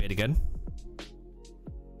for Beard again.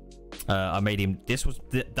 I made him.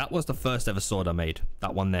 That was the first ever sword I made.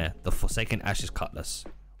 That one there, the Forsaken Ashes Cutlass.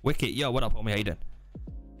 Wicked, yo, what up, homie? How you doing?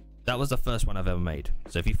 That was the first one I've ever made.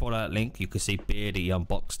 So if you follow that link, you can see Beard. He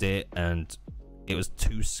unboxed it, and it was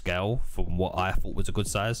to scale from what I thought was a good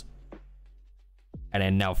size. And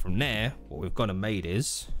then now from there, what we've gone and made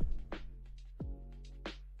is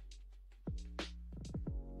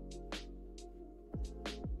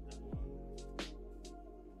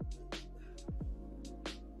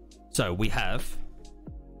so we have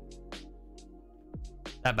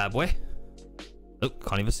that bad boy. Look,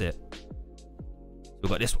 can't even see it. So we've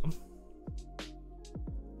got this one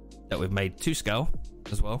that we've made to scale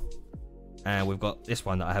as well, and we've got this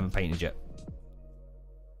one that I haven't painted yet.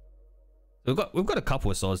 We've got a couple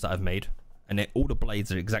of swords that I've made, and all the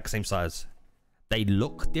blades are the exact same size. They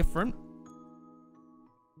look different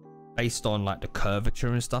based on like the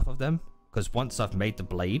curvature and stuff of them, because once I've made the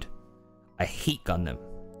blade, I heat gun them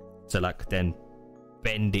to like then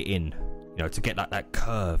bend it in, you know, to get like that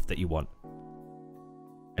curve that you want.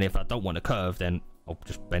 And if I don't want a curve, then I'll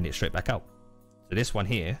just bend it straight back out. So this one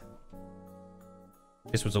here,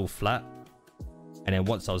 this was all flat, and then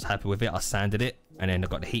once I was happy with it, I sanded it, and then I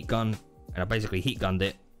got the heat gun, and I basically heat gunned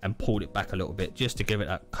it and pulled it back a little bit just to give it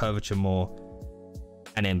that curvature more,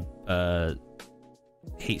 and then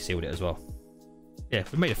heat sealed it as well. Yeah,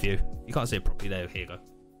 we made a few. You can't see it properly there. Here you go.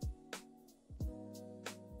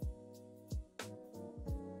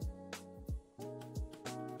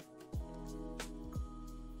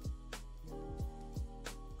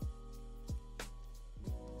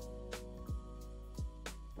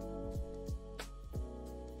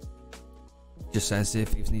 Just saying, Sea of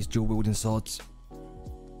Thieves needs dual wielding swords.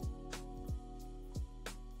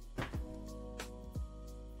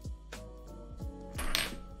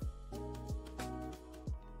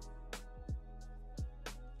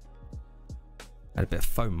 I had a bit of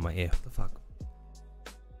foam in my ear. What the fuck?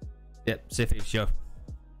 Yep, Sea of Thieves, yo.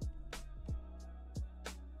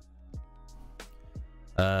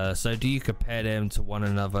 So do you compare them to one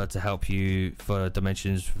another to help you for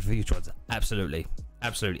dimensions for future ones? Absolutely.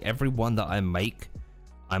 Absolutely. Every one that I make,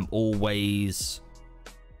 I'm always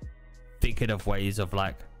thinking of ways of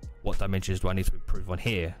like, what dimensions do I need to improve on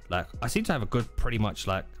here? Like, I seem to have a good, pretty much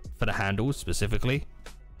like for the handles specifically,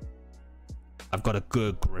 I've got a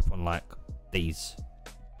good grip on like these,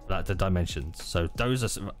 like the dimensions. So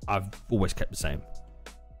those are, I've always kept the same.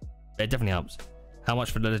 It definitely helps. How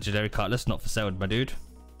much for the legendary cutlass? Not for sale, my dude.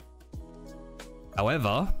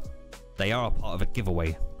 However, they are a part of a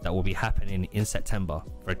giveaway that will be happening in September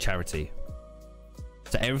for a charity.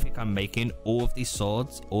 So everything I'm making, all of these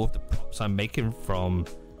swords, all of the props I'm making from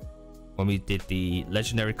when we did the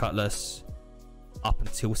legendary cutlass up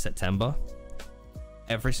until September,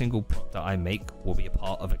 every single prop that I make will be a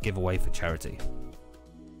part of a giveaway for charity.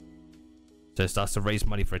 So it starts to raise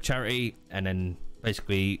money for a charity, and then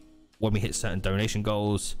basically when we hit certain donation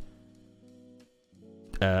goals,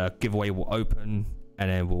 giveaway will open, and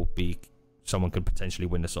then will be, someone could potentially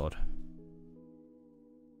win the sword.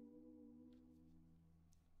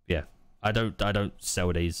 Yeah, I don't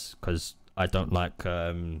sell these because I don't like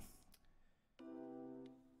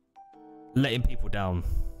letting people down.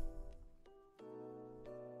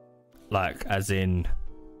 Like, as in,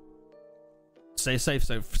 say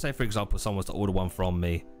for example, someone's to order one from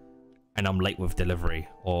me, and I'm late with delivery,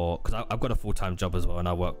 or because I've got a full-time job as well, and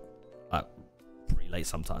I work like pretty late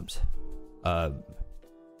sometimes.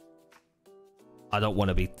 I don't want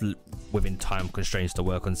to be within time constraints to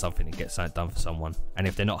work on something and get something done for someone. And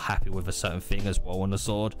if they're not happy with a certain thing as well on the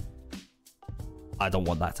sword, I don't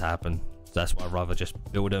want that to happen. So that's why I'd rather just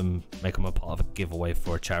build them, make them a part of a giveaway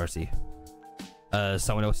for a charity.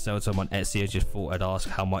 Someone else sells them on Etsy. I just thought I'd ask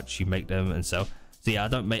how much you make them and sell. So yeah,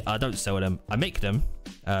 I don't sell them. I make them.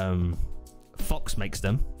 Fox makes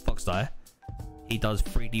them. Fox Dye. He does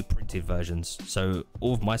 3D printed versions. So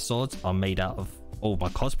all of my swords are made out of, all of my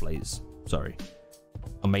cosplays, sorry,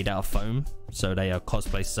 are made out of foam, so they are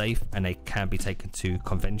cosplay safe and they can be taken to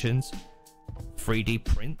conventions. 3D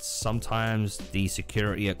prints, sometimes the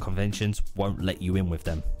security at conventions won't let you in with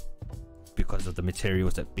them because of the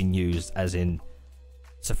materials that have been used, as in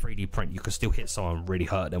it's a 3D print, you can still hit someone and really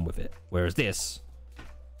hurt them with it. Whereas this,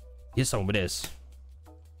 hit someone with this,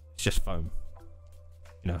 it's just foam.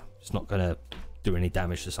 You know, it's not gonna do any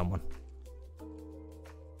damage to someone.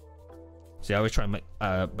 See, I always try and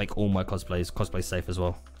make all my cosplay safe as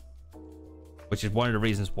well, which is one of the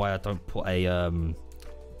reasons why I don't put a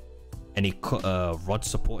any rod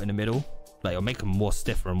support in the middle. Like, it'll make them more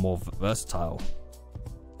stiffer and more versatile.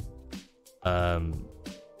 But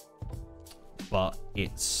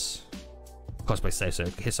it's cosplay safe, so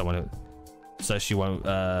it hit someone, so she won't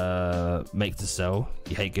make the sell.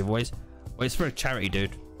 You hate giveaways? Well, it's for a charity,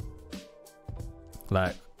 dude.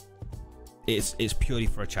 Like, it's purely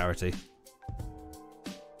for a charity.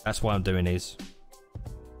 That's why I'm doing these.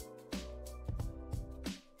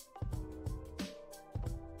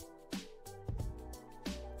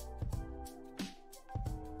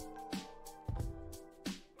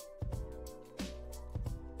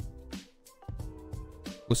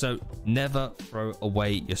 Also, never throw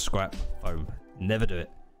away your scrap foam. Never do it.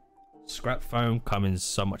 Scrap foam come in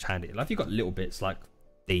so much handy. Like, if you've got little bits like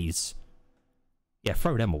these, yeah,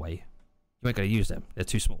 throw them away. You ain't gonna use them. They're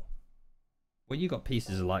too small. When you got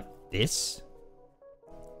pieces like this,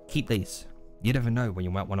 keep these. You never know when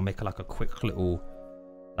you might want to make like a quick little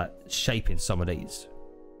like shape in some of these.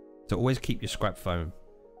 So always keep your scrap foam.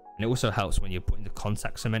 And it also helps when you're putting the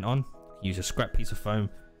contact cement on. Use a scrap piece of foam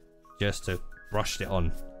just to brush it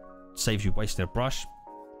on. Saves you wasting a brush.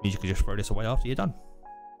 Means you can just throw this away after you're done.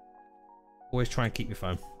 Always try and keep your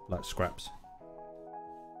foam like scraps.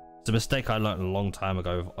 It's a mistake I learned a long time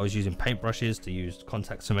ago. I was using paintbrushes to use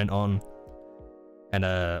contact cement on,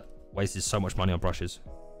 and wasted so much money on brushes.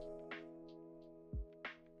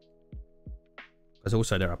 Because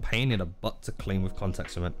also they're a pain in the butt to clean with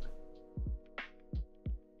contact cement.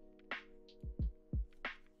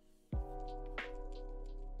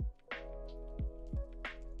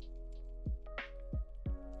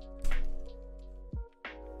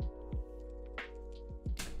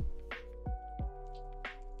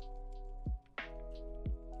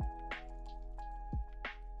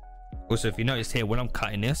 Also, if you notice here, when I'm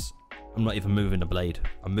cutting this, I'm not even moving the blade.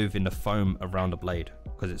 I'm moving the foam around the blade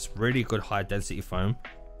because it's really good high density foam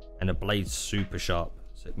and the blade's super sharp.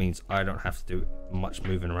 So it means I don't have to do much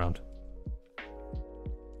moving around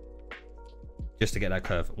just to get that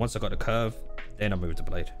curve. Once I got the curve, then I move the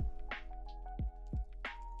blade.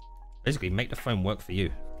 Basically, make the foam work for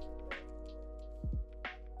you.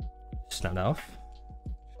 Snap that off.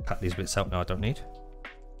 Cut these bits out now I don't need.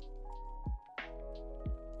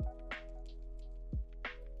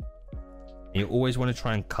 You always want to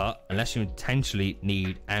try and cut, unless you intentionally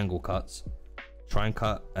need angle cuts, try and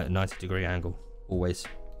cut at a 90-degree angle, always.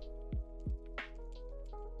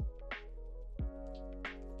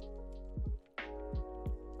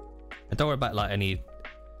 And don't worry about like any,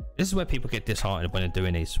 this is where people get disheartened when they're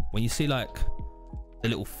doing these. When you see like the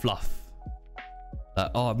little fluff,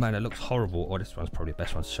 like, oh man, it looks horrible. Or this one's probably the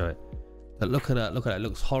best one to show it. But look at that, it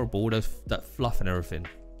looks horrible. All that fluff and everything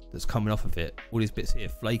that's coming off of it. All these bits here,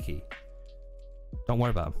 flaky. Don't worry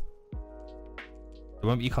about them. The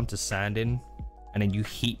moment you come to sanding and then you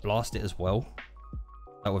heat blast it as well,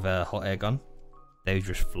 like with a hot air gun, they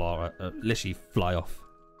just literally fly off.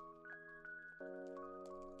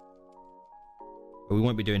 But we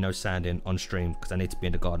won't be doing no sanding on stream because I need to be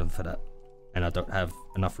in the garden for that, and I don't have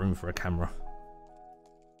enough room for a camera.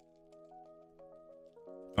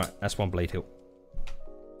 Alright, that's one blade hilt.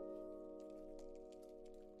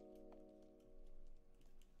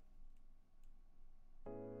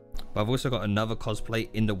 But I've also got another cosplay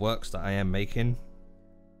in the works that I am making.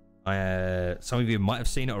 Some of you might have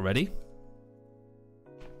seen it already,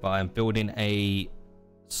 but I'm building a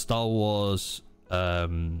Star Wars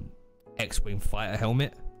X-Wing fighter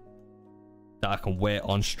helmet that I can wear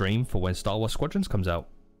on stream for when Star Wars Squadrons comes out.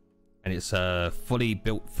 And it's fully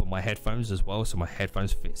built for my headphones as well, so my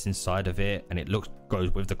headphones fits inside of it, and it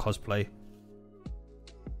goes with the cosplay.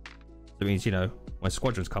 That means, you know, when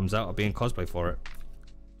Squadrons comes out, I'll be in cosplay for it.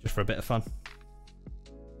 Just for a bit of fun.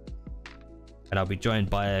 And I'll be joined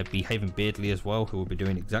by Behaving Beardly as well, who will be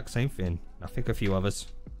doing the exact same thing. I think a few others.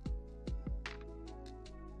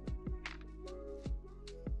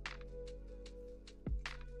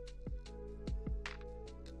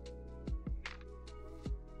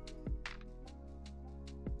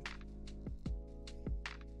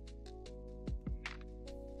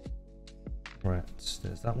 Right, so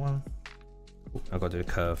there's that one. Ooh, I've got to do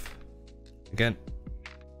a curve. Again,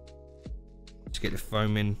 Just get the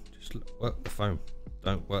foam in. Just work the foam.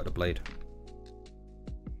 Don't work the blade.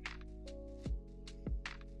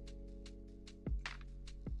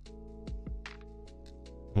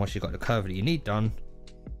 Once you've got the curve that you need done,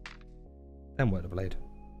 then work the blade.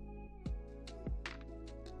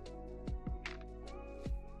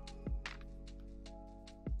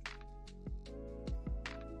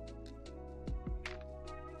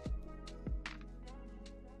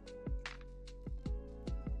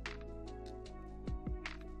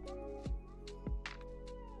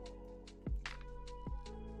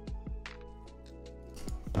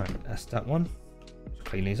 Alright, that's that one. Just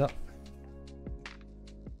clean these up.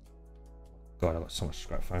 God, I've got so much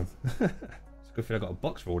scrap foam. It's a good thing I got a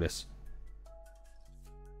box for all this.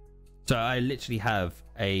 So I literally have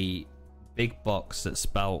a big box that's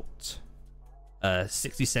about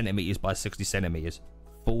 60 centimeters by 60 centimeters,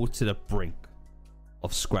 full to the brink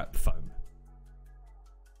of scrap foam.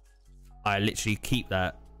 I literally keep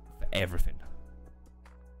that for everything.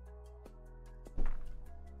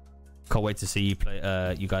 Can't wait to see you play.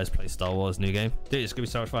 You guys play Star Wars new game, dude. It's gonna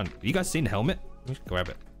be so much fun. Have you guys seen the helmet? Let me grab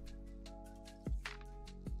it.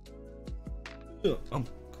 I'm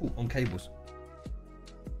cool on cables.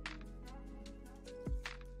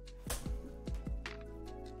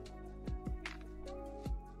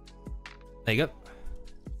 There you go.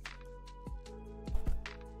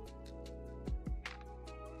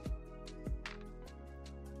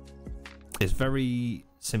 It's very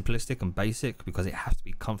simplistic and basic because it has to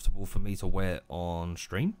be comfortable for me to wear on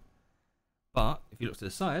stream. But if you look to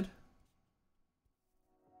the side,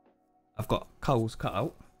 I've got holes cut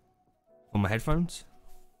out on my headphones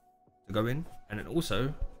to go in, and then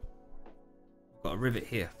also I've got a rivet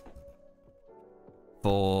here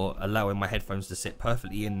for allowing my headphones to sit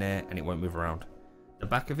perfectly in there and it won't move around. The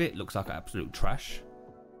back of it looks like absolute trash.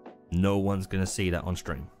 No one's gonna see that on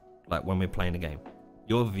stream, like when we're playing the game.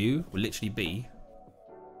 Your view will literally be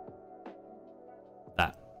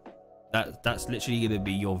that's literally gonna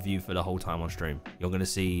be your view for the whole time on stream. You're gonna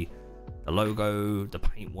see the logo, the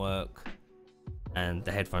paintwork, and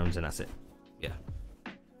the headphones, and that's it. Yeah.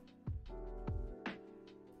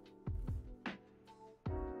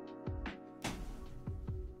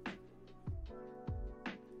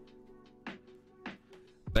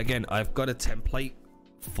 But again, I've got a template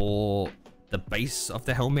for the base of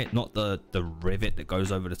the helmet, not the rivet that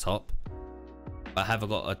goes over the top. I have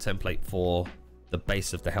got a template for the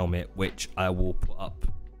base of the helmet, which I will put up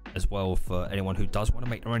as well for anyone who does want to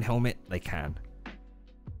make their own helmet. They can.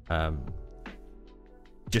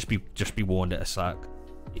 Just be warned at a sec.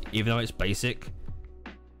 Even though it's basic,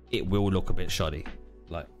 it will look a bit shoddy,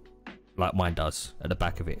 like mine does at the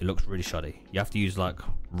back of it. It looks really shoddy. You have to use like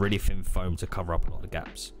really thin foam to cover up a lot of the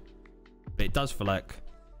gaps, but it does for like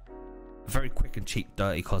a very quick and cheap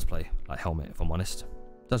dirty cosplay like helmet, if I'm honest.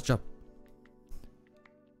 It does the job.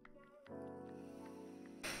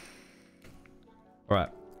 All right,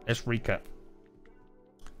 let's recap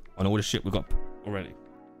on all the shit we got already.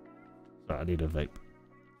 Sorry, I need a vape.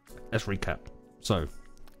 Let's recap. So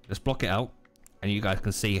let's block it out and you guys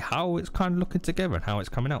can see how it's kind of looking together and how it's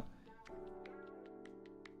coming out.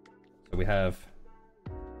 So we have,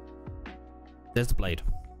 there's the blade.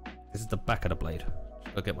 This is the back of the blade.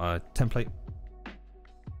 I'll get my template.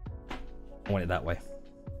 I want it that way.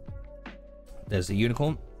 There's the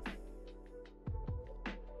unicorn.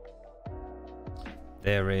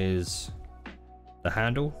 There is the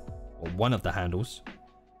handle, or one of the handles.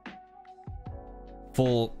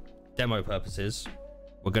 For demo purposes,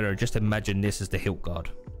 we're going to just imagine this as the hilt guard,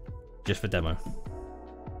 just for demo.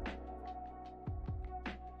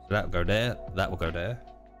 So that will go there, that will go there,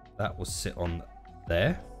 that will sit on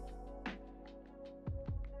there,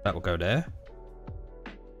 that will go there,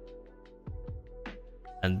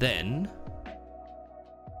 and then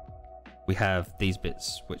we have these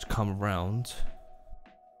bits which come around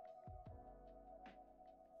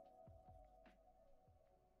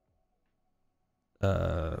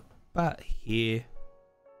about here,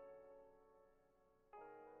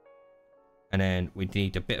 and then we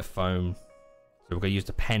need a bit of foam, so we're going to use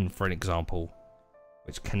the pen for an example,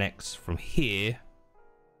 which connects from here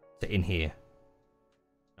to in here.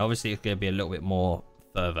 Obviously it's going to be a little bit more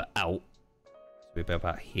further out, so we'll be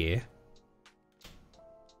about here,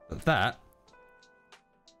 but that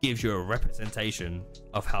gives you a representation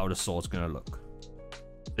of how the sword's going to look.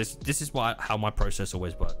 This is how my process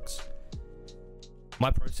always works. My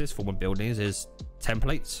process for when building is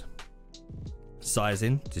templates,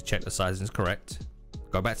 sizing to check the sizing is correct,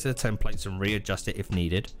 go back to the templates and readjust it if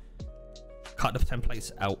needed, cut the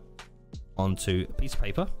templates out onto a piece of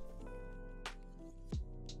paper, you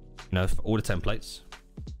know, for all the templates,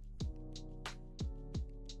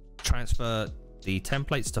 transfer the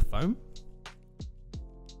templates to foam,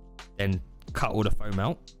 then cut all the foam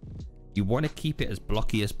out. You want to keep it as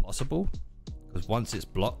blocky as possible, because once it's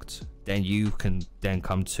blocked, then you can then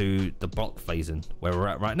come to the block phasing where we're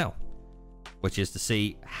at right now, which is to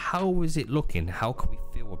see how is it looking, how can we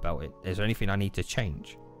feel about it, is there anything I need to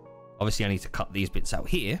change. Obviously I need to cut these bits out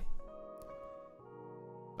here,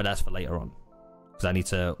 but that's for later on, because I need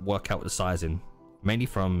to work out the sizing mainly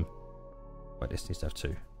from, wait, this needs to have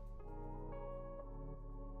 2.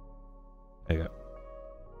 There you go.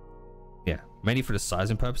 Yeah, mainly for the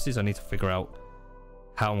sizing purposes, I need to figure out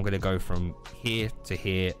how I'm going to go from here to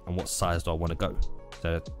here and what size do I want to go.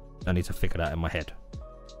 So I need to figure that in my head.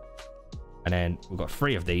 And then we've got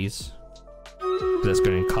 3 of these, that's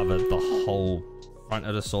going to cover the whole front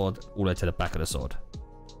of the sword all the way to the back of the sword.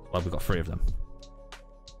 Well, we've got 3 of them.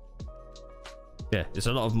 Yeah, it's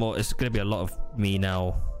a lot of more. It's going to be a lot of me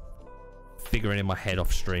now figuring in my head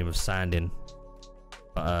off stream of sanding.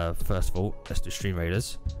 But first of all, let's do Stream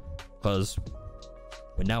Raiders, because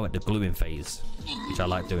we're now at the gluing phase, which I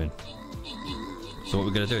like doing. So what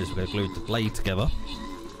we're going to do is we're going to glue the blade together,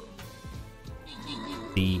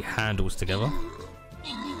 the handles together,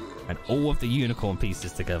 and all of the unicorn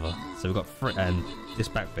pieces together. So we've got and this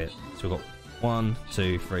back bit. So we've got 1,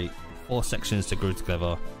 2, 3, 4 sections to glue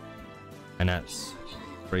together, and that's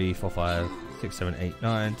 3, 4, 5, 6, 7, 8,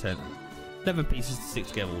 9, 10, 11 pieces to stick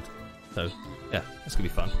together. So yeah, that's gonna be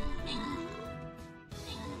fun.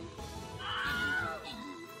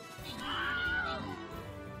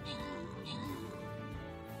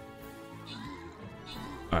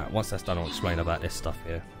 Alright, once that's done, I'll explain about this stuff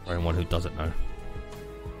here for anyone who doesn't know.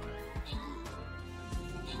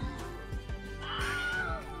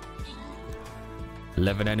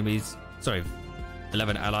 Eleven enemies, sorry,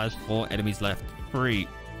 11 allies, 4 enemies left. 3,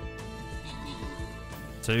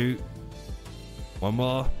 2, 1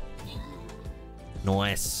 more.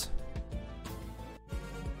 Nice.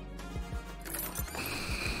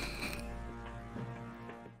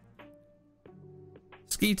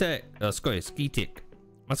 Ski-tech, ski-tick.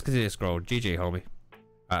 Musketeer scroll, GG homie.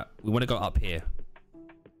 Alright, we want to go up here.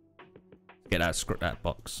 Get that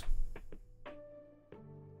box.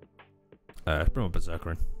 Let's bring my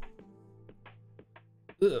berserker in.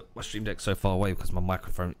 Ugh, my stream deck's so far away because my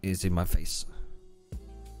microphone is in my face.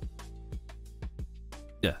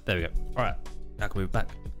 Yeah, there we go. Alright, now I can move back.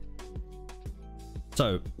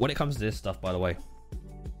 So, when it comes to this stuff, by the way,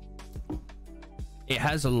 it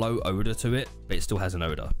has a low odor to it, but it still has an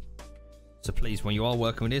odor. So please, when you are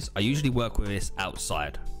working with this, I usually work with this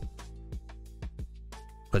outside,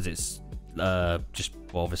 because it's just,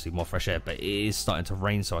 well, obviously more fresh air, but it is starting to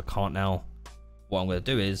rain, so I can't now. What I'm going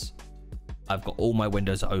to do is, I've got all my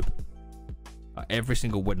windows open. Every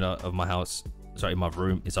single window of my house, sorry, my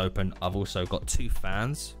room is open. I've also got 2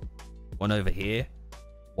 fans, one over here,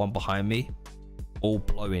 one behind me, all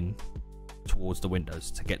blowing towards the windows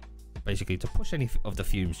to get, basically to push any of the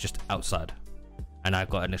fumes just outside. And I've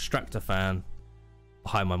got an extractor fan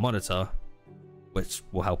behind my monitor, which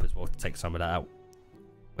will help as well to take some of that out,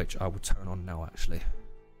 which I will turn on now actually.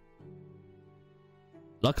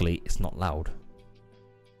 Luckily it's not loud.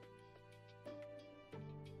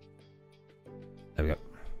 There we go.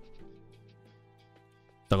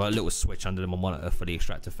 So I've got a little switch under my monitor for the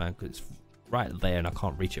extractor fan because it's right there and I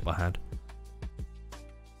can't reach it by hand. Is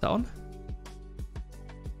that on?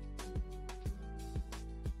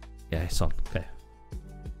 Yeah, it's on. Okay.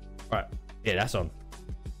 Right. Yeah, that's on.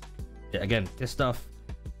 Yeah, again, this stuff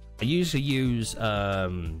I usually use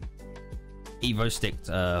Evo Stick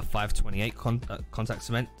 528 contact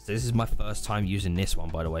cement. So this is my first time using this one,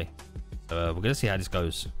 by the way. So we're gonna see how this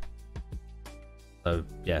goes. So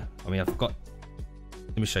yeah, I mean, I've got,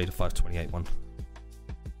 let me show you the 528 one.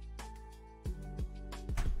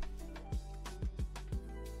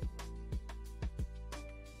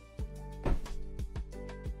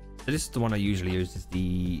 So this is the one I usually use, is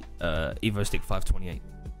the Evo Stick 528.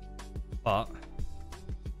 But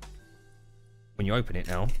when you open it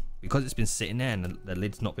now, because it's been sitting there and the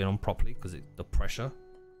lid's not been on properly because the pressure,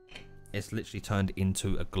 it's literally turned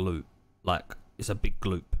into a gloop. Like, it's a big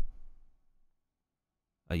gloop.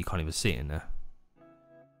 You can't even see it in there.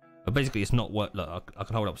 But basically it's not work. Look, I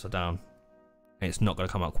can hold it upside down and it's not going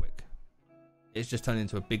to come out quick. It's just turned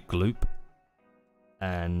into a big gloop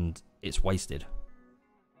and it's wasted.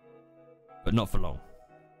 But not for long.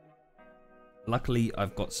 Luckily,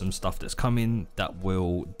 I've got some stuff that's coming that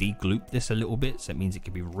will degloop this a little bit, so it means it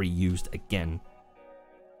can be reused again.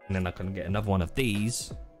 And then I can get another one of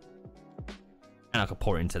these, and I can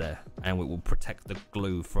pour it into there, and it will protect the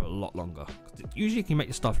glue for a lot longer. Usually, you can make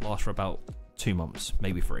your stuff last for about 2 months,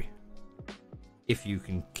 maybe 3. if you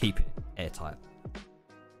can keep it airtight.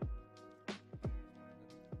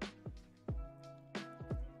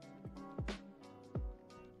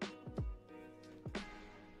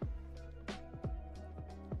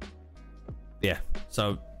 Yeah,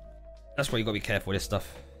 so that's why you gotta be careful with this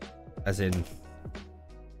stuff. As in,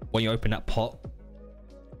 when you open that pot,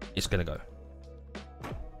 it's gonna go.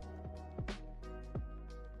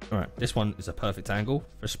 Alright, this one is a perfect angle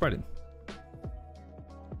for spreading.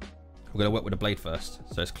 We're gonna work with the blade first,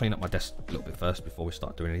 so let's clean up my desk a little bit first before we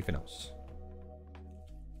start doing anything else.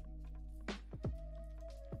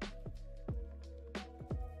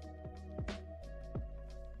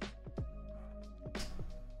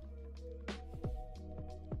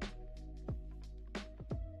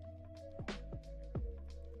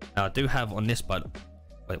 Now I do have on this, but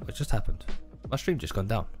wait, what just happened? My stream just gone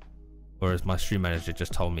down, or as my stream manager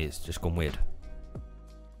just told me, it's just gone weird.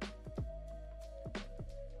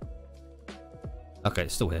 Okay,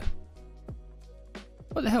 it's still here.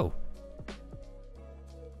 What the hell?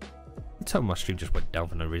 You tell me my stream just went down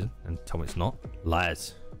for no reason, and tell me it's not.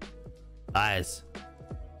 Lies. Lies.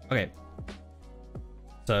 Okay.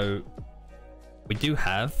 So we do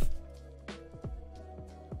have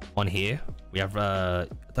on here. We have I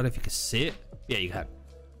don't know if you can see it. Yeah, you can.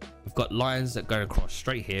 We've got lines that go across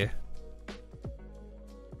straight here.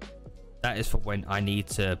 That is for when I need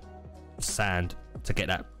to sand to get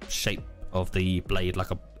that shape of the blade, like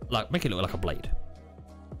make it look like a blade.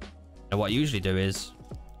 Now what I usually do is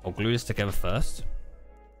I'll glue this together first,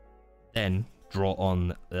 then draw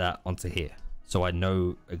on that onto here, so I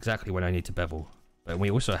know exactly when I need to bevel. But we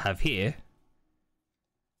also have here,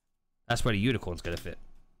 that's where the unicorn's gonna fit.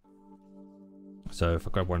 So if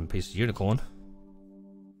I grab one piece of unicorn,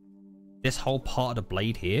 this whole part of the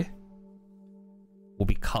blade here will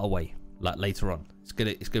be cut away, like later on. It's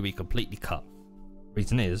gonna be completely cut.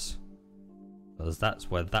 Reason is because that's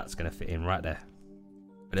where that's gonna fit in right there.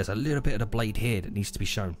 But there's a little bit of the blade here that needs to be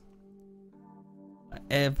shown. Like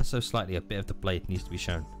ever so slightly, a bit of the blade needs to be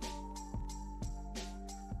shown.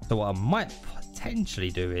 So what I might potentially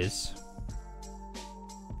do is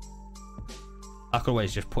I could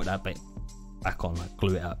always just put that bit back on, like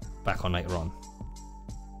glue it up back on later on.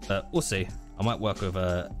 But we'll see. I might work with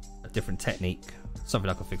a different technique, something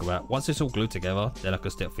I can figure out. Once it's all glued together, then I can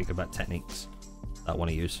start thinking about techniques that I want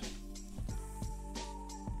to use.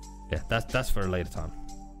 Yeah, that's for a later time.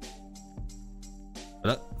 But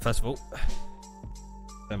look, first of all,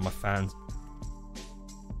 turn my fans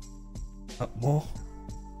up more.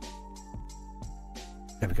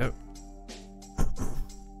 There we go.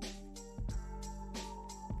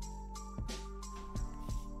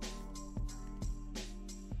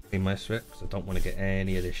 Clean my strip because I don't want to get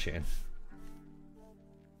any of this shit in.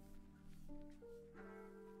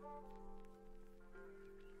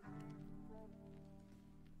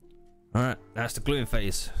 Alright, that's the gluing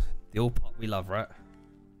phase. The all part we love, right?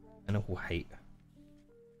 And all hate.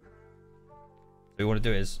 What you want to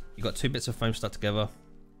do is, you got two bits of foam stuck together.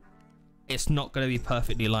 It's not going to be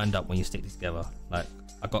perfectly lined up when you stick these together. Like,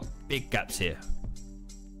 I've got big gaps here.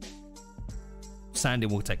 Sanding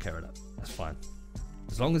will take care of that. That's fine.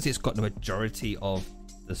 As long as it's got the majority of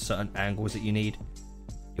the certain angles that you need,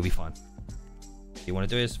 you'll be fine. What you want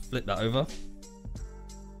to do is flip that over.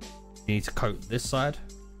 You need to coat this side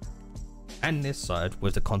and this side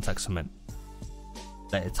with the contact cement.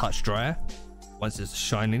 Let it touch dry. Once its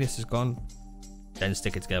shininess is gone, then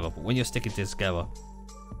stick it together. But when you're sticking this together,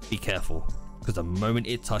 be careful, because the moment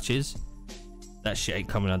it touches, that shit ain't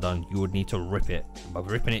coming undone. You would need to rip it. And by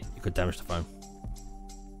ripping it, you could damage the foam.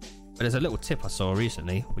 But there's a little tip I saw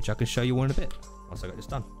recently, which I can show you in a bit once I get this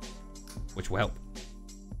done, which will help.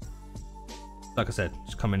 Like I said,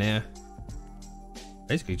 just come in here,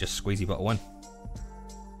 basically just squeezy bottle one.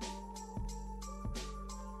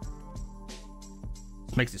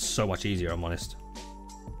 This makes it so much easier, I'm honest.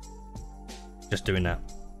 Just doing that.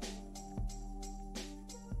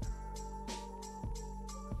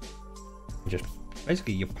 Just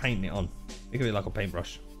basically you're painting it on. Think of it like a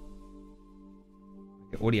paintbrush.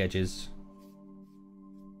 Get all the edges.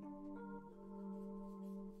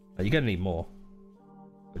 Now you're gonna need more,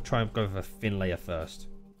 but try and go with a thin layer first.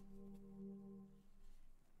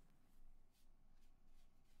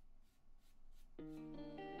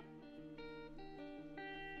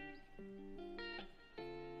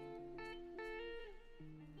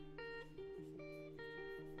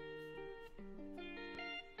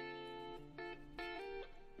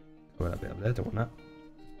 Go that bit up there, don't want that.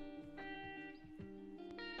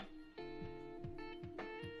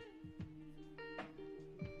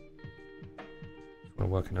 Just want to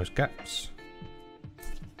work in those gaps.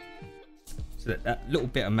 So that little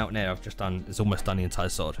bit of melt there I've just done is almost done the entire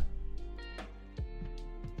sword.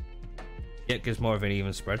 Yeah, it gives more of an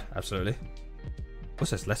even spread, absolutely.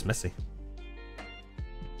 Also, it's less messy.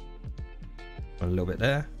 A little bit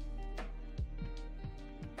there.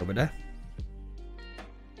 A little bit there.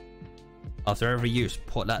 After every use,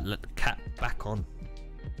 put that cap back on.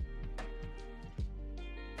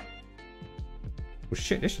 Oh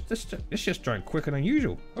shit, this just drying quicker than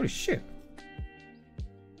usual. Holy shit.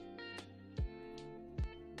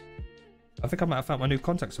 I think I might have found my new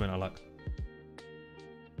contact cement I like.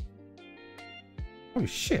 Holy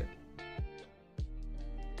shit.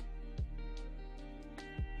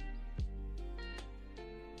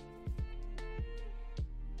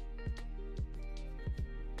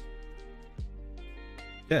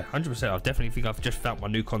 Yeah, 100%. I definitely think I've just found my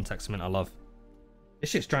new contact cement I love. This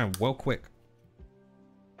shit's drying well quick.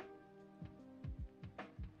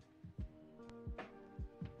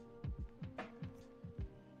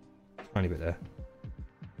 Tiny bit there.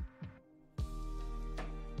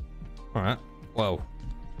 Alright, well,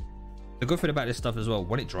 the good thing about this stuff as well,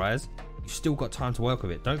 when it dries, you still got time to work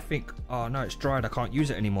with it. Don't think, oh no, it's dried, I can't use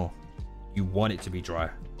it anymore. You want it to be dry.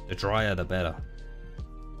 The drier, the better.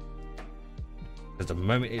 Because the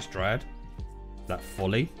moment it's dried, that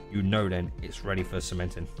fully, you know then it's ready for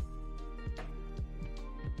cementing.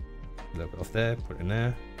 A little bit off there, put it in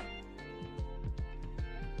there.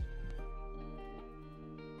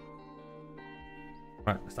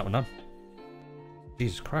 Right, that's that one done.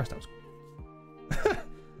 Jesus Christ, that was...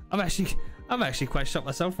 I'm actually quite shocked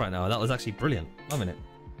myself right now. That was actually brilliant. Loving it.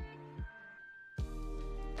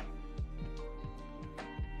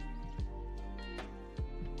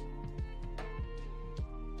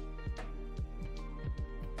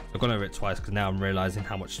 I've gone over it twice because now I'm realizing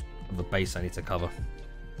how much of the base I need to cover.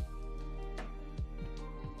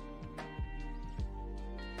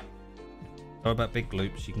 What about big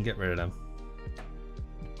loops? You can get rid of them.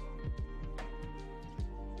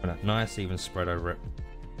 And a nice even spread over it.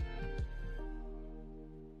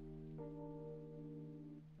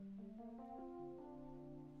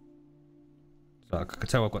 So I can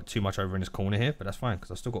tell I've got too much over in this corner here, but that's fine because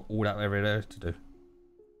I've still got all that area there to do.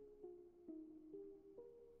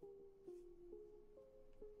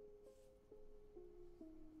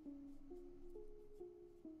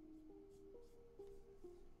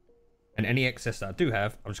 And any excess that I do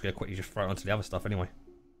have, I'm just going to quickly just throw it onto the other stuff anyway.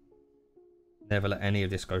 Never let any of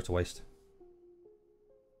this go to waste.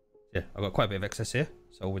 Yeah, I've got quite a bit of excess here.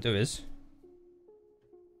 So all we do is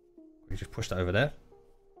we just push that over there.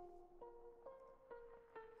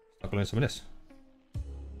 Start gluing some of this.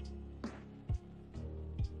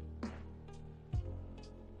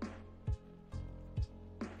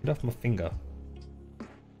 Get off my finger.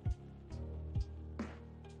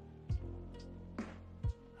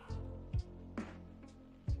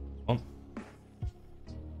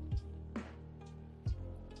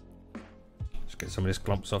 Get some of this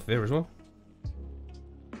clumps off here as well.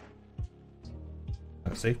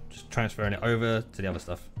 Let's see, just transferring it over to the other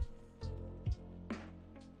stuff.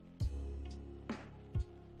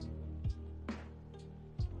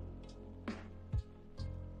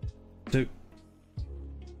 Two.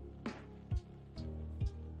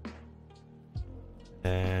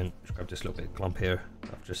 And just grab this little bit of clump here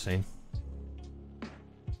that I've just seen.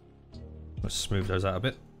 Let's smooth those out a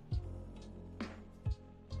bit.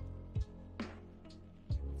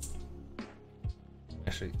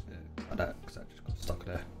 Actually, like that, because that just got stuck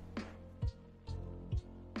there.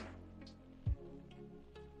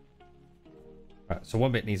 Right, so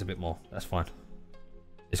one bit needs a bit more. That's fine.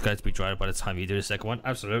 It's going to be dried by the time you do the second one.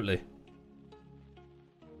 Absolutely.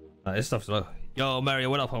 This stuff's low. Yo, Mario,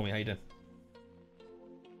 what up, homie? How you doing?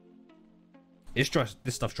 It's dry.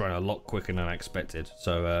 This stuff's drying a lot quicker than I expected.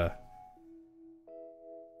 So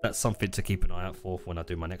that's something to keep an eye out for when I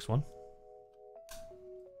do my next one.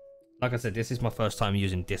 Like I said, this is my first time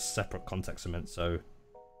using this separate contact cement, so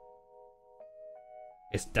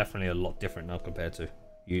it's definitely a lot different now compared to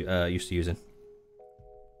you used to using.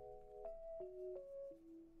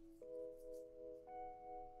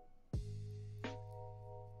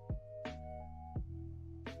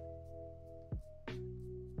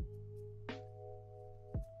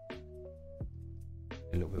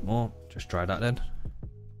 A little bit more, just try that then.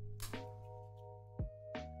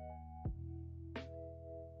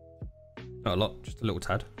 Not a lot, just a little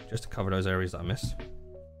tad, just to cover those areas that I missed.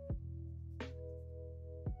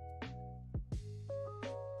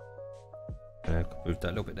 And I can move that a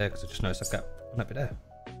little bit there because I just noticed a gap on that bit there.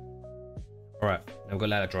 Alright, now we've got to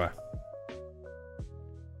let it dry.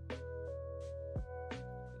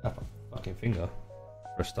 Up a fucking finger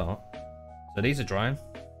for a start. So these are drying.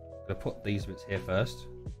 gonna put these bits here first.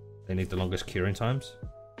 They need the longest curing times.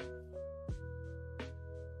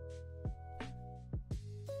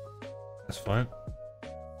 That's fine.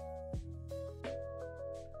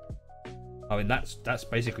 I mean, that's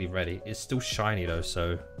basically ready. It's still shiny though,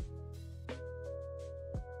 so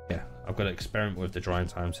yeah, I've got to experiment with the drying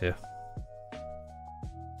times here.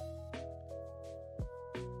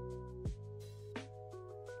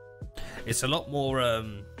 It's a lot more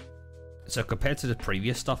so compared to the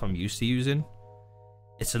previous stuff I'm used to using,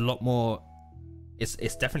 it's a lot more,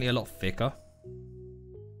 it's definitely a lot thicker,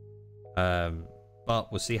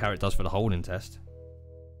 but we'll see how it does for the holding test.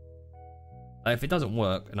 If it doesn't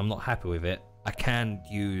work and I'm not happy with it, I can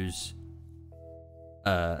use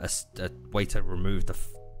a way to remove the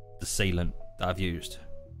sealant that I've used,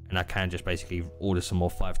 and I can just basically order some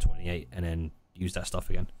more 528 and then use that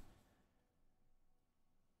stuff again.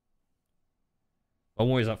 I'm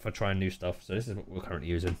always up for trying new stuff, so this is what we're currently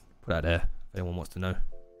using. Put that there if anyone wants to know.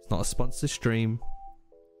 It's not a sponsored stream,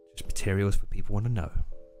 just materials for people want to know.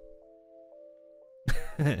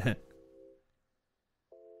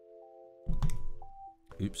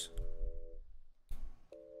 Oops.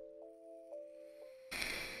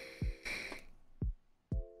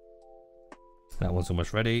 That one's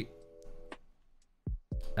almost ready.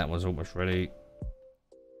 That one's almost ready.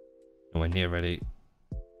 Nowhere near ready.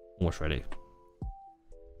 Almost ready.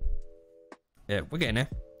 Yeah, we're getting there.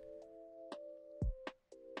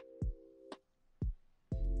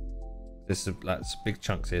 There's some like big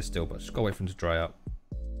chunks here still, but just gotta wait for them to dry out.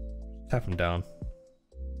 Tap them down.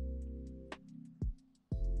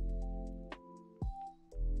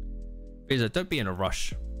 Visa, don't be in a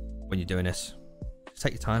rush when you're doing this. Just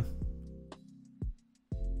take your time.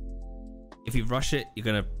 If you rush it, you're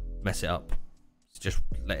gonna mess it up. Just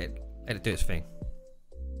let it do its thing.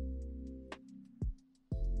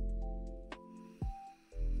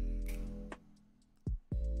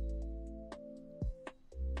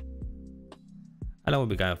 How long are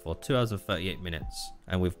we going for? 2 hours and 38 minutes,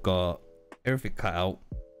 and we've got everything cut out,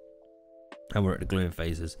 and we're at the gluing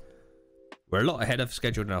phases. We're a lot ahead of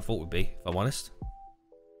schedule than I thought we'd be, if I'm honest.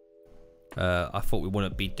 I thought we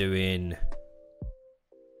wouldn't be doing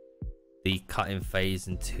the cutting phase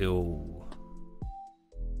until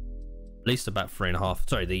at least about 3.5.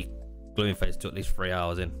 Sorry, the gluing phase took at least 3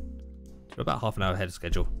 hours in. So we're about half an hour ahead of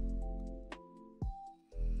schedule.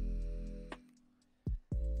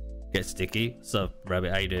 Get sticky. So,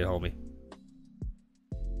 Rabbit, how you doing, homie?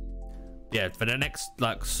 Yeah, for the next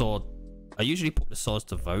like sword, I usually put the swords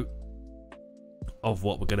to vote of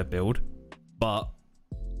what we're gonna build, but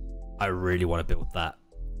I really want to build that.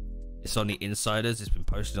 It's on the Insiders. It's been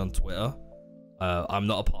posted on Twitter. I'm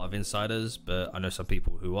not a part of Insiders, but I know some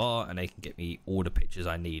people who are, and they can get me all the pictures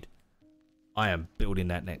I need. I am building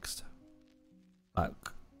that next. Like,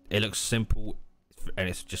 it looks simple, and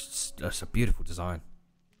it's a beautiful design.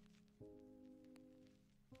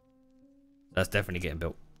 That's definitely getting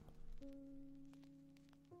built.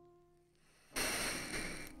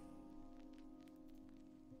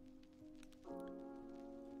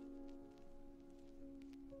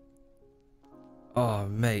 Oh,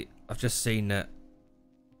 mate, I've just seen that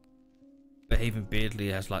Behaving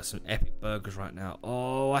Beardly has like some epic burgers right now.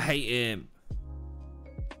 Oh, I hate him.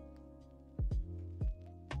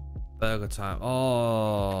 Burger time.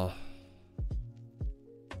 Oh.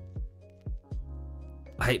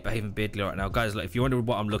 I hate Behaving Beardly right now. Guys, look, if you're wondering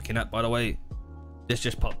what I'm looking at, by the way, this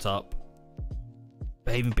just popped up.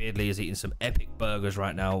 Behaving Beardly is eating some epic burgers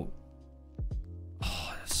right now.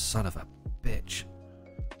 Oh, son of a bitch.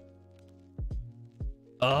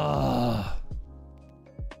 Oh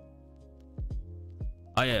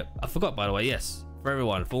yeah, I forgot, by the way. Yes, for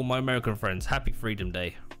everyone, for all my American friends, happy Freedom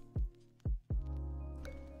Day.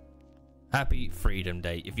 Happy Freedom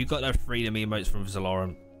Day. If you got those freedom emotes from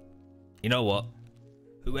Zalorum, you know what,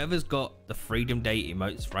 whoever's got the Freedom Day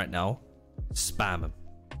emotes right now, spam them.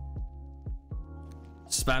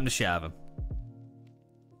 Spam the shit out of them.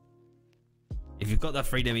 If you've got that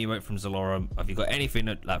freedom emote from Zalorum, if you've got anything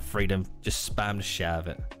like freedom, just spam the shit out of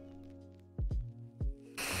it.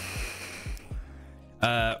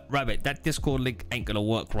 Rabbit, that Discord link ain't gonna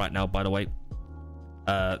work right now, by the way.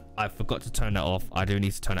 I forgot to turn that off. I do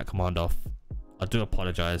need to turn that command off. I do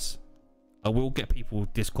apologize. I will get people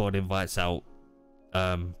Discord invites out.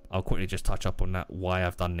 I'll quickly just touch up on that, why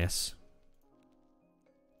I've done this.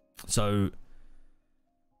 So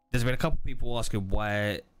there's been a couple people asking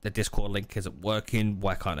why the Discord link isn't working.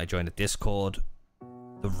 Why can't I join the Discord?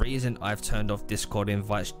 The reason I've turned off Discord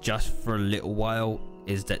invites just for a little while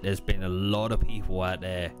is that there's been a lot of people out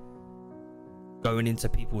there going into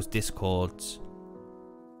people's Discords,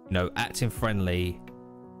 you know, acting friendly,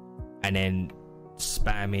 and then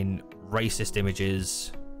spamming racist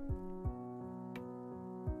images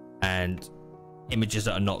and images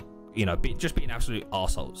that are not, you know, just being absolute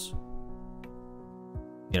arseholes.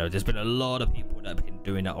 You know, there's been a lot of people that have been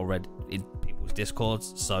doing that already in people's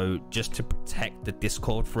discords. So just to protect the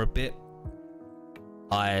discord for a bit,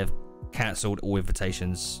 I've cancelled all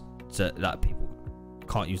invitations to that. People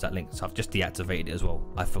can't use that link, so I've just deactivated it as well.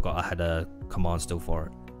 I forgot I had a command still for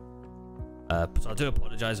it. So I do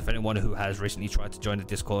apologize if anyone who has recently tried to join the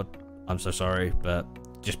discord. I'm so sorry, but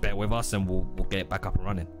just bear with us and we'll get it back up and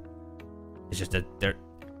running. It's just that they're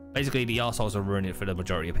basically, the arseholes are ruining it for the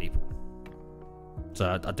majority of people.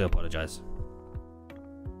 So I do apologize.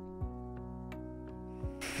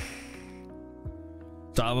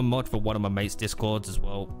 So I'm a mod for one of my mates' discords as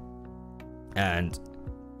well, and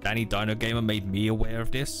Danny Dino Gamer made me aware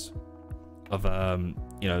of this, of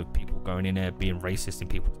you know, people going in there being racist in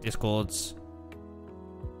people's discords.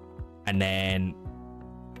 And then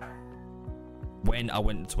when I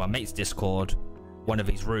went into my mate's discord, one of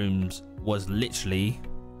his rooms was literally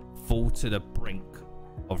full to the brink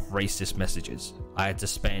of racist messages. I had to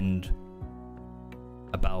spend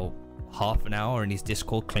about half an hour in his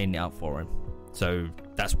discord cleaning it out for him. So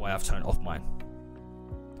that's why I've turned off mine.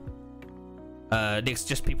 Next,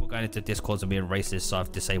 just people going into discords and being racist, so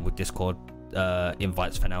I've disabled discord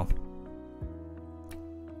invites for now.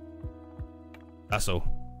 That's all.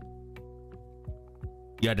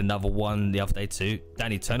 You had another one the other day too.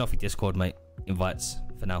 Danny, turn off your discord, mate. Invites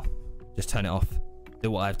for now. Just turn it off.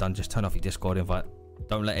 Do what I've done, just turn off your discord invite.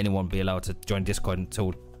 Don't let anyone be allowed to join discord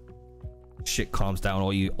until shit calms down,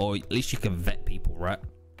 or at least you can vet people, right?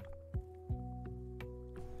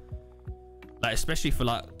 Like, especially for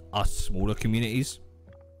like us smaller communities,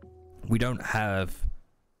 we don't have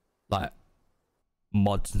like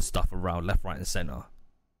mods and stuff around left, right and center.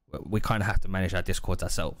 We kind of have to manage our discords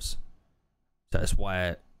ourselves. So that's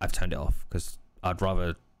why I've turned it off, because I'd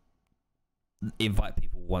rather invite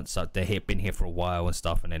people once they're here, been here for a while and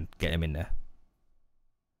stuff, and then get them in there.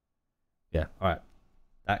 Yeah, all right,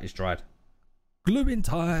 that is dried. Gluing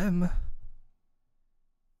time.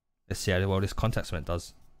 Let's see how well this contact cement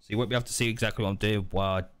does. So you won't be able to see exactly what I'm doing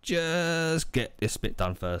while I just get this bit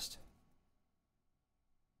done first.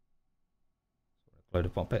 Load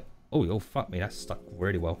of bit. Oh, fuck me, that's stuck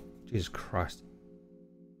really well. Jesus Christ.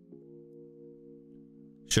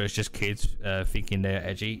 Sure, it's just kids thinking they're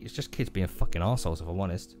edgy. It's just kids being fucking arseholes, if I'm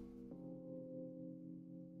honest.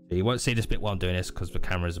 So you won't see this bit while I'm doing this because the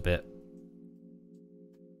camera's a bit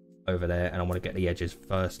over there and I want to get the edges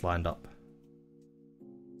first lined up.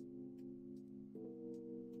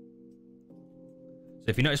 So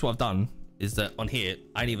if you notice what I've done is that on here,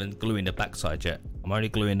 I ain't even gluing the back side yet. I'm only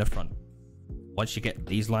gluing the front. Once you get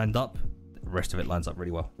these lined up, the rest of it lines up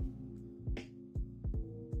really well.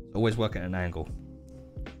 Always work at an angle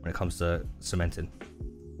when it comes to cementing.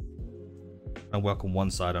 I work on one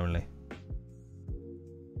side only.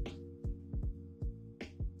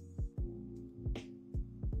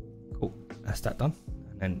 Cool, that's that done.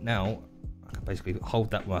 And then now I can basically hold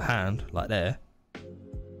that with my hand like there,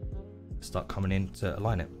 start coming in to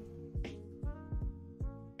align it.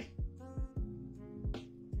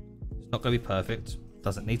 It's not going to be perfect,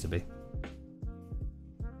 doesn't need to be.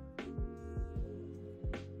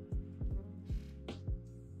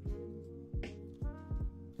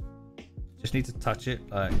 Just need to touch it.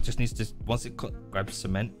 It just needs to, once it grabs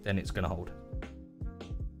cement, then it's going to hold.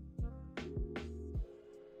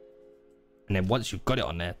 And then once you've got it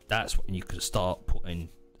on there, that's when you can start putting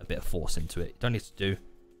a bit of force into it. You don't need to do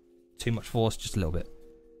too much force, just a little bit.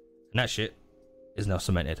 And that shit is now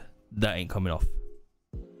cemented. That ain't coming off.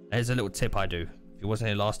 There's a little tip I do. If you wasn't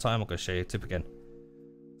here last time, I'm going to show you a tip again.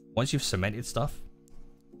 Once you've cemented stuff,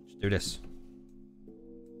 just do this.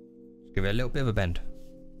 Just give it a little bit of a bend.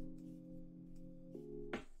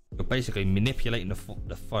 You're basically manipulating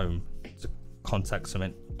the foam to contact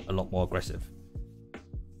cement a lot more aggressive.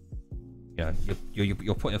 You know,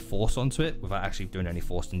 you're putting force onto it without actually doing any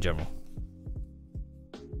force in general.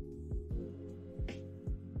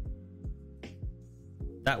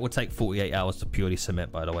 That will take 48 hours to purely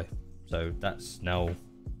cement, by the way. So that's now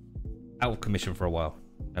out of commission for a while.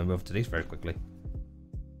 And move to these very quickly.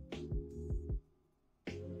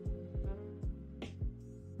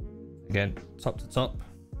 Again, top to top.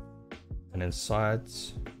 And then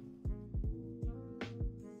sides.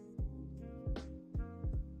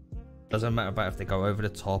 Doesn't matter about if they go over the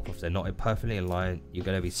top, if they're not perfectly in line. You're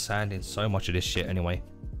going to be sanding so much of this shit anyway.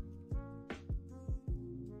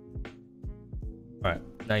 Alright,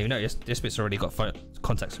 now you notice this bit's already got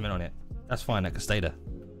contact cement on it. That's fine, that can stay there.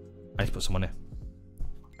 I need to put some on there.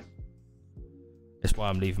 That's why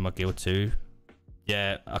I'm leaving my guild too.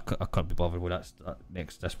 Yeah, I can't be bothered with that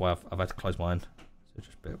next. That's why I've had to close mine. So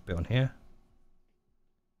just a bit on here.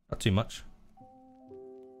 Not too much.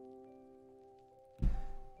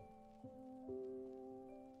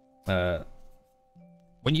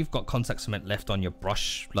 When you've got contact cement left on your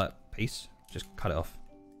brush like piece, just cut it off.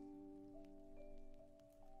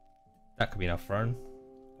 That could be enough thrown.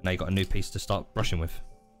 Now you've got a new piece to start brushing with.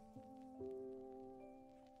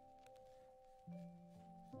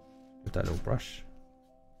 With that little brush.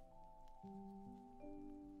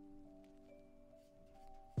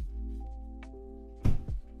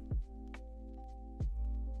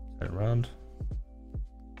 Turn it around.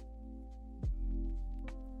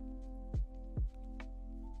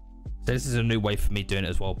 So this is a new way for me doing it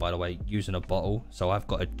as well, by the way, using a bottle. So I've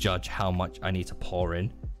got to judge how much I need to pour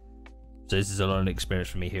in. So this is a learning experience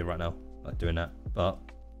for me here right now, like doing that. But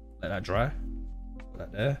let that dry. Put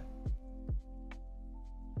that there.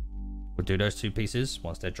 We'll do those two pieces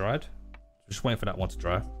once they're dried. Just waiting for that one to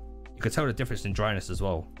dry. You can tell the difference in dryness as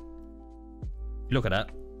well. Look at that.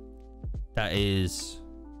 That is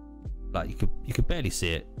like you could barely see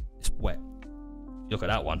it. It's wet. Look at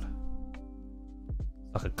that one.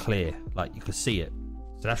 Like a clear, like you can see it.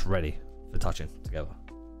 So that's ready for touching together.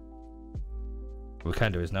 What we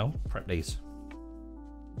can do is now prep these.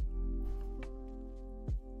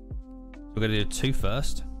 We're gonna do 2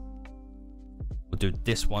 first. We'll do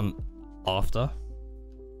this one after.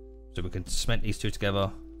 So we can cement these 2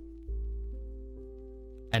 together.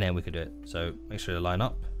 And then we can do it. So make sure they line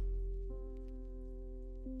up.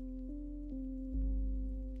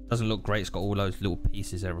 Doesn't look great. It's got all those little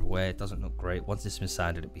pieces everywhere. It doesn't look great. Once this has been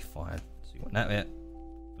sanded, it'll be fine. So you want that bit,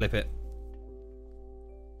 flip it.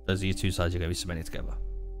 Those are your 2 sides you're going to be cementing together.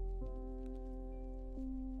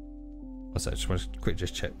 One sec, I just want to quickly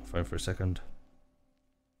just check my phone for a second.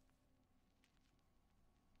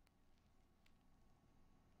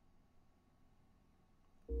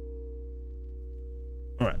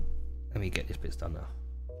 Alright, let me get this bit done now.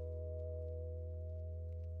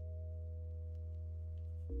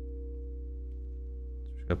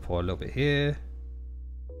 Pour a little bit here,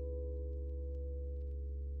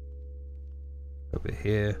 a little bit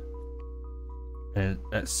here, and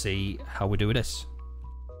let's see how we do with this.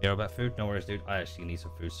 You know about food? No worries, dude. I actually need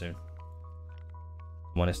some food soon.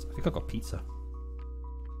 I'm honest, I think I got pizza.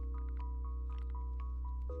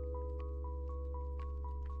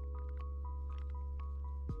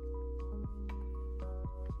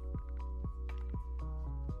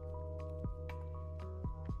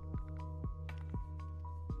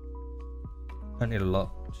 Don't need a lot,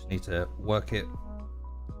 just need to work it.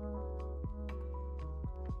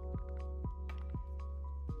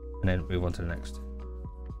 And then move on to the next.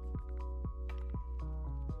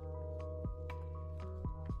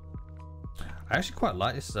 I actually quite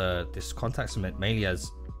like this this contact cement mainly as,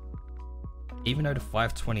 even though the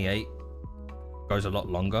 528 goes a lot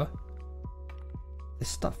longer, this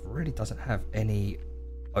stuff really doesn't have any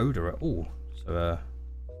odor at all. So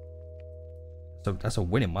so that's a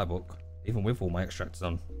win in my book. Even with all my extractors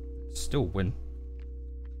on, still win.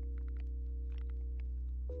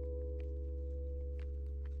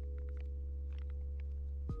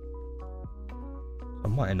 I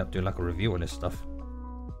might end up doing like a review on this stuff.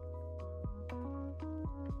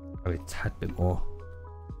 Maybe a tad bit more.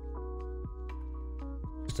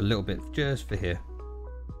 Just a little bit, just for here.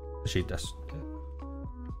 Actually, that's...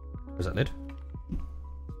 Where's that lid?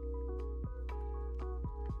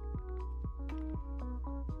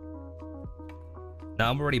 Now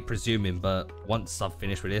I'm already presuming, but once I've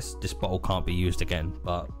finished with this bottle can't be used again,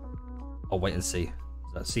 but I'll wait and see.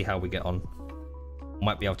 Let's see how we get on.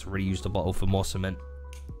 Might be able to reuse the bottle for more cement.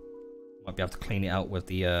 Might be able to clean it out with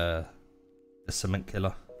the cement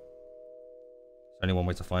killer. There's only one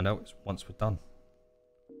way to find out, is once we're done.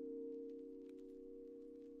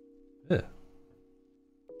 Yeah.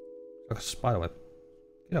 Like a spider web.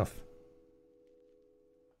 Get off.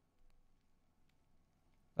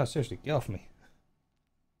 No, seriously, get off me.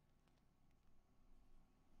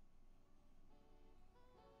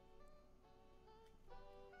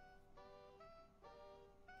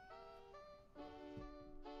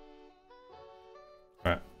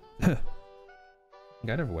 Alright.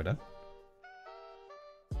 Got everywhere done.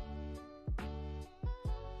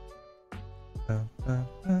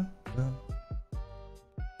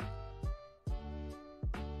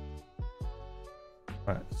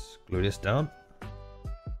 Alright, let's glue this down.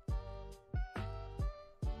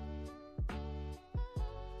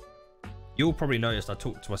 You'll probably notice I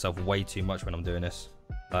talk to myself way too much when I'm doing this.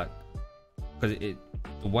 Like, because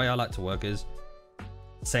the way I like to work is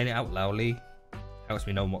saying it out loudly Helps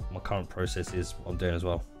me know what my current process is, what I'm doing as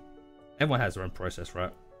well. Everyone has their own process, right?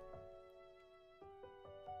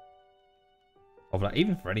 Of like,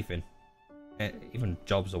 even for anything, even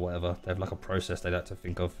jobs or whatever, they have like a process they like to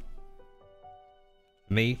think of.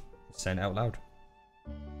 For me, it's saying it out loud.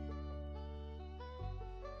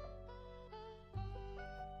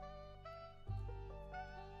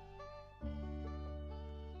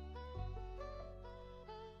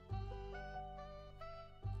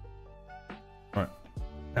 Alright,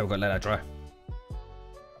 now we've got to let that dry.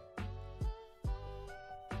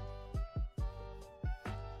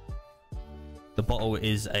 The bottle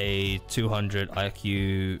is a 200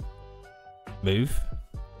 IQ move.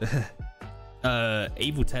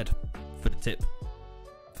 Evil Ted for the tip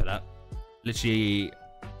for that. Literally,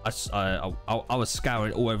 I was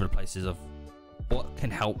scouring all over the places of what can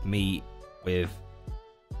help me with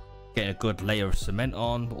getting a good layer of cement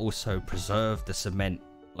on, but also preserve the cement,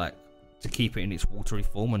 like to keep it in its watery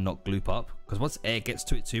form and not gloop up. Because once air gets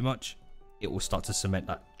to it too much, it will start to cement,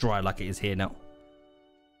 like dry, like it is here now.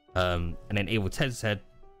 And then Evil Ted said,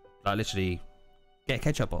 like, literally, get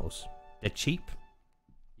ketchup bottles. They're cheap.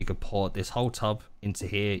 You can pour this whole tub into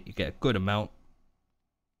here. You get a good amount,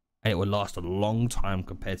 and it will last a long time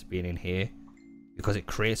compared to being in here, because it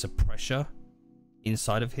creates a pressure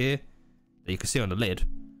inside of here that you can see on the lid.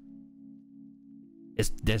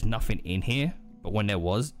 There's nothing in here, but when there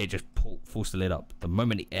was, it just forced the lid up. The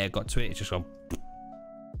moment the air got to it, it's just gone.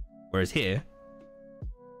 Whereas here,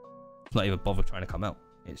 it's not even bothered trying to come out.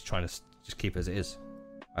 It's trying to just keep as it is.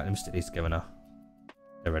 Right, let me stick these together now.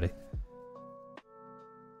 They're ready.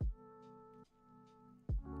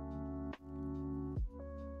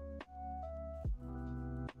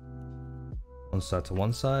 One side to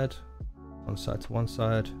one side, one side to one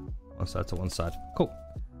side, one side to one side. Cool.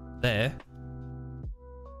 There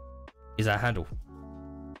is our handle.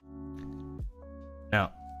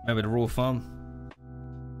 Now, remember the rule of thumb?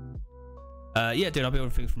 Yeah, dude, I'll build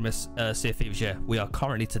everything from this Sea of Thieves. Yeah, we are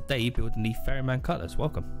currently today building the Ferryman Cutlass.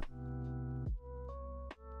 Welcome.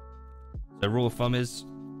 The rule of thumb is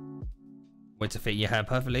want to fit your hand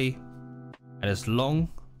perfectly, and as long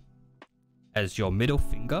as your middle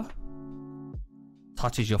finger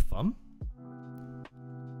touches your thumb,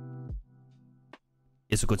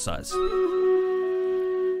 it's a good size.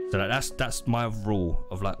 So that's my rule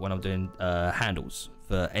of like when I'm doing handles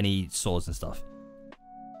for any swords and stuff.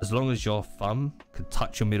 As long as your thumb can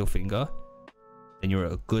touch your middle finger, then you're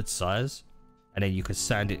at a good size, and then you can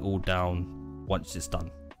sand it all down once it's done.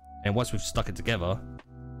 And once we've stuck it together,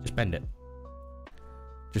 just bend it.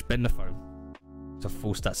 Just bend the foam to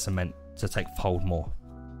force that cement to hold more.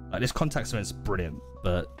 Like, this contact cement's brilliant,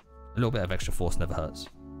 but a little bit of extra force never hurts. So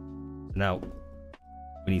now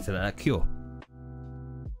we need to let that cure.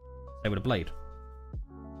 Same with a blade.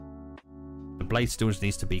 The blade still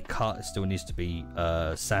needs to be cut, it still needs to be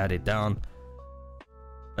sanded down,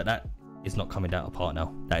 but that is not coming down apart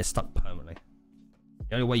now. That is stuck permanently.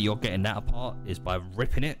 The only way you're getting that apart is by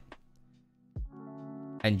ripping it,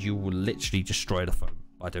 and you will literally destroy the foam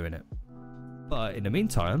by doing it. But in the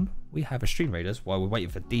meantime, we have Extreme Raiders while we're waiting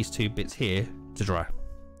for these two bits here to dry.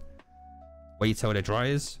 Where you tell they're dry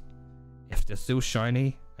is, if they're still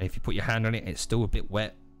shiny, and if you put your hand on it and it's still a bit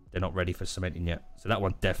wet, they're not ready for cementing yet. So that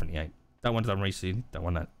one definitely ain't. That one's done recently, that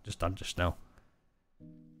one that just done just now.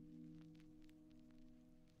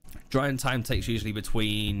 Drying time takes usually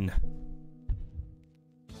between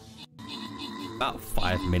about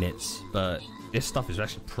 5 minutes, but this stuff is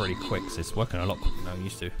actually pretty quick, so it's working a lot quicker than I'm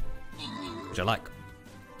used to, which I like.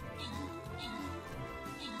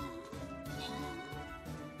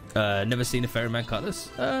 Never seen a Ferryman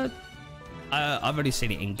Cutlass. I've only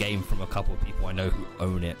seen it in game from a couple of people I know who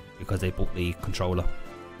own it because they bought the controller.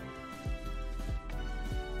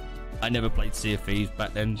 I never played Sea of Thieves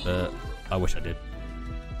back then, but I wish I did.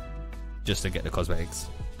 Just to get the cosmetics.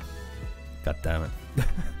 God damn it.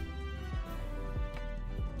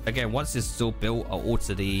 Again, once this is all built, I'll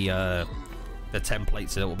alter the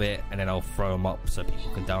templates a little bit, and then I'll throw them up so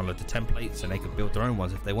people can download the templates and they can build their own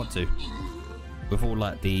ones if they want to. With all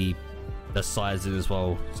like the sizes as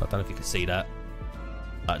well, so I don't know if you can see that.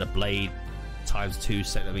 Like the blade times 2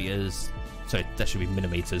 centimeters, so that should be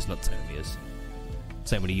millimeters, not centimeters.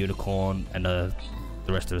 Same with the unicorn and the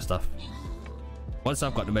rest of the stuff. Once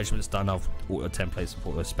I've got the measurements done, I'll auto templates and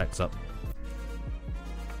put those specs up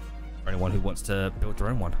for anyone who wants to build their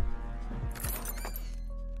own one.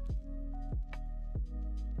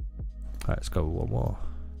 Alright, let's go with one more.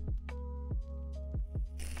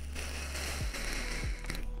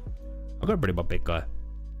 I'm gonna bring in my big guy.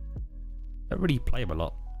 Don't really play him a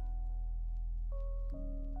lot.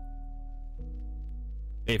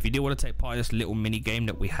 if you do want to take part in this little mini game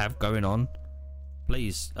that we have going on,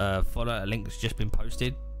 please follow. A link that's just been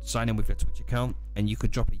posted. Sign in with your Twitch account, and you could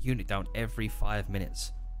drop a unit down every 5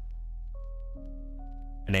 minutes,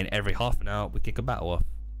 and then every half an hour we kick a battle off.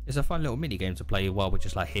 It's a fun little mini game to play while we're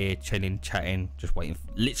just like here chilling, chatting, just waiting,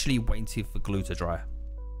 literally waiting for glue to dry.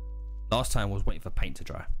 Last time was waiting for paint to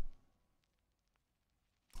dry,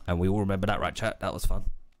 and we all remember that, right, chat? That was fun.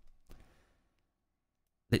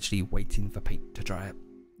 Literally waiting for paint to dry.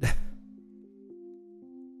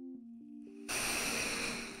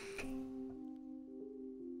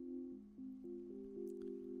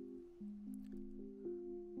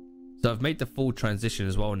 So I've made the full transition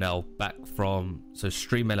as well now, back from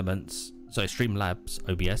Streamlabs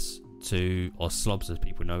OBS to, or Slobs as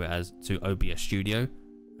people know it as, to OBS Studio,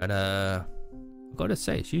 and I've got to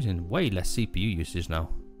say it's using way less CPU usage now.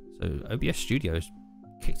 So OBS Studio's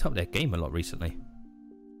kicked up their game a lot recently.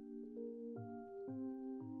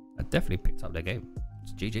 I definitely picked up their game.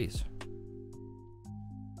 It's GG's.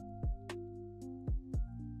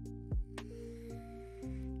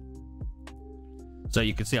 So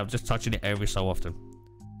you can see I'm just touching it every so often,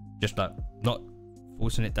 just like not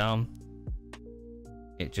forcing it down.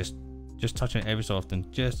 It just touching it every so often,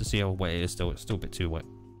 just to see how wet it is. It's still a bit too wet.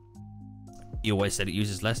 You always said it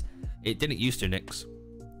uses less. It didn't used to, Nix.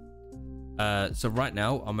 So right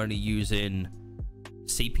now I'm only using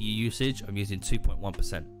CPU usage. I'm using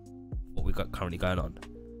 2.1%. What we've got currently going on.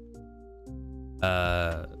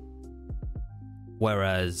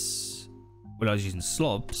 Whereas when I was using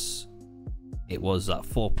Slobs, it was like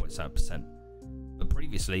 4.7%. But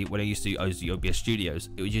previously, when I used to use the OBS Studios,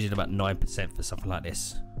 it was using about 9% for something like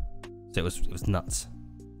this. So it was nuts.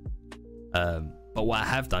 But what I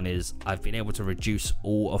have done is I've been able to reduce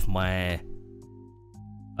all of my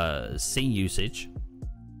scene usage,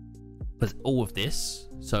 because all of this,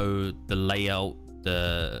 so the layout,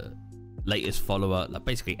 the latest follower, like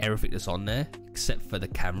basically everything that's on there except for the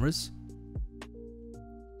cameras,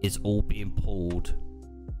 is all being pulled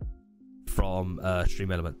from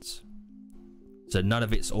Stream Elements. So none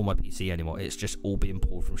of it's on my PC anymore. It's just all being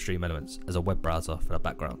pulled from Stream Elements as a web browser for the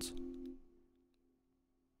backgrounds.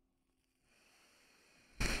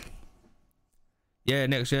 Yeah,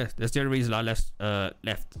 next year. That's the only reason I left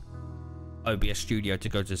OBS Studio to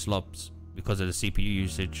go to Slobs, because of the CPU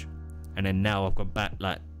usage. And then now I've gone back,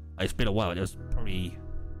 like, it's been a while. It was probably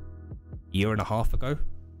a year and a half ago.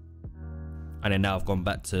 And then now I've gone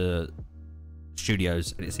back to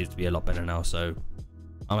Studios, and it seems to be a lot better now, so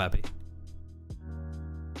I'm happy.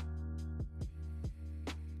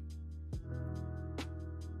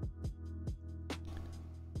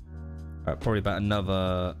 Alright, probably about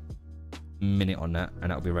another minute on that, and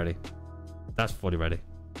that'll be ready. That's fully ready.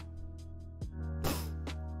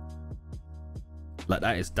 Like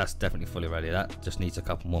that's definitely fully ready. That just needs a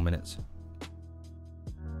couple more minutes.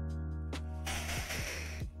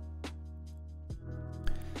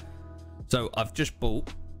 So I've just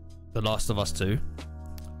bought The Last of Us 2.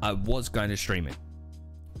 I was going to stream it,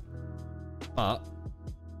 but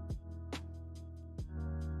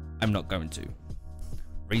I'm not going to.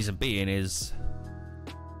 Reason being is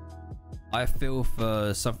I feel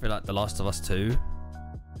for something like The Last of Us 2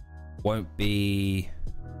 won't be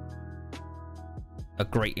a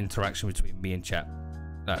great interaction between me and chat.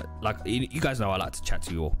 Like you guys know I like to chat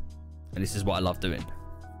to you all, and this is what I love doing,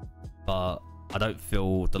 but I don't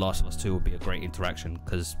feel The Last of Us 2 will be a great interaction,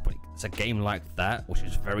 because when it's a game like that, which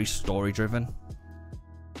is very story driven,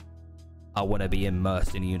 I want to be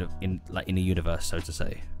immersed in the universe, so to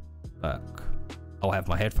say. Like, I'll have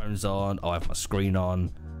my headphones on, I'll have my screen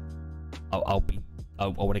on, I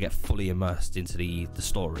want to get fully immersed into the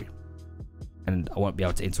story, and I won't be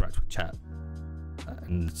able to interact with chat,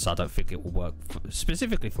 and so I don't think it will work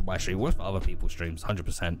specifically for my stream. Work for other people's streams,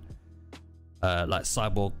 100%. Like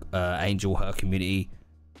Cyborg, Angel, her community,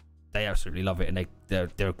 they absolutely love it, and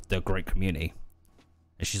they're a great community,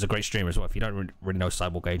 and she's a great streamer as well. If you don't really know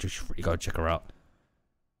Cyborg Angel, you should really go check her out.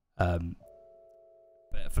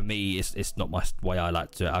 But for me, it's not my way I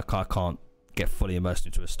like to. I can't get fully immersed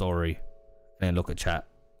into a story and then look at chat.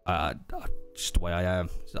 Just the way I am.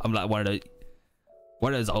 I'm like one of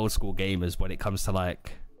those old school gamers. When it comes to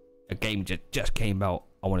like a game just came out,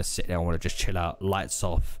 I want to sit there, I want to just chill out, lights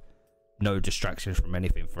off, no distractions from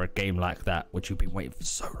anything, for a game like that, which you've been waiting for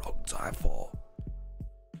so long time for.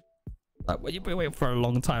 Like, when you've been waiting for a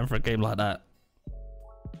long time for a game like that,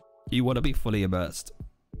 you want to be fully immersed.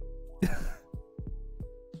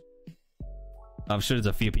 I'm sure there's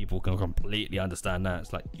a few people who can completely understand that.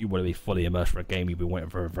 It's like, you want to be fully immersed for a game you've been waiting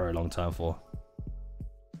for a very long time for.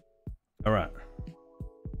 Alright.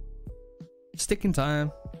 Sticking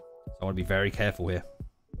time. So I want to be very careful here.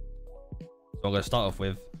 So I'm going to start off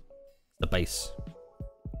with the base.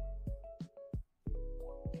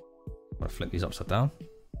 I'm going to flip these upside down.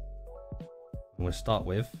 I'm going to start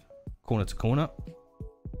with corner to corner.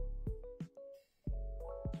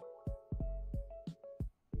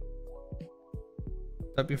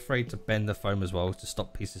 Don't be afraid to bend the foam as well to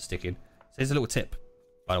stop pieces sticking. So here's a little tip,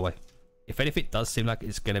 by the way. If anything does seem like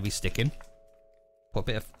it's going to be sticking, put a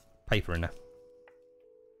bit of paper in there.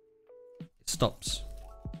 It stops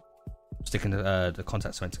sticking the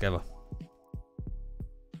contact cement together.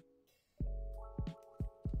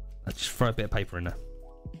 Just throw a bit of paper in there.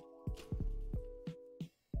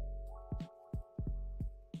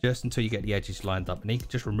 Just until you get the edges lined up, and then you can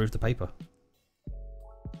just remove the paper.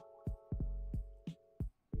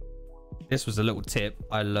 This was a little tip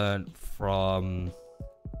I learned from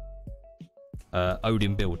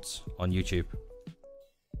Odin Builds on YouTube.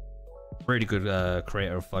 Really good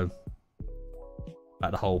creator of foam.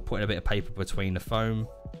 Like the whole putting a bit of paper between the foam,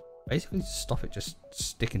 basically to stop it just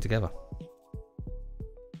sticking together.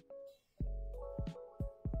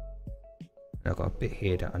 And I've got a bit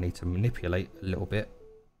here that I need to manipulate a little bit.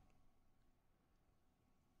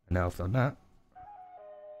 And now I've done that.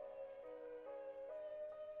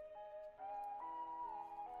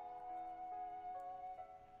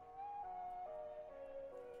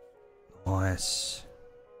 Nice.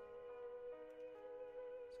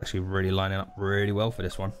 It's actually really lining up really well for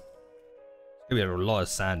this one. It's gonna be a lot of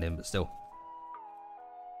sanding, but still.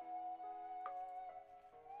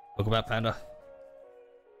 Look about Panda.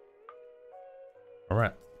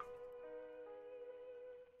 Alright.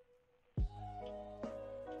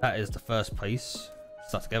 That is the first piece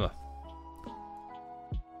stuck together.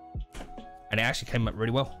 And it actually came up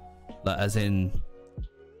really well. Like, as in,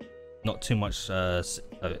 not too much,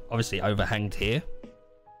 obviously overhanged here.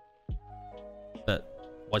 But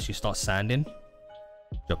once you start sanding,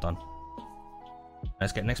 job done.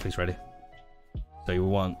 Let's get the next piece ready. So you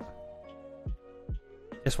want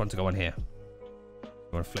this one to go on here. You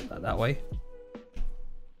want to flip that way.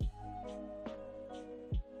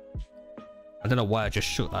 I don't know why I just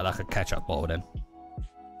shook that like a ketchup bottle then.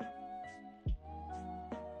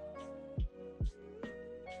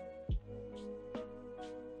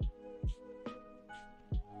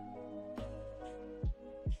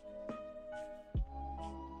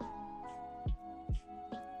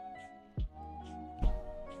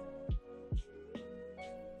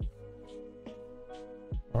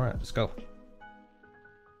 Alright, let's go.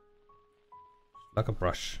 Like a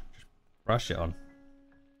brush. Just brush it on.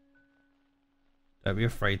 Don't be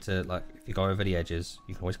afraid to, like, if you go over the edges,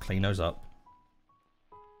 you can always clean those up.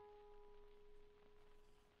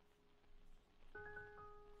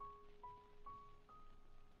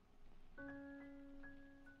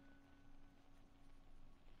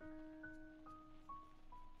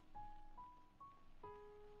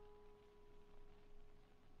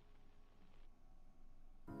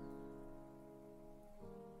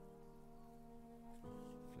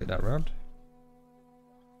 Flip that around.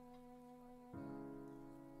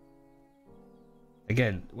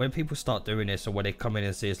 Again, when people start doing this, or when they come in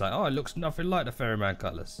and see it's like, oh, it looks nothing like the Ferryman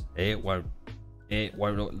Cutlass. It won't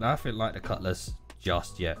look nothing like the Cutlass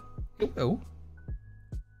just yet. It will.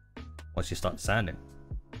 Once you start sanding.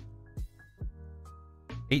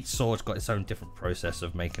 Each sword's got its own different process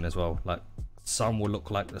of making as well. Like, some will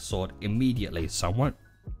look like the sword immediately, some won't.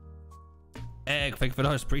 Egg, thank you for the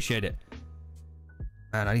host, appreciate it.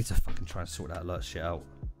 Man, I need to fucking try and sort that lot shit out.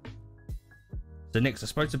 So next, I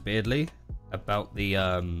spoke to Beardley about the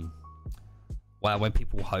why when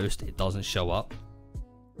people host it doesn't show up,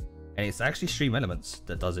 and it's actually Stream Elements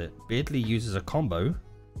that does it. Beardley uses a combo,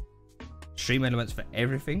 Stream Elements for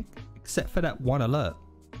everything except for that one alert.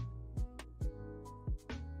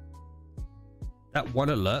 That one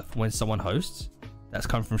alert for when someone hosts, that's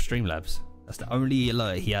come from Streamlabs. That's the only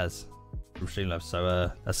alert he has from Streamlabs,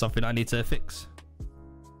 so that's something I need to fix.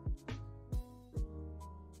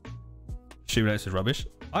 Stream Elements is rubbish.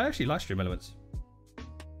 I actually like Stream Elements.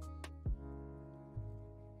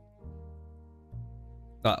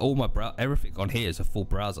 Like, all my everything on here is a full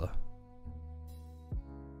browser.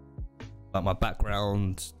 Like my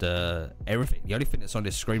background, everything. The only thing that's on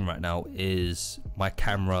this screen right now is my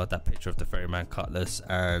camera, that picture of the Ferryman Cutlass,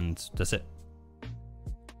 and that's it.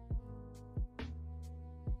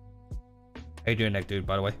 How you doing, Egg Dude,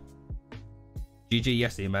 by the way? GG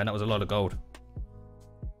yesterday, man. That was a lot of gold.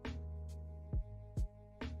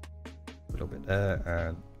 A little bit there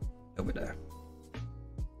and a little bit there.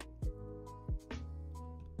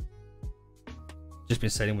 Just been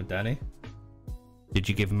sailing with Danny. Did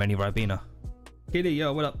you give him any Ribena? Kitty,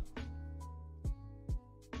 yo, what up?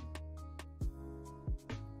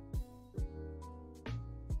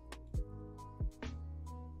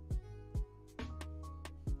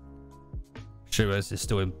 Streamlabs is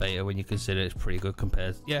still in beta when you consider it's pretty good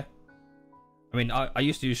compared. Yeah. I mean, I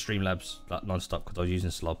used to use Streamlabs like non-stop because I was using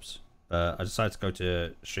slobs. I decided to go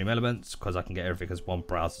to Stream Elements because I can get everything as one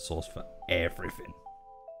browser source for everything.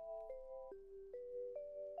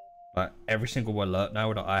 Like every single alert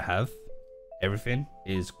now that I have, everything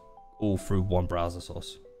is all through one browser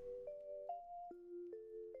source.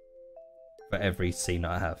 For every scene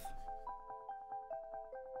that I have.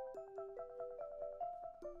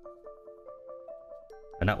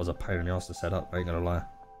 And that was a pain in the ass to set up, I ain't gonna lie.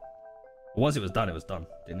 Once it was done, it was done.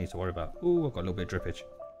 Didn't need to worry about. Ooh, I've got a little bit of drippage.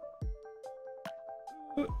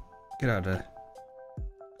 Get out of there.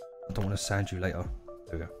 I don't want to sand you later.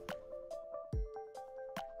 There we go.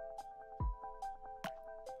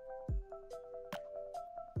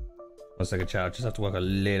 One second, chat. I just have to work a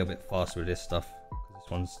little bit faster with this stuff. Because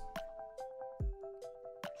this one's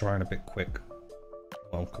drying a bit quick.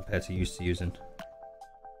 Well, compared to used to using.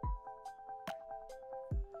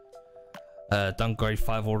 Done grade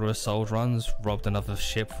 5 Order of Souls runs. Robbed another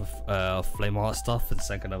ship with flame heart stuff and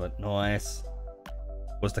sank another. Nice.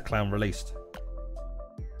 Was the clown released?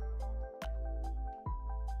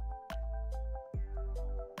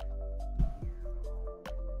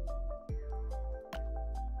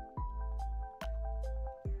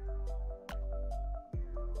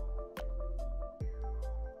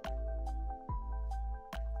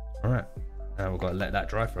 Alright. Now we've got to let that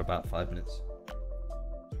dry for about 5 minutes.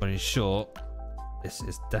 When it's short, this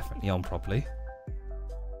is definitely on properly.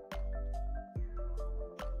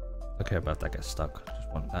 Okay, about that gets stuck.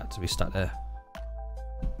 Just want that to be stuck there.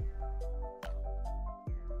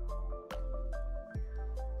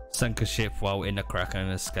 Sank a ship while in the crack and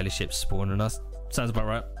a skelly ship spawned on us. Sounds about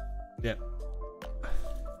right. Yep.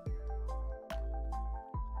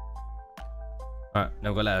 Alright, now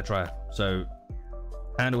we've got to let it dry. So,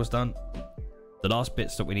 handle was done. The last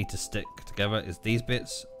bits that we need to stick together is these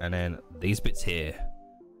bits and then these bits here.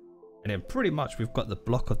 And then pretty much we've got the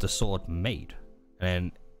block of the sword made. And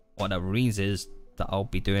then what that means is that I'll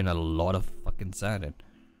be doing a lot of fucking sanding.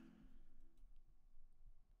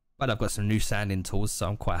 But I've got some new sanding tools, so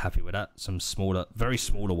I'm quite happy with that. Some smaller, very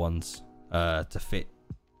smaller ones to fit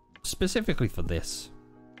specifically for this.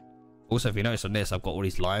 Also, if you notice on this, I've got all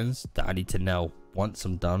these lines that I need to now, once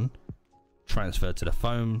I'm done, transfer to the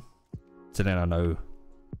foam. So then I know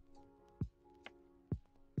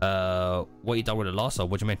what you done with the last sword.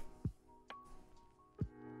 What do you mean?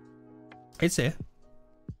 It's here.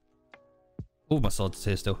 All my swords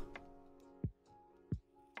here still.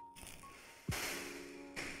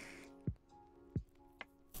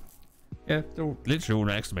 Yeah, they're all, literally all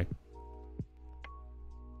next to me.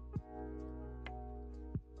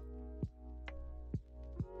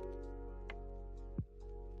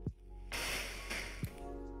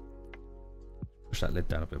 Push that lid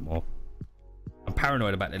down a bit more. I'm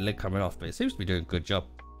paranoid about the lid coming off, but it seems to be doing a good job.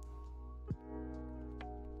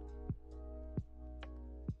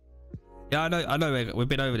 Yeah, I know. We've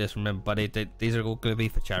been over this, remember, but these are all going to be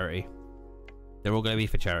for charity. They're all going to be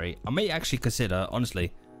for charity. I may actually consider,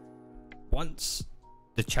 honestly, once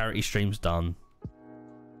the charity stream's done,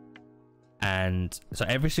 and so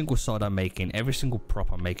every single sword I'm making, every single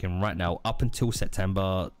prop I'm making right now, up until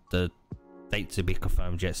September, the date to be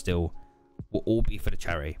confirmed yet still, will all be for the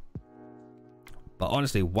charity. But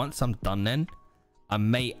honestly, once I'm done, then I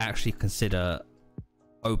may actually consider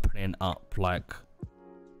opening up like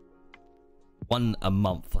one a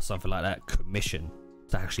month or something like that, commission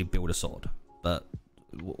to actually build a sword. But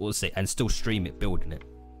we'll see, and still stream it building it.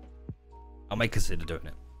 I may consider doing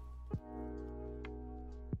it.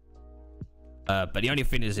 But the only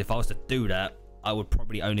thing is, if I was to do that, I would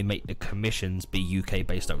probably only make the commissions be UK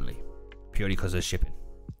based only, purely because of shipping.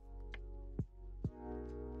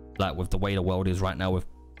 Like with the way the world is right now with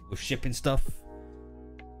shipping stuff,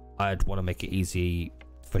 I'd want to make it easy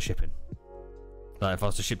for shipping. Like if I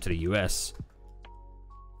was to ship to the US,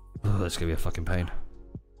 oh, that's gonna be a fucking pain.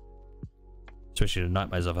 Especially the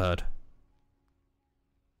nightmares I've heard.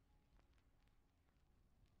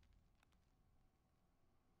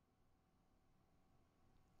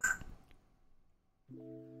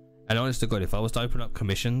 And honest to God, if I was to open up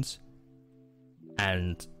commissions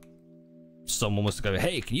and someone was to go,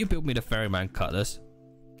 hey, can you build me the Ferryman Cutlass?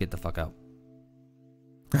 Get the fuck out.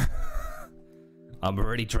 I'm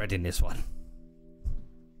already dreading this one.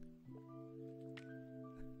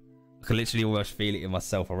 I can literally almost feel it in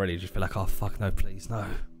myself already. Just feel like, oh fuck no, please no.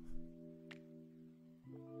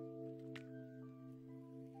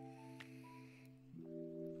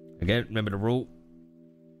 Again, remember the rule.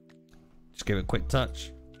 Just give it a quick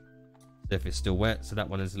touch. See if it's still wet. So that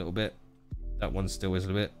one is a little bit. That one still is a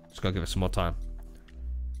little bit. Just gotta give it some more time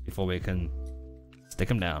before we can Stick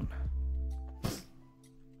them down.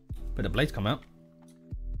 But the blades come out.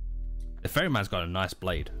 The Ferryman's got a nice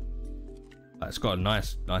blade. It's got a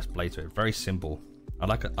nice blade to it. Very simple. I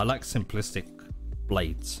like simplistic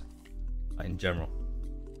blades in general.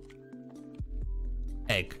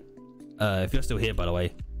 Egg. If you're still here, by the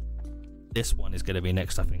way, this one is going to be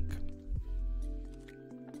next.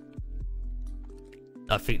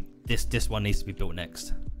 I think this one needs to be built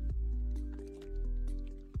next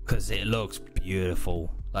because it looks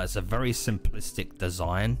beautiful. Like, it's a very simplistic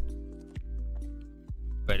design,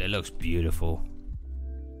 but it looks beautiful.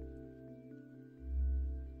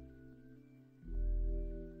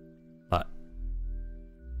 Like,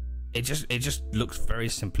 it just looks very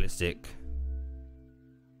simplistic.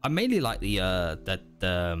 I mainly like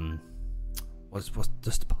the what's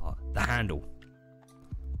just the part, the handle.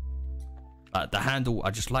 The handle,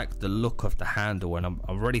 I just like the look of the handle, and I'm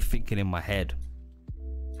already thinking in my head,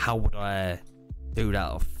 how would I do that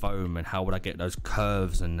of foam, and how would I get those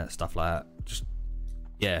curves and that stuff like that. Just,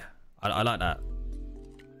 yeah, I like that.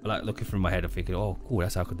 I like looking through my head and thinking, oh cool,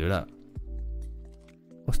 that's how I could do that.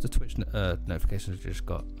 What's the Twitch notifications just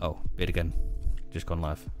got? Oh, bid again, just gone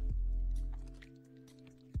live.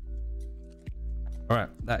 All right,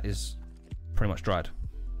 that is pretty much dried.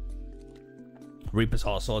 Reaper's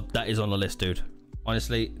Heart Sword, that is on the list, dude.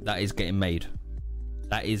 Honestly, that is getting made.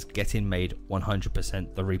 That is getting made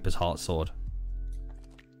 100%. The Reaper's Heart Sword.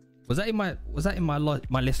 Was that in my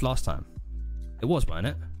list last time? It was, wasn't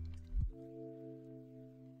it?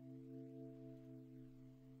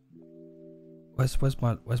 Where's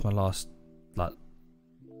my last, like,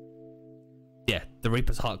 yeah, the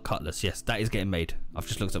Reaper's Heart Cutlass. Yes, that is getting made. I've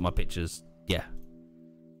just looked at my pictures. Yeah.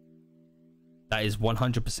 That is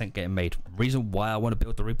 100% getting made. Reason why I want to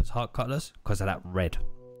build the Reaper's Heart Cutlass, because of that red.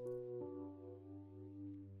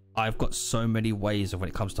 I've got so many ways of when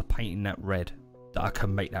it comes to painting that red that I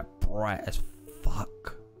can make that bright as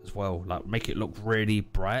fuck as well. Like, make it look really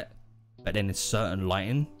bright, but then in certain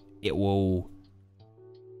lighting, it will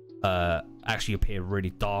actually appear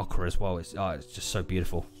really darker as well. It's just so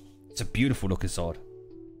beautiful. It's a beautiful looking sword.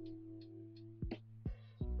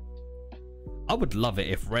 I would love it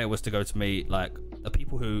if Rare was to go to me, like, the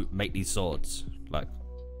people who make these swords, like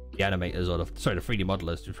the animators or the 3D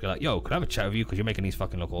modelers, to be like, yo, could I have a chat with you because you're making these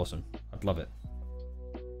fucking look awesome. I'd love it.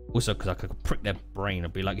 Also, because I could prick their brain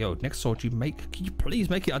and be like, yo, next sword you make, can you please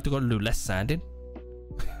make it? I've got to do less sanding.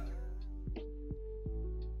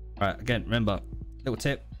 Alright, again, remember, little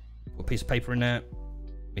tip, put a piece of paper in there,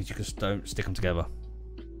 means you just don't stick them together.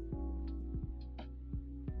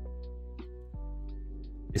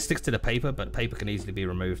 It sticks to the paper, but the paper can easily be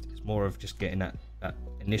removed. It's more of just getting that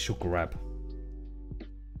initial grab.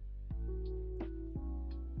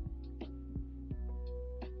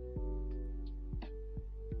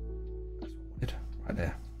 That's what I wanted, right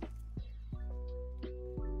there.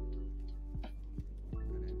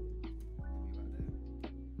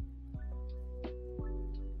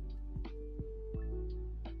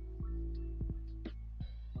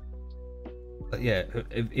 But yeah,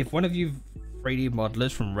 if one of you 3D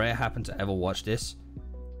modelers from Rare happen to ever watch this,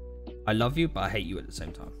 I love you, but I hate you at the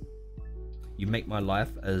same time. You make my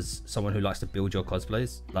life, as someone who likes to build your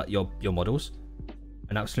cosplays, like your models,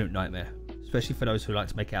 an absolute nightmare. Especially for those who like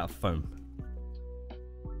to make it out of foam.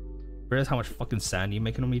 Realize how much fucking sand you're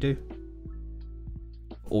making on me do?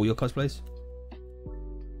 All your cosplays?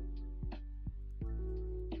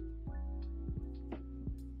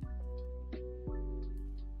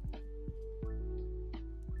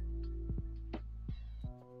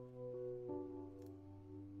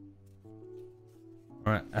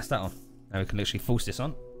 Alright, that's that on. Now we can literally force this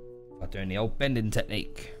on by doing the old bending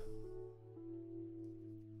technique.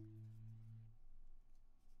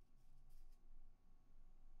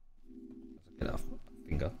 Get it off my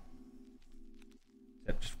finger.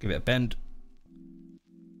 Yep, just give it a bend.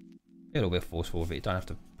 Be a little bit forceful with it. You don't have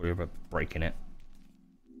to worry about breaking it.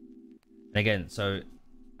 And again, so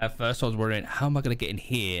at first I was worrying, how am I going to get in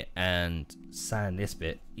here and sand this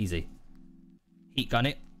bit? Easy. Heat gun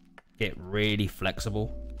it. Get really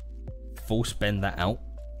flexible, force bend that out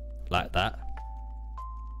like that,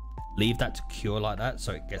 leave that to cure like that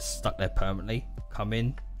so it gets stuck there permanently. Come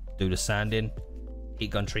in, do the sanding, heat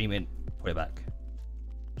gun treatment, put it back.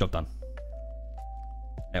 Job done.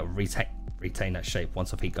 It'll retain that shape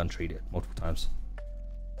once I've heat gun treated it multiple times.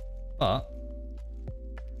 But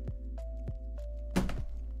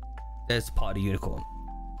there's part of the unicorn.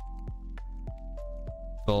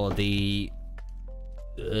 For the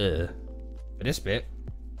for this bit,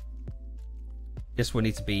 this will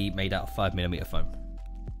need to be made out of 5mm foam.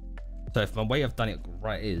 So if my way I've done it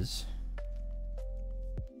right is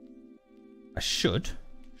I should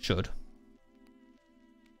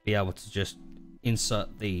be able to just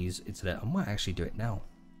insert these into there. I might actually do it now.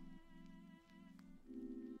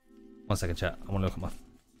 1 second, chat. I want to look at my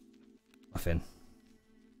fin.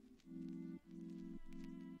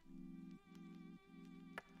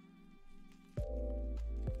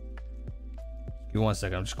 Give me 1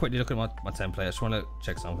 second. I'm just quickly looking at my template. I just want to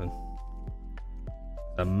check something.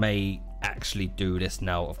 I may actually do this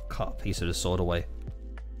now. I've cut a piece of the sword away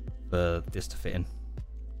for this to fit in.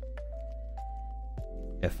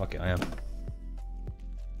 Yeah, fuck it, I am.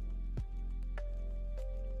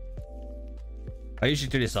 I usually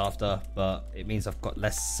do this after, but it means I've got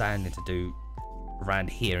less sanding to do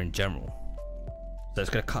around here in general. So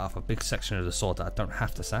it's going to cut off a big section of the sword that I don't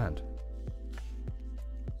have to sand.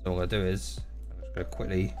 So what I'm going to do is, I'm just going to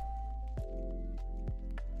quickly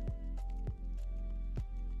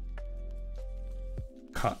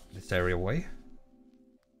cut this area away.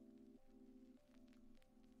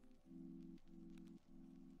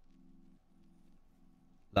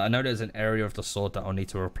 I know there's an area of the sword that I'll need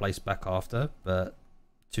to replace back after, but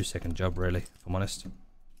 2-second job really, if I'm honest. And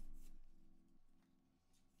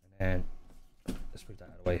then let's move that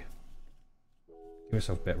out of the way. Give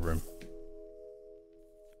yourself a bit of room.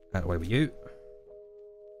 Out of the way with you.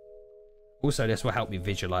 Also, this will help me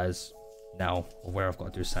visualize now of where I've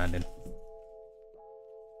got to do sanding.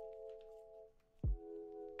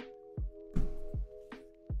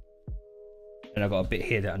 And I've got a bit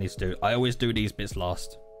here that I need to do. I always do these bits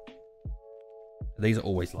last. These are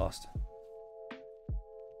always last.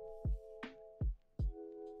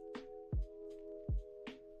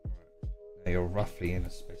 Now you're roughly in the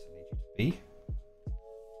space I need you to be.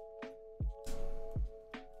 So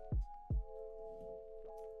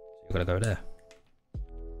you're gonna go there.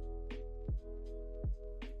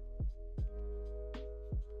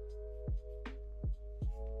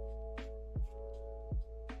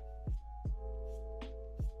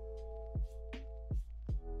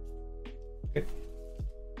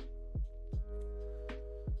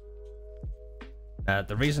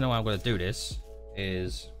 The reason why I'm going to do this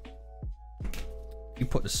is you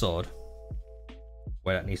put the sword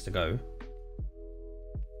where that needs to go.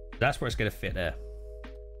 That's where it's going to fit there.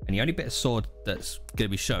 And the only bit of sword that's going to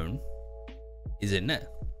be shown is in there.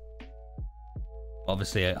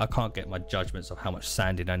 Obviously, I can't get my judgments of how much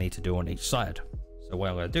sanding I need to do on each side. So the way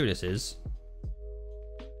I'm going to do this is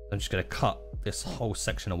I'm just going to cut this whole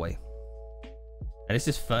section away. And this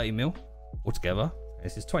is 30mm altogether. And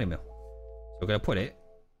this is 20mm. We're going to put it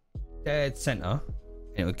dead center,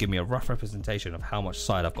 and it will give me a rough representation of how much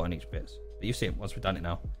side I've got in each bit. But you see it once we've done it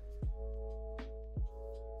now.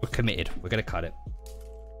 We're committed. We're going to cut it.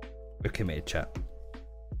 We're committed, chat.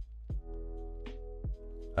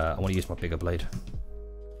 I want to use my bigger blade.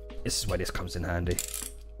 This is where this comes in handy.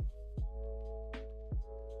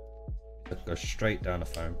 Go straight down the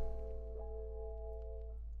foam.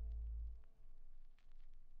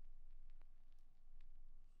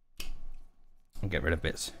 And get rid of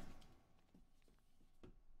bits.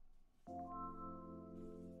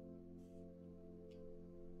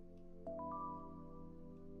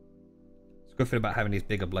 It's a good thing about having these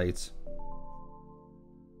bigger blades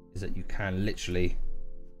is that you can literally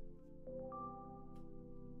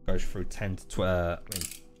go through 10 to 12, I mean,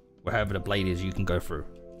 wherever the blade is, you can go through.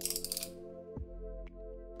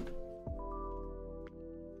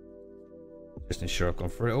 Just ensure I've gone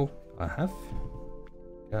through it all. I have.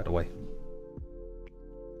 Get out of the way.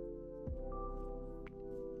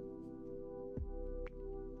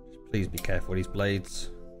 Please be careful with these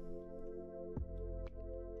blades.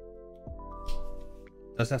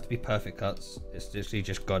 It doesn't have to be perfect cuts. It's literally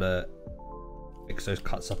just gotta fix those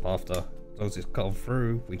cuts up after. As long as it's cut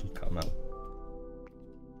through, we can cut them out.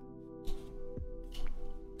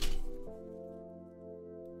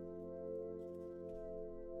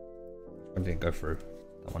 One didn't go through.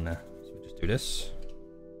 That one there. So we just do this.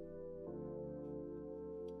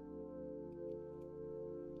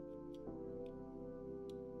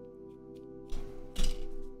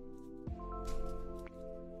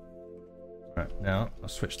 Right, now I'll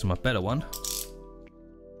switch to my better one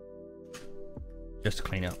just to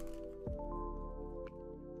clean up.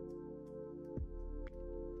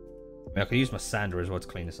 I mean, I could use my sander as well to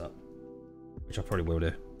clean this up, which I probably will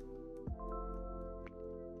do.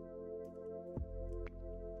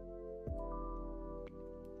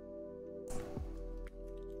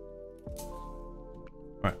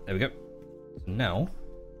 Right, there we go. So now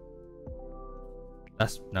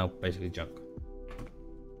that's now basically junk.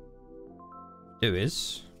 Do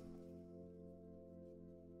is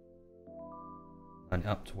line it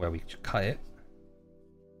up to where we cut it.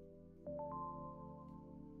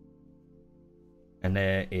 And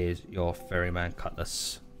there is your Ferryman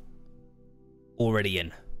Cutlass. Already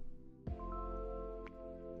in.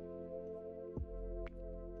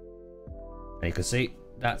 And you can see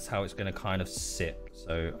that's how it's going to kind of sit.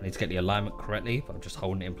 So I need to get the alignment correctly, but I'm just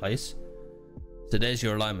holding it in place. So there's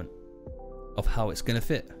your alignment of how it's going to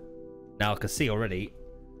fit. Now I can see already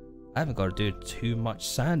I haven't got to do too much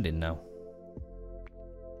sanding now.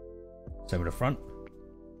 Same with the front.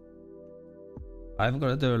 I haven't got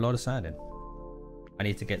to do a lot of sanding. I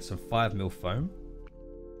need to get some 5mm foam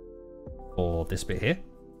for this bit here.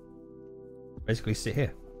 Basically sit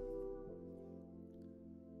here.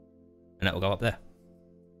 And that will go up there.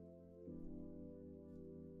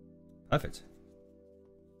 Perfect.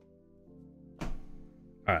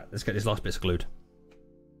 Alright, let's get these last bits glued.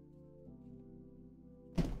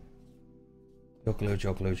 You're glued,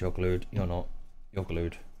 you're glued, you're glued. You're not. You're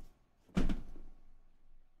glued.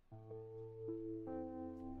 Just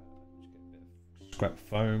get a bit of scrap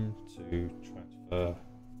foam to transfer.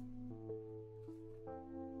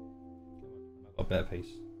 I've got a better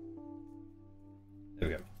piece. There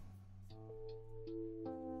we go.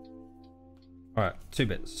 Alright, 2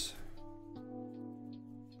 bits.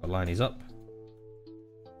 I'll line these up.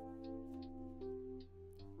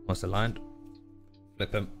 Once they're lined,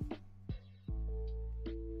 flip them.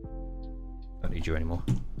 Don't need you anymore.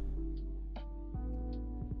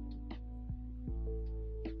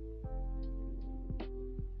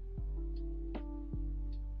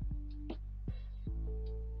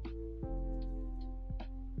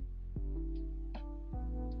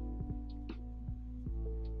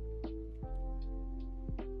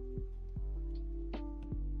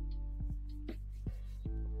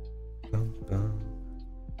 Bum, bum.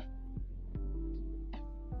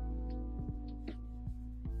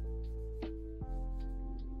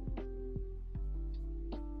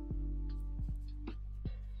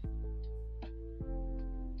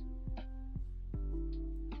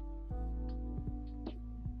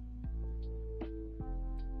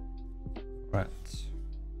 Right.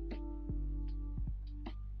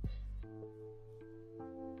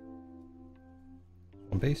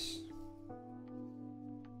 One piece.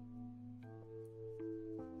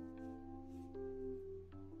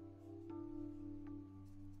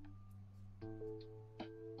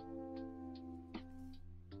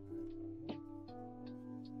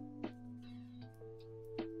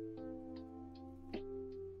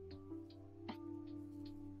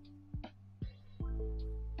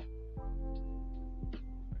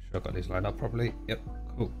 I've got these lined up properly. Yep,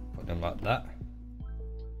 cool. Put them like that.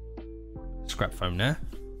 Scrap foam there.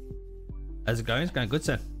 How's it going? It's going good,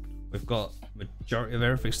 Sen. We've got majority of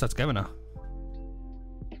everything stuck together now.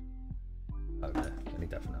 Over there. I need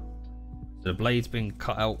that for now. So the blade's been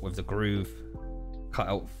cut out with the groove cut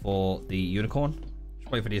out for the unicorn.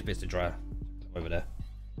 Just wait for these bits to dry. Over there.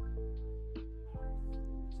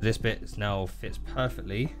 So this bit now fits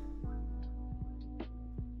perfectly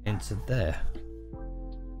into there.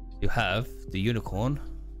 You have the unicorn.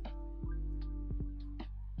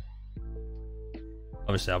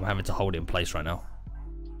 Obviously, I'm having to hold it in place right now.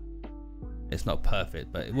 It's not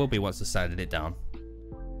perfect, but it will be once I sanded it down.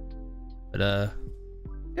 But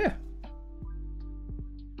yeah,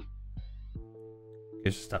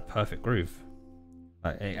 it's just that perfect groove.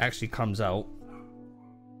 Like, it actually comes out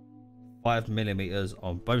 5mm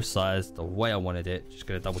on both sides, the way I wanted it. Just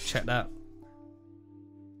gonna double check that.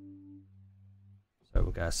 So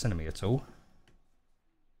we'll get a centimeter tool.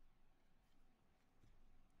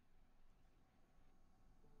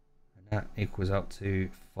 And that equals out to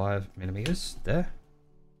 5mm there.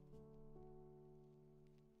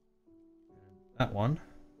 And that one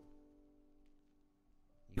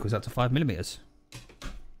equals out to 5mm.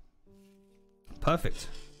 Perfect.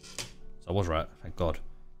 So I was right, thank God.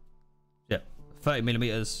 Yep,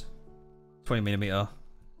 30mm, 20mm,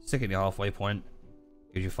 stick it in the halfway point.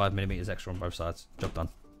 Gives you 5mm extra on both sides. Job done.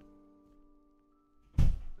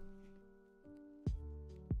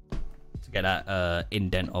 To get that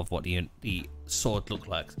indent of what the sword looked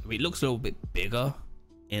like. I mean, it looks a little bit bigger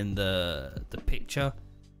in the picture,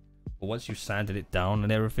 but once you've sanded it down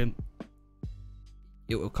and everything,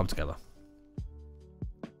 it will come together.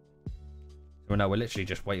 So now we're literally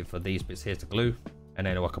just waiting for these bits here to glue, and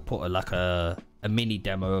then I can put a mini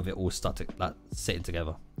demo of it all like sitting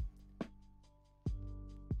together.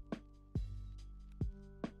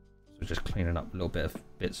 Just cleaning up a little bit of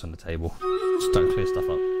bits on the table. Just don't clear stuff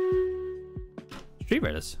up. Street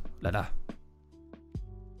Raiders, like that.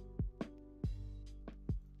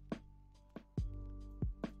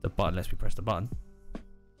 The button lets me press the button.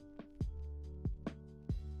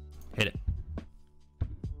 Hit it.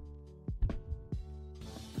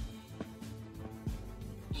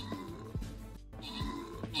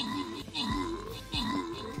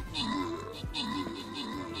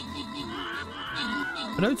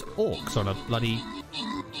 Are those orcs on a bloody...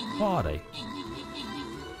 What are they?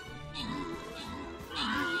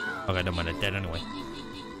 Okay, never mind, they're dead anyway.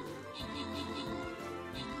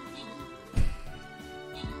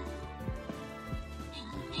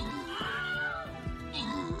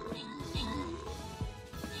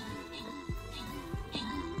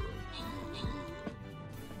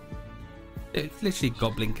 It's literally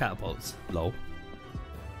goblin catapults. Lol.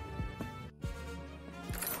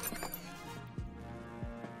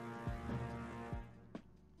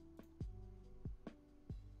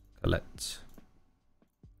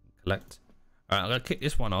 Collect. Alright, I'm going to kick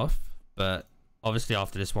this one off, but obviously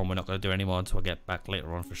after this one we're not going to do any more until I get back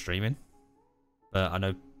later on for streaming. But I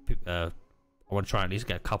know I want to try and at least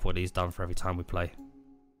get a couple of these done for every time we play.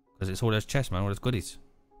 Because it's all those chests, man, all those goodies.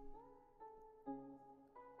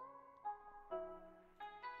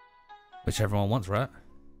 Which everyone wants, right?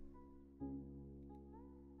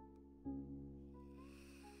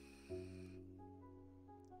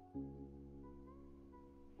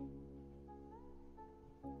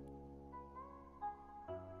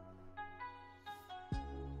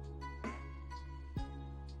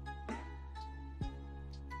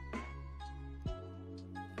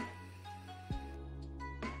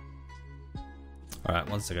 Alright,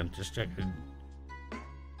 one second, just checking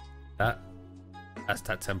that. That's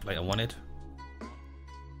that template I wanted.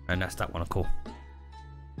 And that's that one, cool.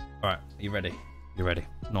 Alright, are you ready? You ready?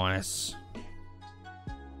 Nice.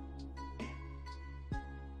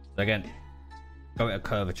 So again, go at a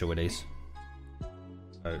curvature with these.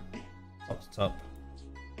 So, top to top.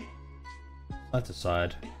 Side to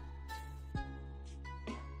side.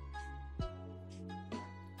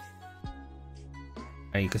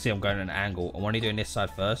 And you can see I'm going at an angle. I'm only doing this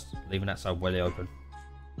side first, leaving that side really open.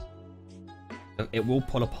 It will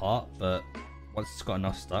pull apart, but once it's got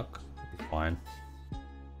enough stuck, it'll be fine.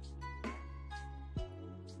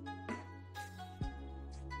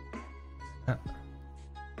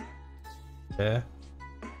 There.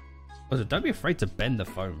 Also, don't be afraid to bend the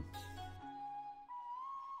foam.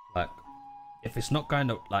 Like, if it's not going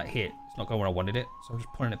to, like, here, it's not going where I wanted it, so I'm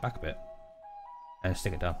just pulling it back a bit and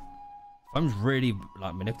stick it down. Foam's really,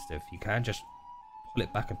 like, manipulative. You can just pull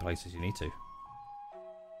it back in places you need to.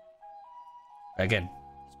 Again,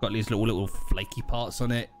 it's got these little flaky parts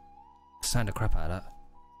on it. Sand the crap out of that.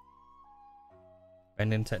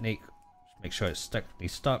 Bending technique. Just make sure it's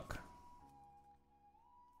stuck.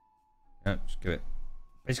 No, just give it.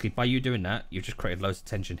 Basically, by you doing that, you've just created loads of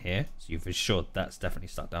tension here, so you've ensured that's definitely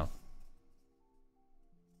stuck down.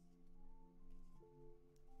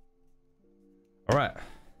 Alright.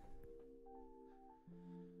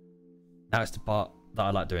 Now it's the part that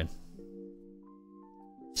I like doing.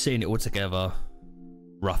 Seeing it all together,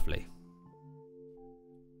 roughly.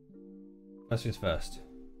 First things first.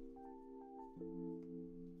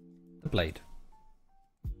 The blade.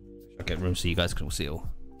 I'll get room so you guys can all see it all.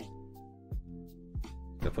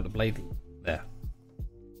 Go put the blade there.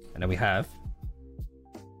 And then we have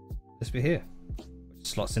this bit here, which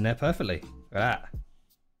slots in there perfectly. Look at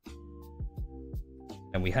that.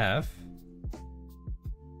 And we have,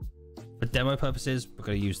 for demo purposes, we're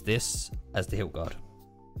going to use this as the hilt guard.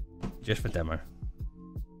 Just for demo.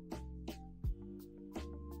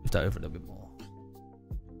 Lift that over a little bit more.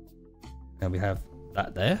 And we have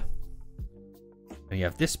that there. And you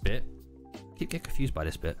have this bit. I keep getting confused by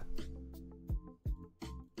this bit.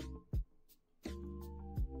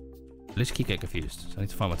 Let's keep getting confused. So I need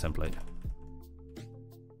to find my template.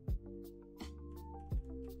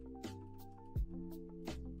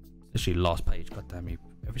 Literally last page. God damn you.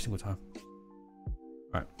 Every single time.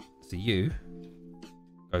 Right. So you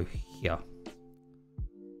go here,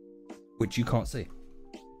 which you can't see.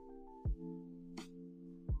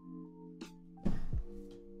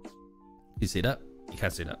 You see that? You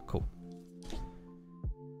can see that. Cool.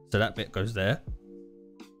 So that bit goes there.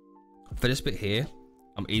 For this bit here,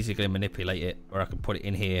 I'm easily going to manipulate it, or I can put it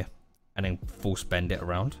in here and then force bend it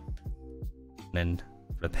around. And then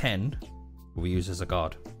for the pen, we'll use as a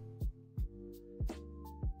guard.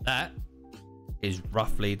 That is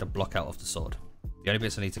roughly the block out of the sword. The only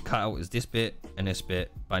bits I need to cut out is this bit and this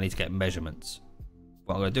bit, but I need to get measurements.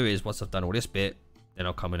 What I'm going to do is, once I've done all this bit, then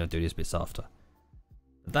I'll come in and do these bits after.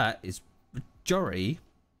 That is majority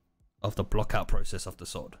of the block out process of the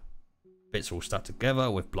sword. Bits are all stuck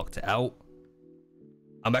together, we've blocked it out.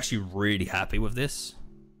 I'm actually really happy with this.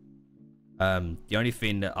 The only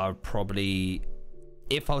thing that I would probably,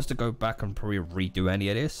 if I was to go back and probably redo any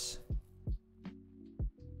of this,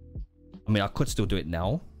 I mean, I could still do it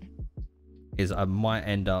now, is I might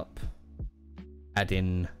end up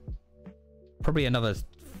adding probably another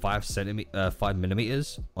 5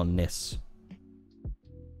 millimeters on this.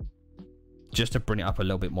 just to bring it up a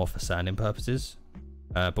little bit more for sanding purposes.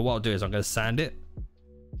 But what I'll do is I'm going to sand it,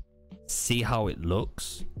 see how it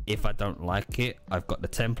looks. If I don't like it, I've got the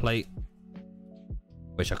template,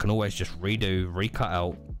 which I can always just redo, recut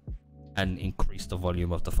out, and increase the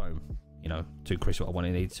volume of the foam, you know, to increase what I want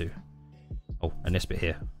to need to. Oh, and this bit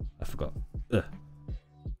here, I forgot. Ugh.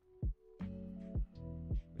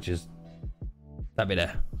 Which is that bit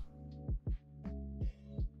there.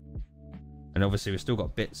 And obviously we've still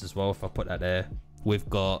got bits as well. If I put that there, we've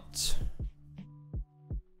got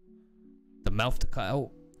the mouth to cut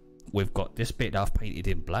out. We've got this bit that I've painted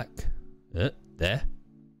in black there,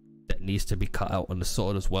 that needs to be cut out on the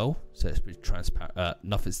sword as well, so it's pretty transparent.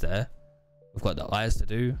 Nothing's there. We've got the eyes to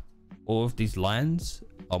do. All of these lines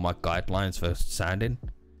are my guidelines for sanding,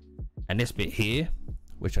 and this bit here,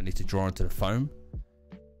 which I need to draw onto the foam,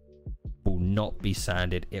 will not be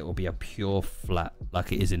sanded. It will be a pure flat,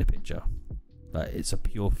 like it is in the picture. Like, it's a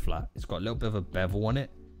pure flat. It's got a little bit of a bevel on it.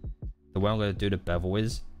 The way I'm going to do the bevel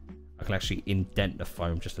is I can actually indent the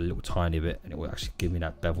foam just a little tiny bit, and it will actually give me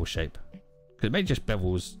that bevel shape. Because it may just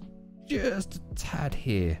bevels just a tad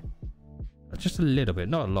here, just a little bit,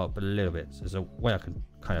 not a lot, but a little bit. So there's a way I can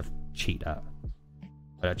kind of cheat that.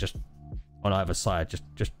 But I just on either side,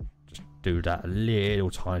 just do that a little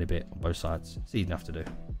tiny bit on both sides. It's easy enough to do.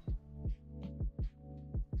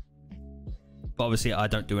 But obviously I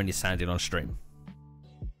don't do any sanding on stream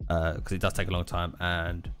because it does take a long time,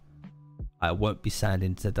 and I won't be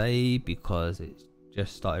sanding today because it's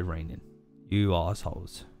just started raining. You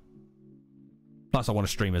assholes. Plus I want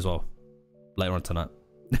to stream as well later on tonight.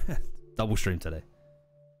 Double stream today.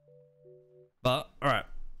 But alright,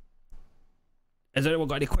 has anyone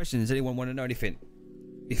got any questions? Does anyone want to know anything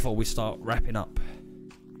before we start wrapping up?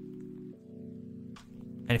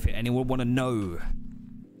 Anything anyone want to know?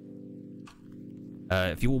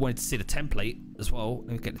 If you all wanted to see the template as well,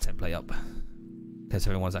 let me get the template up in case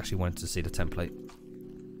everyone's actually wanted to see the template.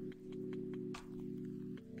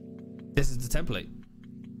 This is the template.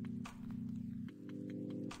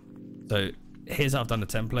 So here's how I've done the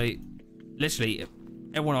template. Literally,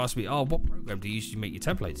 everyone asks me, oh, what program do you use to make your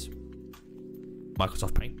templates?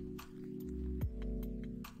 Microsoft Paint.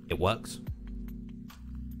 It works.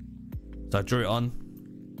 So I drew it on,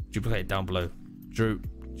 duplicate it down below, drew,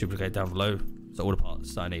 duplicate down below. So all the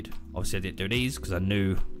parts that I need. Obviously I didn't do these because I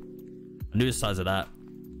knew the size of that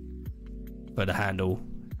for the handle,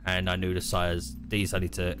 and I knew the size. These I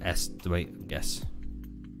need to estimate and guess.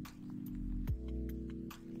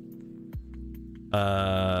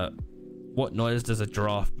 What noise does a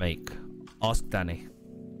giraffe make? Ask Danny.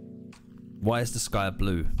 Why is the sky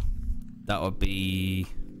blue? That would be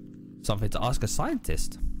something to ask a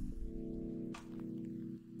scientist.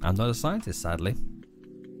 I'm not a scientist, sadly.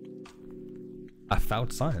 I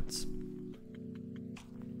failed science.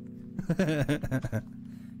 Hey,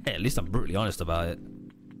 at least I'm brutally honest about it.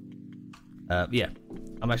 Yeah,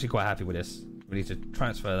 I'm actually quite happy with this. We need to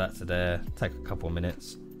transfer that to there, take a couple of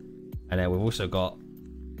minutes, and then we've also got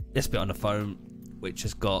this bit on the foam, which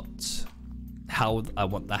has got how I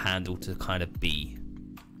want the handle to kind of be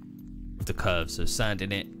with the curves. So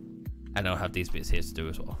sanding it, and I'll have these bits here to do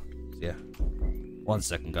as well. So yeah, 1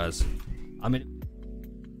 second, guys. I'm in.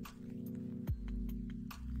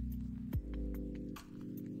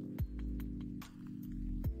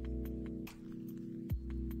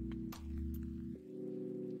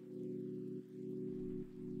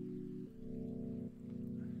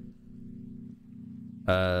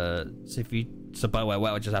 So by the way,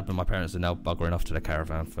 what just happened, my parents are now buggering off to the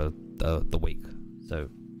caravan for the week, so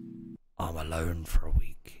I'm alone for a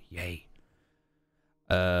week. Yay.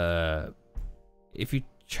 If you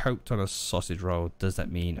choked on a sausage roll, does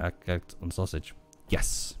that mean I gagged on sausage?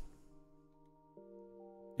 Yes.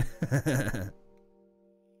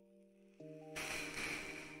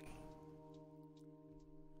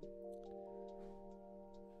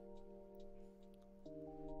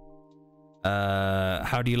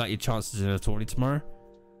 How do you like your chances in a tourney tomorrow?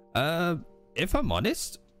 If I'm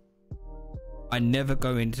honest, I never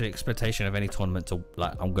go into the expectation of any tournament to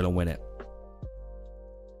like I'm gonna win it.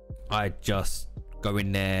 I just go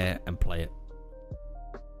in there and play it.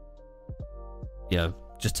 You know,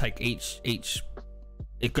 just take each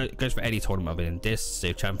it goes for any tournament I've been in, this, Sea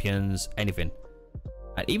of Champions, anything.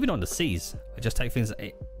 And even on the seas, I just take things,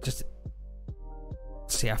 just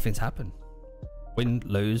see how things happen. Win,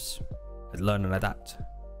 lose, learn and adapt.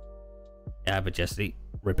 Yeah, but Jesse,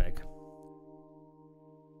 Ribeg.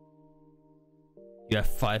 You have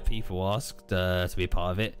 5 people asked to be a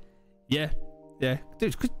part of it. Yeah, dude,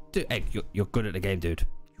 hey, you're good at the game, dude.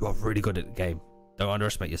 You are really good at the game. Don't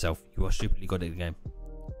underestimate yourself. You are stupidly good at the game.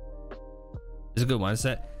 It's a good one,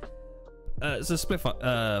 isn't it? it's a split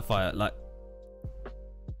fire. Like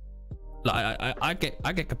I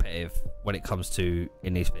get competitive when it comes to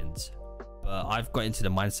in these things, but I've got into the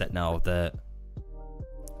mindset now that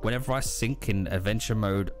whenever I sink in adventure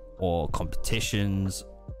mode or competitions,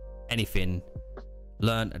 anything,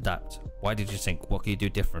 learn, adapt. Why did you sink? What can you do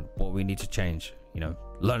different? What we need to change? You know,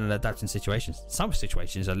 learn and adapt in situations. Some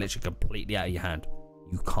situations are literally completely out of your hand.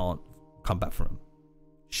 You can't come back from them.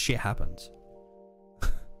 Shit happens.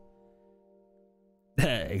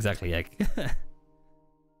 Exactly, yeah.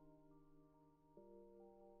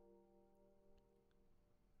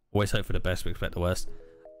 Always hope for the best, but expect the worst.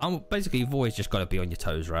 Basically, you've always just got to be on your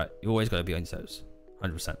toes, right? You always got to be on your toes,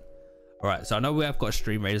 100%. All right, so I know we have got a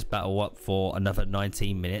Stream Raiders battle up for another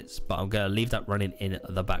 19 minutes, but I'm gonna leave that running in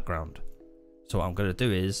the background. So what I'm gonna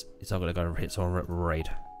do is I'm gonna go hit someone raid.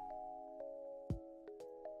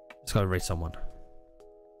 Let's go raid someone.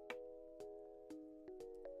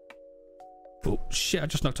 Oh shit! I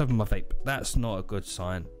just knocked over my vape. That's not a good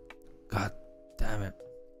sign. God damn it.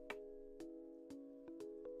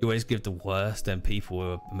 You always give the worst and people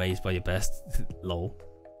are amazed by your best. Lol.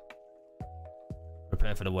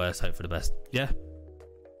 Prepare for the worst, hope for the best. Yeah.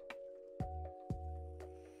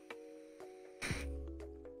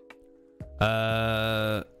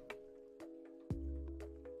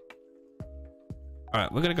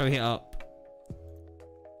 Alright, we're gonna go hit up.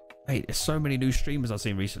 Hey, there's so many new streamers I've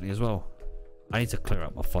seen recently as well. I need to clear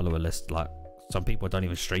up my follower list. Like, some people don't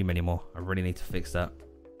even stream anymore. I really need to fix that.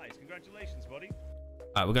 Nice, congratulations, buddy.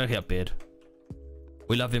 Alright, we're gonna hit up Beard.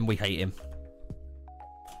 We love him, we hate him.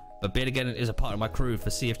 But Beard again is a part of my crew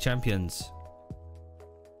for Sea of Champions. So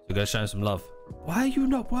we're gonna show him some love. Why are you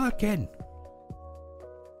not working?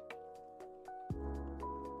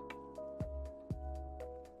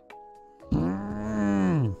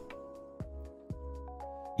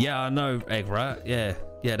 Yeah, I know, Egg, right? Yeah,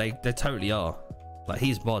 they totally are. Like,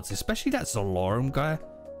 he's mods, especially that Zolorum guy.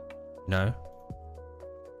 No.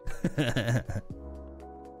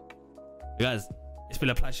 Guys, it's been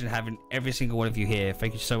a pleasure having every single one of you here.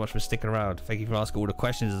 Thank you so much for sticking around. Thank you for asking all the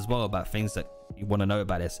questions as well about things that you want to know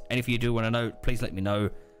about this. And if you do want to know, please let me know,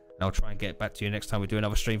 and I'll try and get back to you next time we do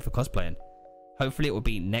another stream for cosplaying. Hopefully it will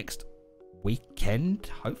be next weekend,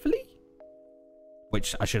 hopefully,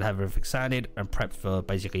 which I should have everything signed and prepped for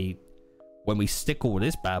basically when we stick all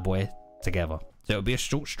this bad boy together. So it'll be a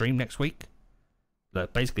short stream next week.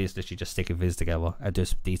 But basically it's literally just sticking vids together and do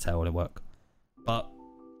some detail and work. But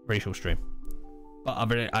very short stream. But I've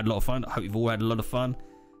really had a lot of fun. I hope you've all had a lot of fun.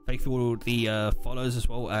 Thank you for all the followers as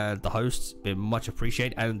well, and the hosts. Been much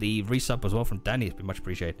appreciated, and the resub as well from Danny has been much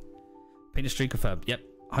appreciated. Pin stream confirmed. Yep,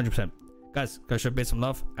 100%. Guys, go show Beard some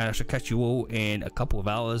love, and I should catch you all in a couple of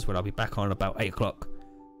hours when I'll be back on about 8 o'clock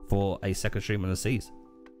for a second stream on the seas.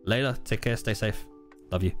 Later, take care, stay safe.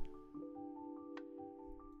 Love you.